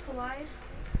doesn't slide?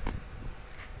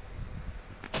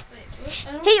 Wait,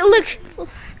 I don't- Hey,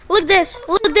 look this,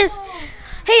 look this.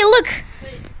 Hey, look.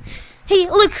 Wait. Hey,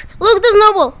 look the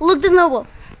snowball, look the snowball.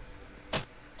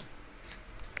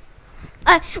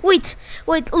 Wait,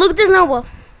 look the snowball.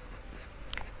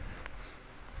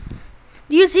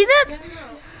 Do you see that? Yeah, no.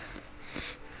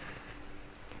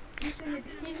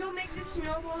 He's going to make the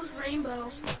snowballs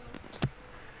rainbow.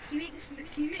 Can you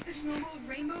make the snowballs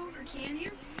rainbow, or can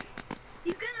you?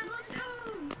 He's gonna, let's go!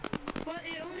 But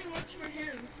it only works for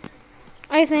him.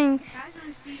 I think. I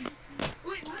wanna see.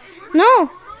 Wait, what? No. All of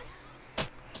us?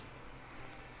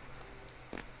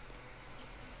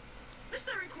 Let's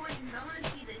start recordings, I wanna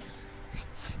see this.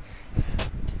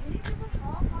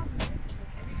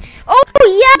 Oh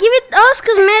yeah, give it us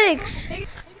cosmetics.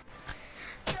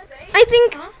 I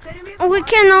think we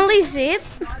can only see it.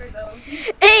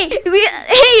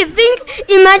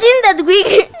 Imagine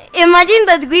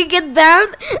that we get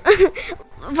banned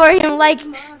for him, like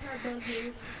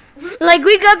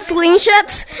we got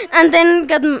slingshots and then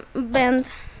got banned.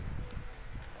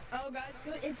 Oh god,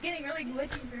 it's getting really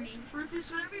glitchy for me.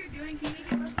 Rufus, whatever you're doing, can you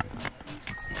make it less?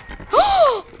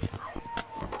 Oh,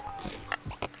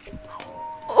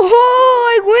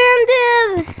 I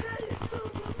landed.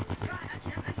 God, I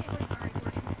can't wait for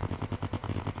recording.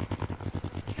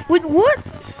 With what?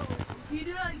 So, can you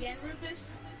do that again,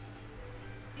 Rufus?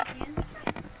 You can?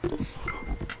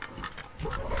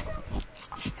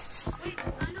 Wait,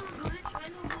 I know a glitch.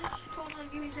 Hold on,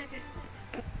 give me a second.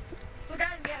 So guys,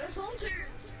 yeah, this whole entire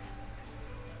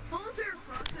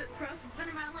process, it's been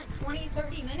around like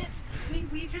 20-30 minutes.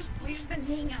 We've just been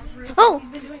hanging out with Rufus. Oh. He's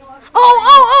been doing a lot of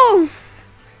Oh.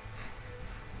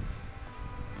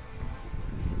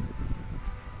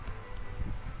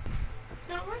 It's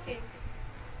not working.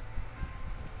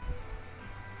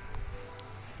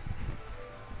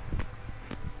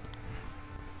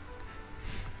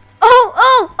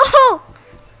 Oh.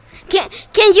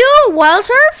 Can you wall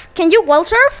surf? Can you wall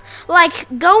surf? Like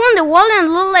go on the wall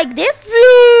and look like this?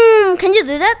 Can you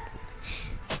do that?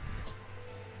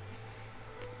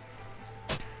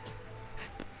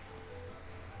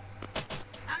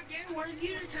 I dare one of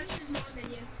you to touch his mom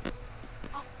menu.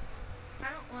 Oh, I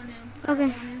don't want to.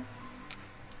 Okay.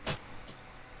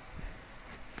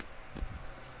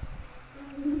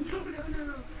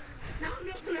 No.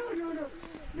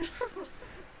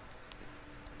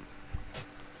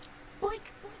 Boink.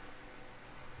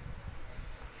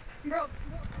 Bro,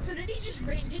 so did he just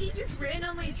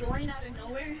randomly join out of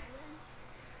nowhere?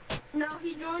 No,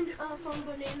 he joined from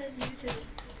Banana's YouTube.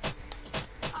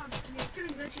 Oh, it's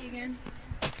getting glitchy again.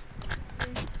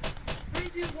 3,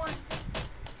 2, 1.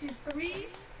 3,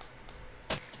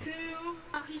 2.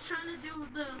 Oh, he's trying to do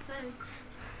the thing.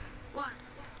 What?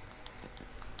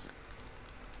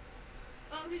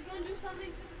 he's gonna do something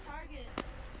to the target.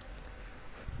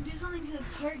 Do something to the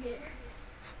target.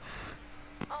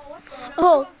 Oh, what the?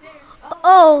 Oh.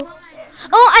 Oh.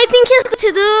 Oh, I think he's going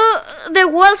to do the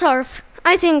wall surf.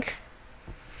 I think.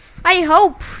 I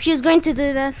hope he's going to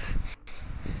do that.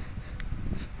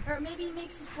 Or maybe he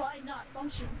makes the slide not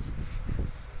function.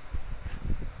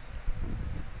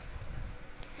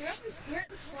 We're at the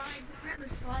slide. We're at the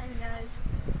slide, guys.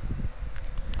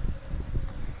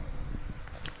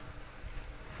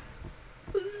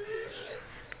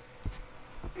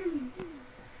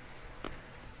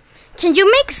 Can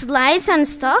you make slides and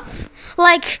stuff?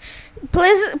 Like,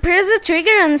 press the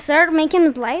trigger and start making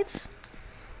slides?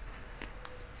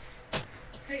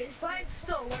 Hey, slide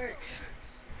still works.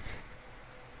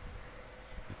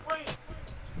 Wait.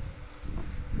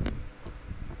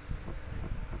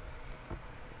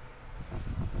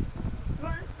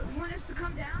 You want us to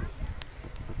come down?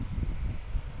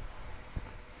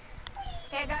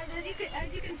 Yeah, guys,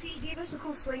 as you can see, he gave us a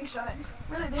cool slingshot.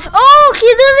 Oh, he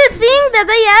did the thing that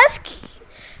I asked.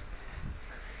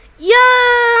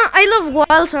 Yeah, I love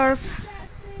wall surf.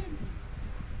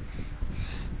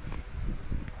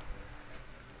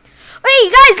 Hey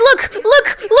guys, look!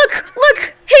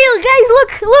 Hey guys,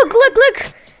 look!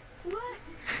 What?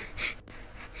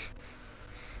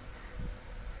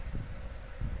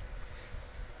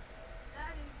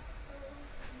 That is so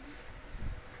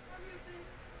Rufus.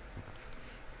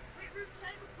 Wait,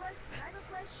 Rufus, I have a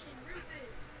question.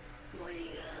 Rufus. What do you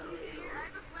here? I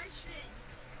have a question.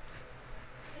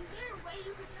 Is there a way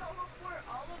you can teleport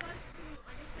all of us to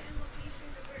like a certain location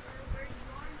where you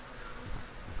are?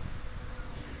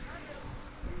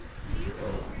 Do you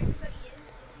see where everybody is?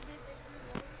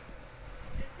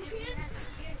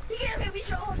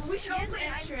 We should all play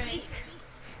hide and seek.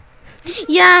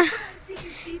 Yeah,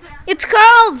 it's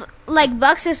called like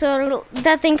boxes or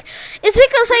that thing. It's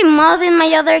because I mod in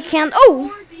my other account. Oh!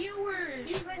 4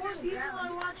 viewers. 4 people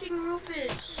are watching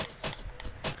Rufus.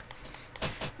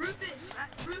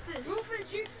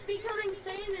 Rufus, you're becoming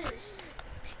famous.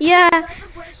 Yeah, I have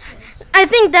a question. I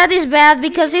think that is bad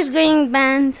because it's going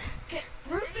banned.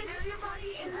 Rufus,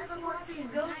 everybody in this watching,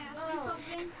 can I ask you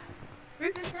something?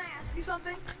 Rufus, can I ask you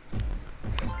something?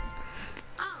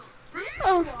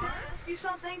 Oh. Can I ask you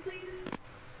something, please?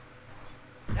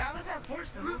 That was our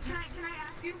first one. Can I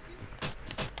ask you?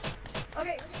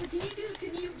 Okay, so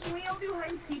can we all do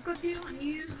hide and seek with you and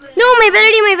use the... No, my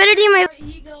battery. Alright, here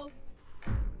you go.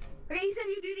 Okay, he said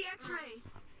you do the x-ray.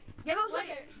 Give us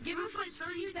like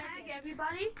 30 Tag seconds.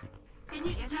 everybody. Can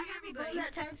you tag have a everybody. button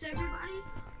that tags everybody?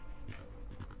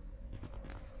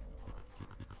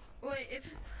 Wait,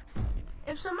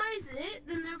 if somebody's it,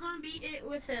 then they're gonna be it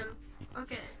with him.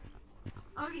 Okay.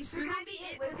 Okay, so can I be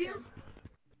it with you?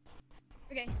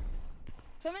 Okay.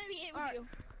 So I'm gonna be it with you.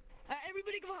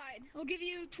 Everybody go hide. I'll give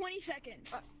you 20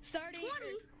 seconds. Starting.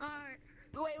 20?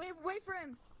 Alright. Wait for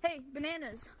him. Hey,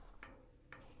 bananas.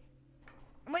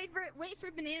 Wait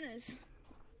for bananas.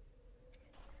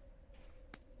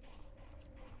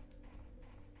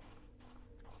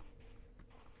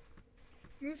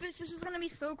 Rufus, this is gonna be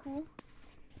so cool.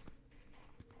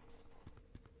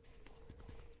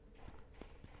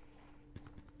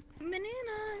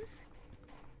 Bananas.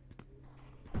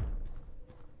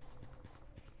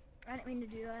 I didn't mean to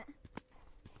do that.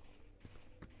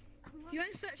 You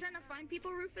want to start trying to find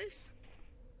people, Rufus?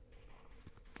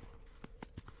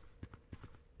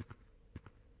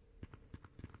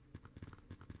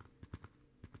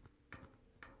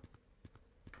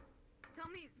 Tell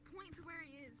me, point to where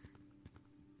he is.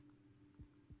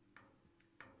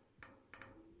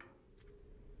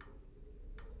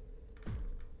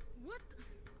 What the?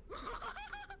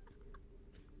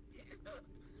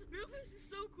 Rufus is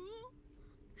so cool.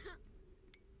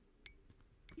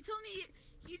 He told me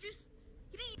he didn't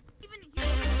even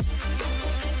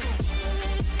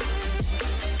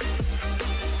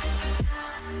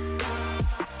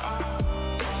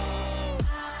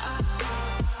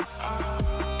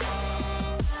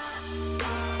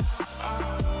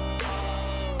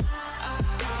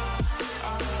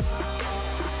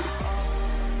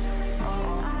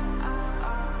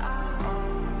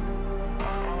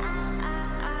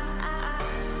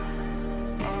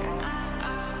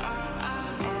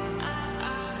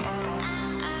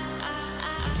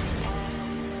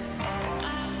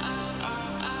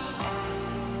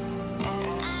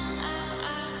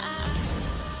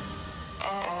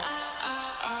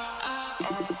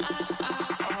Oh,